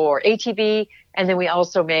or ATV. And then we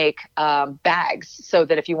also make bags so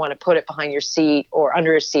that if you want to put it behind your seat or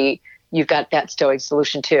under a seat, you've got that stowing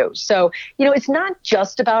solution too. So, it's not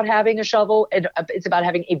just about having a shovel. It's about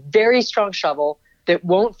having a very strong shovel that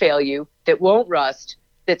won't fail you, that won't rust,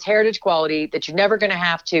 that's heritage quality, that you're never going to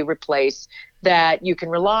have to replace, that you can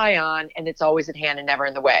rely on, and it's always at hand and never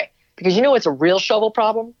in the way. Because it's a real shovel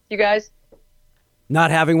problem, you guys?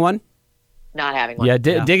 Not having one? Not having one. Yeah,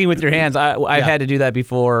 digging with your hands. I've had to do that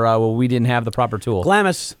before we didn't have the proper tool.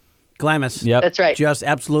 Glamis. Yep. That's right. Just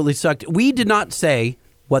absolutely sucked. We did not say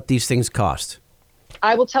what these things cost.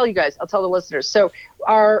 I will tell you guys. I'll tell the listeners. So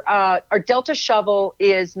our Delta shovel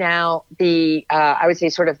is now I would say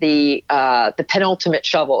sort of the penultimate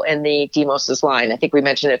shovel in the Demos's line. I think we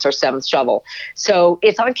mentioned it's our 7th shovel. So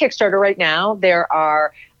it's on Kickstarter right now. There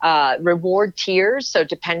are reward tiers. So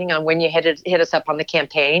depending on when you hit us up on the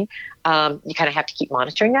campaign, you kind of have to keep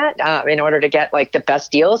monitoring that in order to get like the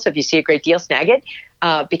best deal. So if you see a great deal, snag it.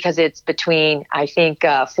 Because it's between, I think,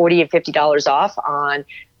 $40 and $50 off on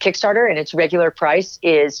Kickstarter, and its regular price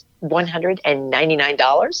is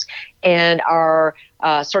 $199. And our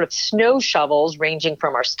sort of snow shovels, ranging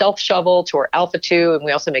from our Stealth Shovel to our Alpha 2, and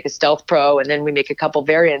we also make a Stealth Pro, and then we make a couple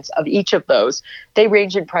variants of each of those. They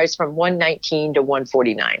range in price from $119 to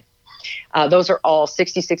 $149. Those are all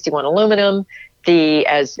 6061 aluminum.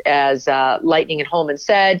 As Lightning and Holman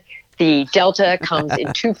said, the Delta comes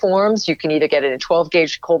in two forms. You can either get it in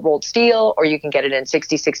 12-gauge cold-rolled steel, or you can get it in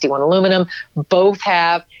 6061 aluminum. Both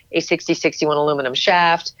have a 6061 aluminum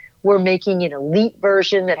shaft. We're making an elite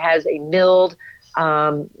version that has a milled,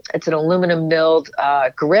 it's an aluminum milled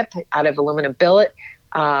grip out of aluminum billet.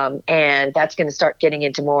 And that's going to start getting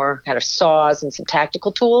into more kind of saws and some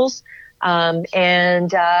tactical tools.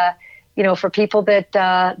 For people that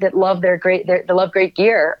love love great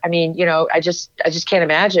gear. I mean, I just can't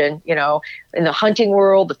imagine, in the hunting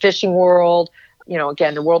world, the fishing world,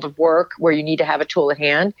 again, the world of work where you need to have a tool at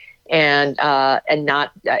hand and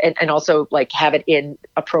also like have it in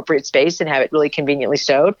appropriate space and have it really conveniently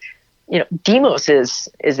stowed. Demos is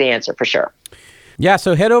the answer for sure. Yeah.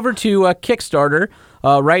 So head over to Kickstarter.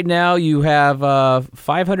 Right now you have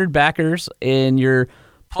 500 backers, and your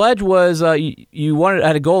pledge was you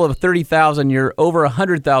had a goal of $30,000. You're over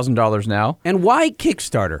 $100,000 now. And why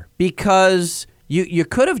Kickstarter? Because you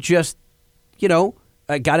could have just,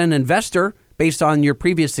 got an investor based on your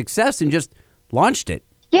previous success and just launched it.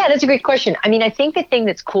 Yeah, that's a great question. I mean, I think the thing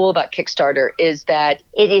that's cool about Kickstarter is that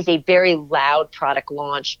it is a very loud product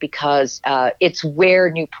launch because it's where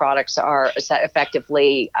new products are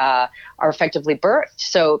effectively birthed.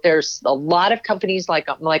 So there's a lot of companies like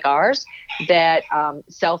ours that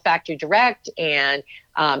sell factory direct and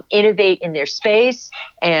innovate in their space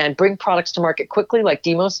and bring products to market quickly, like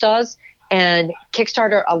Demos does. And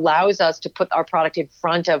Kickstarter allows us to put our product in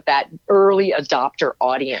front of that early adopter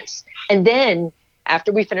audience. And then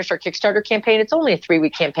after we finish our Kickstarter campaign, it's only a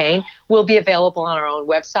 3-week campaign, we'll be available on our own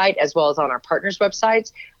website as well as on our partners'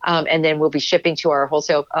 websites. And then we'll be shipping to our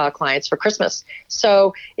wholesale clients for Christmas.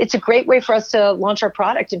 So it's a great way for us to launch our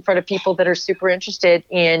product in front of people that are super interested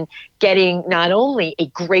in getting not only a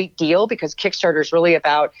great deal, because Kickstarter is really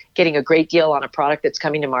about getting a great deal on a product that's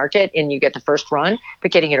coming to market and you get the first run,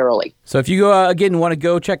 but getting it early. So if you, again, want to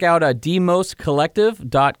go check out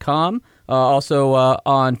demoscollective.com. Also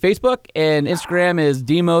on Facebook and Instagram is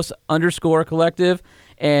Demos_collective.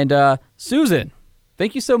 And Susan,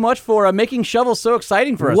 thank you so much for making shovels so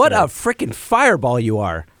exciting for us. What today. a freaking fireball you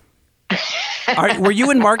are. Were you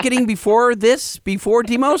in marketing before Demos?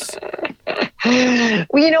 Well,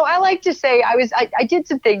 I like to say I did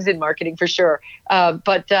some things in marketing for sure.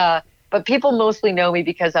 But people mostly know me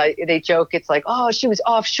because they joke. It's like, oh, she was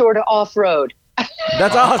offshore to off-road.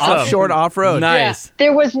 That's awesome. Offshore to off-road. Nice. Yeah.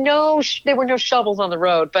 There were no shovels on the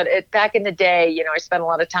road, but back in the day, I spent a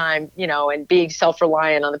lot of time, and being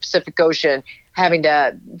self-reliant on the Pacific Ocean, having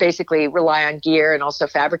to basically rely on gear and also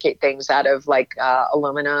fabricate things out of like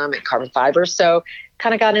aluminum and carbon fiber. So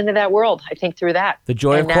kind of got into that world, I think, through that. The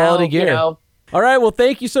joy of quality gear. All right. Well,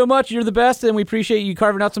 thank you so much. You're the best, and we appreciate you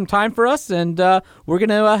carving out some time for us. And we're going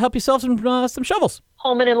to help you sell some shovels.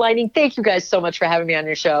 Holman and Lightning, thank you guys so much for having me on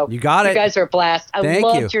your show. You got it. You guys are a blast. I Thank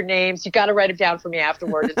loved your names. You got to write them down for me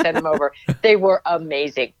afterward and send them over. They were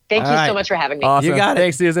amazing. Thank you so much for having me. Awesome. You got it.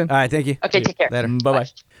 Thanks, Susan. All right. Thank you. Okay, take care. Later. Bye-bye.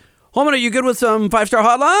 Holman, are you good with some 5-star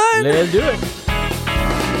hotline? Let's do it.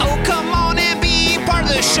 Oh, come on and be part of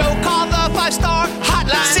the show. Call the 5-star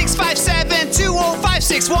hotline.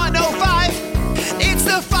 657-205-6105. It's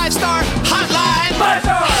the 5-star hotline.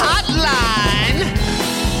 5-star hotline.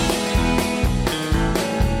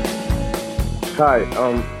 Hi,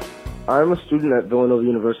 I'm a student at Villanova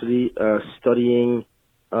University studying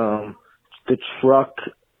the truck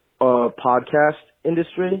podcast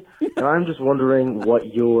industry, and I'm just wondering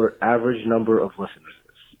what your average number of listeners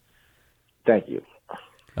is. Thank you.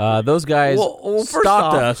 Those guys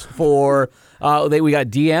stopped us for we got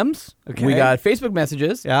DMs, we got Facebook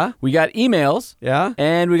messages, we got emails,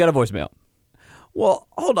 and we got a voicemail. Well,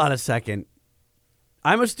 hold on a second.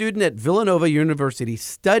 I'm a student at Villanova University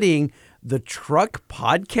studying the truck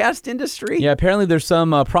podcast industry? Yeah, apparently there's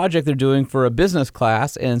some project they're doing for a business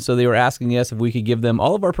class, and so they were asking us if we could give them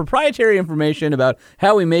all of our proprietary information about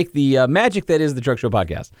how we make the magic that is the Truck Show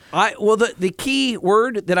podcast. Well, the key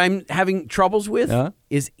word that I'm having troubles with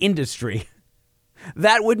is industry.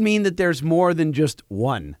 That would mean that there's more than just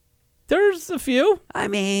one. There's a few. I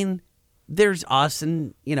mean, there's us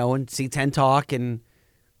and, and C10 Talk and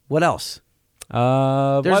what else?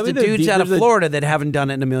 There's the dudes out of Florida that haven't done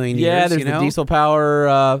it in a million years. Yeah, there's the Diesel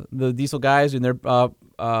Power, the Diesel guys in their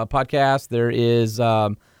podcast. There is,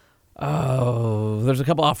 There's a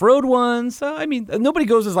couple off-road ones. I mean, nobody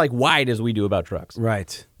goes as like wide as we do about trucks.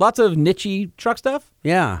 Right. Lots of niche-y truck stuff.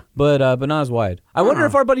 Yeah. But not as wide. I wonder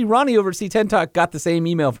if our buddy Ronnie over at C10 Talk got the same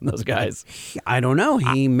email from those guys. I don't know.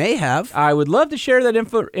 He may have. I would love to share that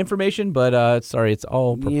information, but sorry, it's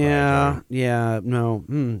all proprietary. Yeah, no.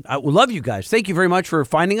 I love you guys. Thank you very much for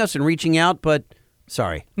finding us and reaching out, but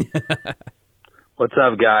sorry. What's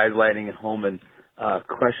up, guys? Lightning and Holman.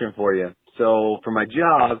 Question for you. So for my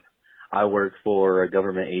job, I work for a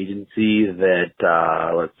government agency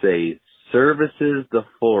that, let's say, services the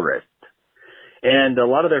forest. And a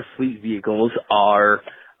lot of their fleet vehicles are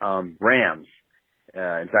Rams.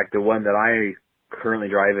 In fact, the one that I currently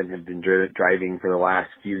drive and have been driving for the last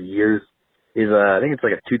few years is, I think it's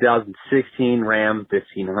like a 2016 Ram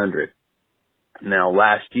 1500. Now,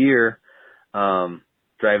 last year,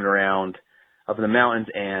 driving around up in the mountains,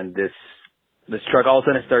 and this truck all of a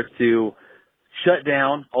sudden starts to shut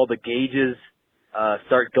down. All the gauges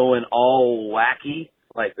start going all wacky,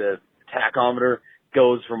 like the tachometer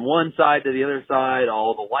goes from one side to the other side,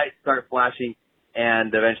 all the lights start flashing,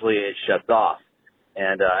 and eventually it shuts off.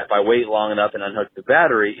 And if I wait long enough and unhook the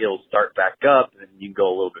battery, it'll start back up, and you can go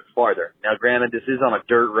a little bit farther. Now, granted, this is on a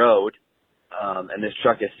dirt road, and this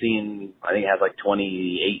truck has seen, I think it has like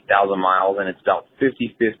 28,000 miles, and it's about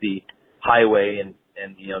 50-50 highway, and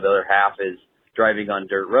the other half is driving on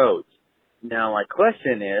dirt roads. Now, my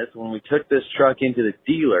question is, when we took this truck into the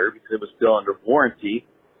dealer, because it was still under warranty,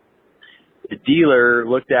 the dealer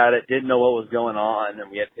looked at it, didn't know what was going on, and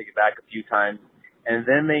we had to take it back a few times. And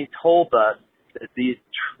then they told us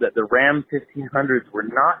that the Ram 1500s were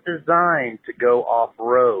not designed to go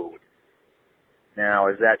off-road. Now,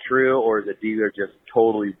 is that true, or is the dealer just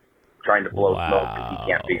totally trying to blow smoke because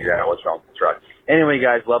he can't figure out what's wrong with the truck? Anyway,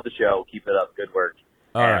 guys, love the show. Keep it up. Good work.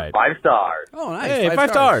 All right. 5 stars. Oh, nice. Hey, 5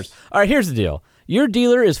 stars. All right, here's the deal. Your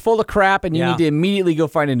dealer is full of crap, and you need to immediately go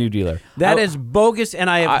find a new dealer. That is bogus, and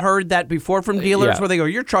I have heard that before from dealers where they go,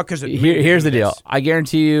 your truck isn't Here's the deal. I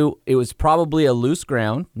guarantee you it was probably a loose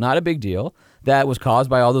ground, not a big deal, that was caused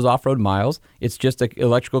by all those off-road miles. It's just an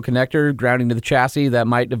electrical connector grounding to the chassis that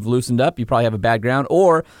might have loosened up. You probably have a bad ground,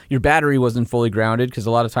 or your battery wasn't fully grounded, because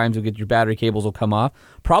a lot of times you'll get your battery cables will come off.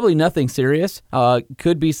 Probably nothing serious.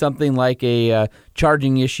 Could be something like a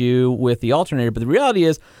charging issue with the alternator, but the reality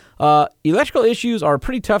is electrical issues are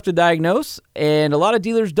pretty tough to diagnose, and a lot of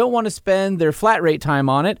dealers don't want to spend their flat rate time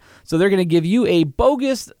on it, so they're going to give you a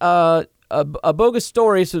bogus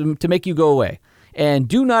story to make you go away. And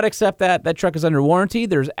do not accept that. That truck is under warranty.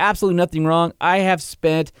 There's absolutely nothing wrong. I have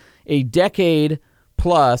spent a decade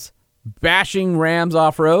plus bashing Rams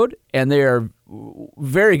off-road, and they are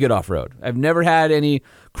very good off-road. I've never had any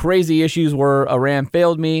crazy issues where a Ram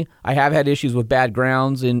failed me. I have had issues with bad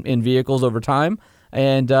grounds in vehicles over time.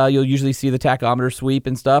 And you'll usually see the tachometer sweep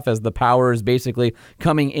and stuff as the power is basically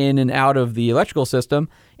coming in and out of the electrical system.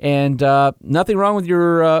 And nothing wrong with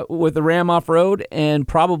your with the Ram off-road, and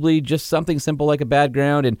probably just something simple like a bad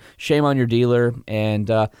ground, and shame on your dealer. And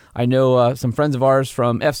I know some friends of ours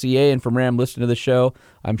from FCA and from Ram listen to the show.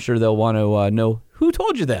 I'm sure they'll want to know who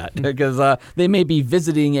told you that, because they may be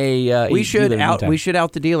visiting a we should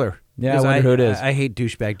out the dealer. Yeah, I wonder who it is. I hate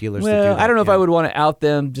douchebag dealers. Well, that do that. I don't know if I would want to out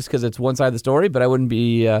them just because it's one side of the story, but I wouldn't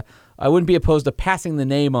be opposed to passing the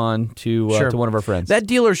name on to one of our friends. That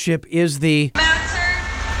dealership is the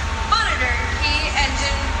Monitor key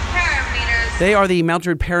engine parameters. They are the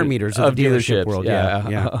mounted parameters of the dealership world.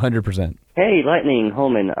 Yeah, 100%. Hey, Lightning,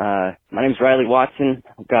 Holman. My name's Riley Watson.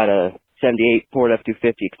 I've got a 78 Ford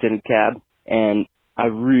F-250 extended cab, and I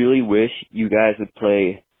really wish you guys would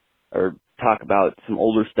play or talk about some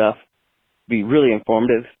older stuff. Be really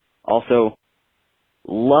informative. Also,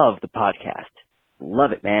 love the podcast.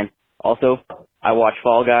 Love it, man. Also, I watch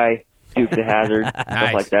Fall Guy, Dukes of Hazzard,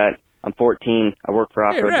 stuff like that. I'm 14. I work for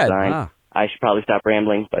Off-Road Design. I should probably stop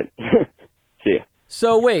rambling, but see ya.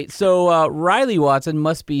 So Riley Watson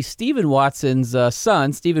must be Stephen Watson's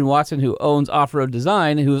son, Stephen Watson, who owns Off-Road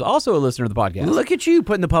Design, who is also a listener to the podcast. Look at you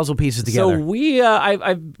putting the puzzle pieces together. So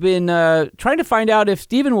I've been trying to find out if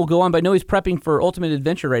Stephen will go on, but I know he's prepping for Ultimate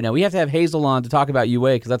Adventure right now. We have to have Hazel on to talk about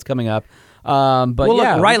UA, because that's coming up. Look,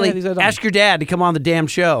 Riley, ask your dad to come on the damn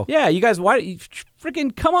show. Yeah, you guys,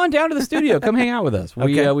 freaking come on down to the studio. Come hang out with us.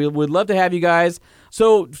 We would love to have you guys.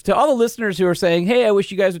 So to all the listeners who are saying, hey, I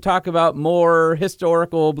wish you guys would talk about more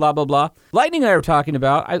historical blah, blah, blah. Lightning and I were talking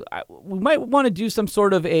about, we might want to do some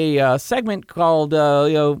sort of a segment called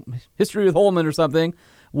History with Holman or something,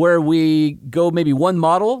 where we go maybe one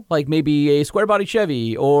model, like maybe a square body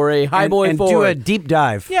Chevy or a Highboy and Ford. do a deep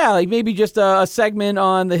dive. Yeah, like maybe just a segment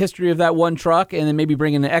on the history of that one truck, and then maybe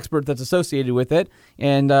bring in an expert that's associated with it,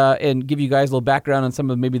 and give you guys a little background on some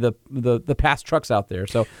of maybe the past trucks out there.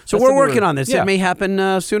 So we're working on this. Yeah. It may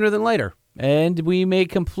happen sooner than later. And we may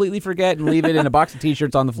completely forget and leave it in a box of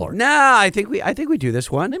T-shirts on the floor. Nah, I think we do this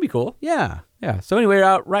one. That'd be cool. Yeah. Yeah. So anyway,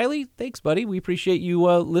 Riley, thanks, buddy. We appreciate you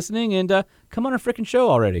listening, and come on our freaking show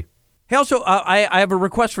already. Hey, also, I have a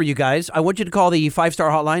request for you guys. I want you to call the 5-Star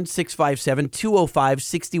hotline,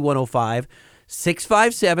 657-205-6105,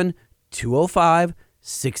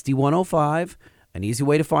 657-205-6105. An easy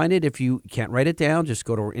way to find it, if you can't write it down, just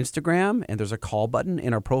go to our Instagram, and there's a call button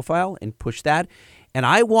in our profile, and push that. And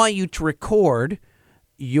I want you to record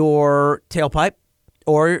your tailpipe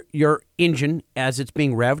or your engine as it's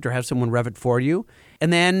being revved, or have someone rev it for you,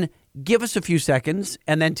 and then give us a few seconds,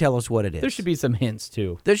 and then tell us what it is. There should be some hints,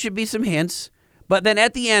 too. There should be some hints. But then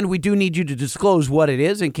at the end, we do need you to disclose what it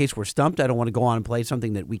is in case we're stumped. I don't want to go on and play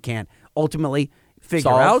something that we can't ultimately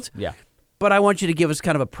figure out. Yeah. But I want you to give us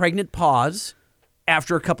kind of a pregnant pause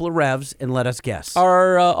after a couple of revs and let us guess.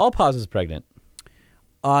 Are all pauses pregnant?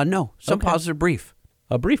 No. Some pauses are brief.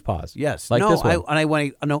 A brief pause? Yes. Like this one? I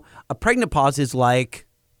want to know. A pregnant pause is like...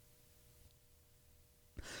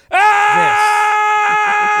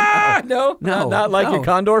 No, not like your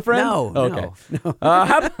condor friend. No, okay. no.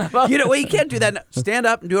 How about You know, you can't do that. Stand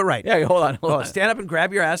up and do it right. Yeah, hold on. Stand up and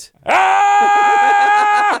grab your ass.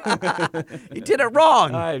 You did it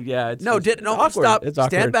wrong. Yeah, it's awkward. Stop. It's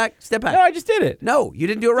awkward. Stand back. Step back. No, I just did it. No, you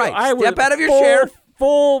didn't do it right. I Step was out of your full- chair.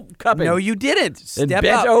 Full cupping. No, you didn't. Step And bent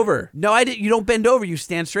up. over. No, I didn't. You don't bend over. You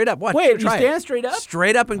stand straight up. Watch. Wait, Try you stand it. straight up?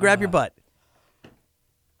 Straight up and grab your butt.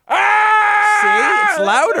 See, it's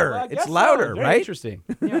louder. I guess It's so. louder, Very right? Interesting.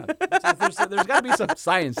 Yeah. there's got to be some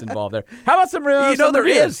science involved there. How about some? You know some there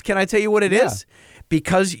reviews? is. Can I tell you what it is?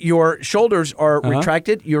 Because your shoulders are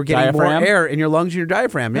retracted, you're getting Diaphragm? more air in your lungs and your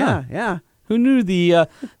diaphragm. Yeah. Who knew the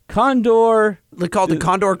condor? They call it the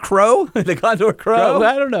condor crow. The condor crow?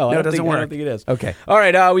 I don't know. No, I it don't doesn't think, work. I don't think it is. Okay. All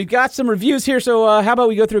right. We've got some reviews here. So how about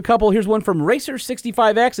we go through a couple? Here's one from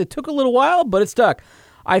Racer65X. It took a little while, but it stuck.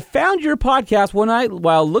 I found your podcast one night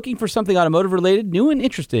while looking for something automotive related, new and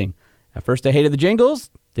interesting. At first, I hated the jingles.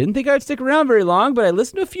 Didn't think I'd stick around very long, but I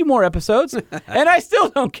listened to a few more episodes, and I still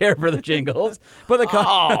don't care for the jingles. But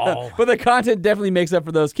the content definitely makes up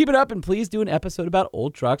for those. Keep it up, and please do an episode about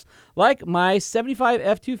old trucks, like my 75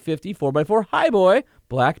 F-250 4x4 Highboy,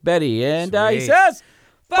 Black Betty. And he Sweet. says,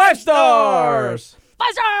 5 stars!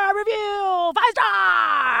 5-star review! 5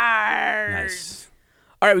 stars! Nice.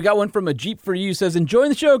 All right, we got one from A Jeep For You. Says, enjoying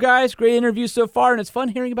the show, guys. Great interview so far, and it's fun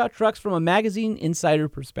hearing about trucks from a magazine insider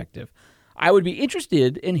perspective. I would be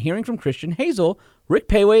interested in hearing from Christian Hazel, Rick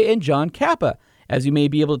Payway, and John Kappa. As you may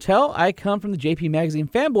be able to tell, I come from the JP Magazine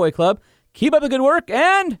Fanboy Club. Keep up the good work,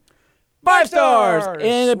 and 5 stars!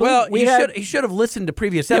 And Well, we he should have listened to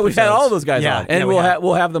previous yeah, episodes. we've had all those guys Yeah, on, and yeah,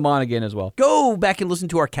 we'll have them on again as well. Go back and listen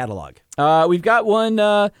to our catalog. We've got one.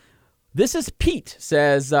 This is Pete.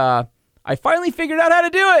 Says, I finally figured out how to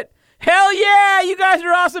do it. Hell yeah, you guys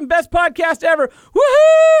are awesome. Best podcast ever.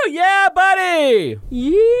 Woohoo! Yeah, buddy.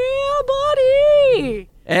 Yeah, buddy.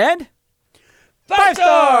 And 5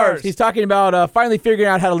 stars. He's talking about finally figuring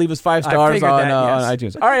out how to leave us 5 stars figured on, that, on yes.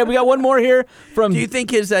 iTunes. All right, we got one more here from. Do you think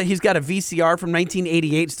he's got a VCR from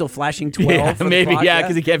 1988 still flashing 12? Yeah, for the maybe, clock? yeah,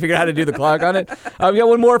 because he can't figure out how to do the clock on it. We got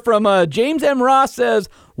one more from James M. Ross. Says,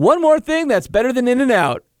 one more thing that's better than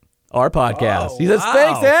In-N-Out, our podcast. He says, wow.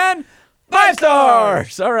 thanks, and 5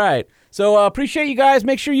 stars. All right. So appreciate you guys.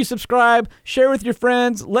 Make sure you subscribe, share with your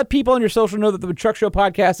friends, let people on your social know that the Truck Show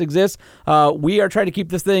podcast exists. We are trying to keep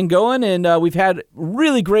this thing going, and we've had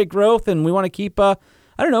really great growth, and we want to keep, we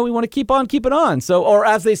want to keep on keeping on. So, or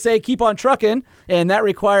as they say, keep on trucking, and that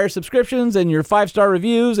requires subscriptions and your 5-star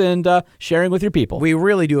reviews and sharing with your people. We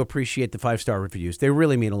really do appreciate the 5-star reviews. They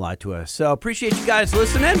really mean a lot to us. So appreciate you guys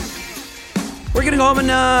listening. We're going to go home and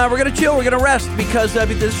we're going to chill. We're going to rest because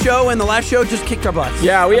this show and the last show just kicked our butts.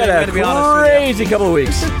 Yeah, we had a crazy couple of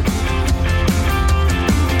weeks.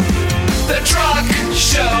 The Truck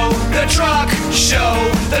Show, the Truck Show,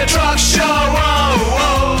 the Truck Show.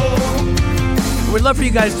 Oh, We'd love for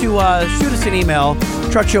you guys to shoot us an email,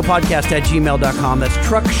 truckshowpodcast@gmail.com. That's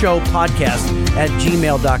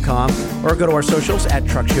truckshowpodcast@gmail.com. Or go to our socials at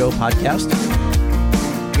Truck Show Podcast.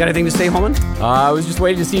 You got anything to say, Holman? I was just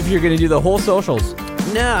waiting to see if you're going to do the whole socials.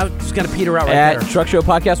 No, I was just going to peter out right At there. Truck Show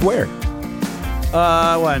Podcast where?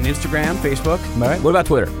 What, on Instagram, Facebook? All right. What about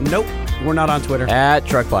Twitter? Nope, we're not on Twitter. At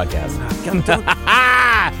Truck Podcast.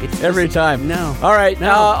 Every time. No. All right.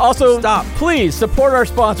 No. Also, Stop. Please support our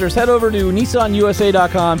sponsors. Head over to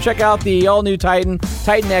NissanUSA.com. Check out the all-new Titan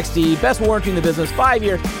XD. Best warranty in the business.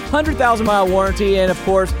 5-year, 100,000-mile warranty. And, of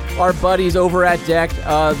course, our buddies over at Decked.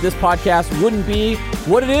 This podcast wouldn't be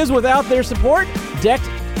what it is without their support.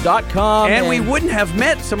 Decked.com. And we wouldn't have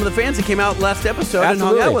met some of the fans that came out last episode and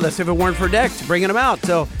hung out with us if it weren't for Decked bringing them out.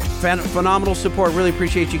 So, phenomenal support. Really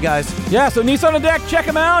appreciate you guys. Yeah, so Nissan on Deck, check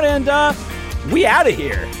them out, and we out of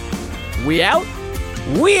here. We out?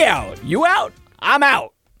 We out. You out? I'm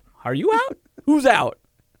out. Are you out? Who's out?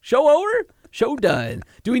 Show over? Show done.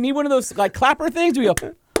 Do we need one of those like clapper things? Do we go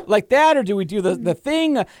like that, or do we do the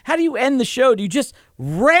thing? How do you end the show? Do you just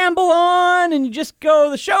ramble on and you just go,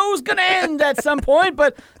 the show's going to end at some point,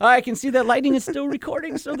 but I can see that Lightning is still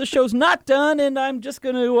recording, so the show's not done, and I'm just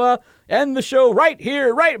going to end the show right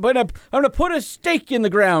here, right? But I'm going to put a stake in the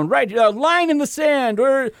ground, right? A line in the sand,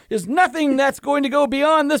 where there's nothing that's going to go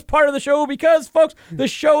beyond this part of the show because, folks, the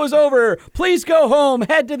show is over. Please go home.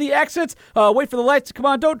 Head to the exits. Wait for the lights to come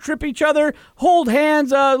on. Don't trip each other. Hold hands.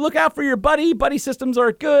 Look out for your buddy. Buddy systems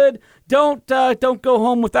are good. Don't go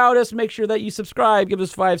home without us. Make sure that you subscribe. Give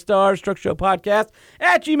us 5 stars. Truck Show Podcast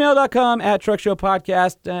at gmail.com, at Truck Show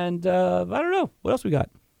Podcast. And I don't know. What else we got?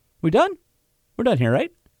 We done? We're done here,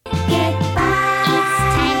 right? Goodbye. It's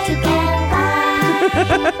time to goodbye.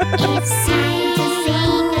 It's time to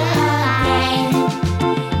sing again.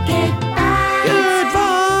 Goodbye.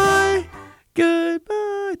 Goodbye.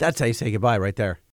 Goodbye. That's how you say goodbye right there.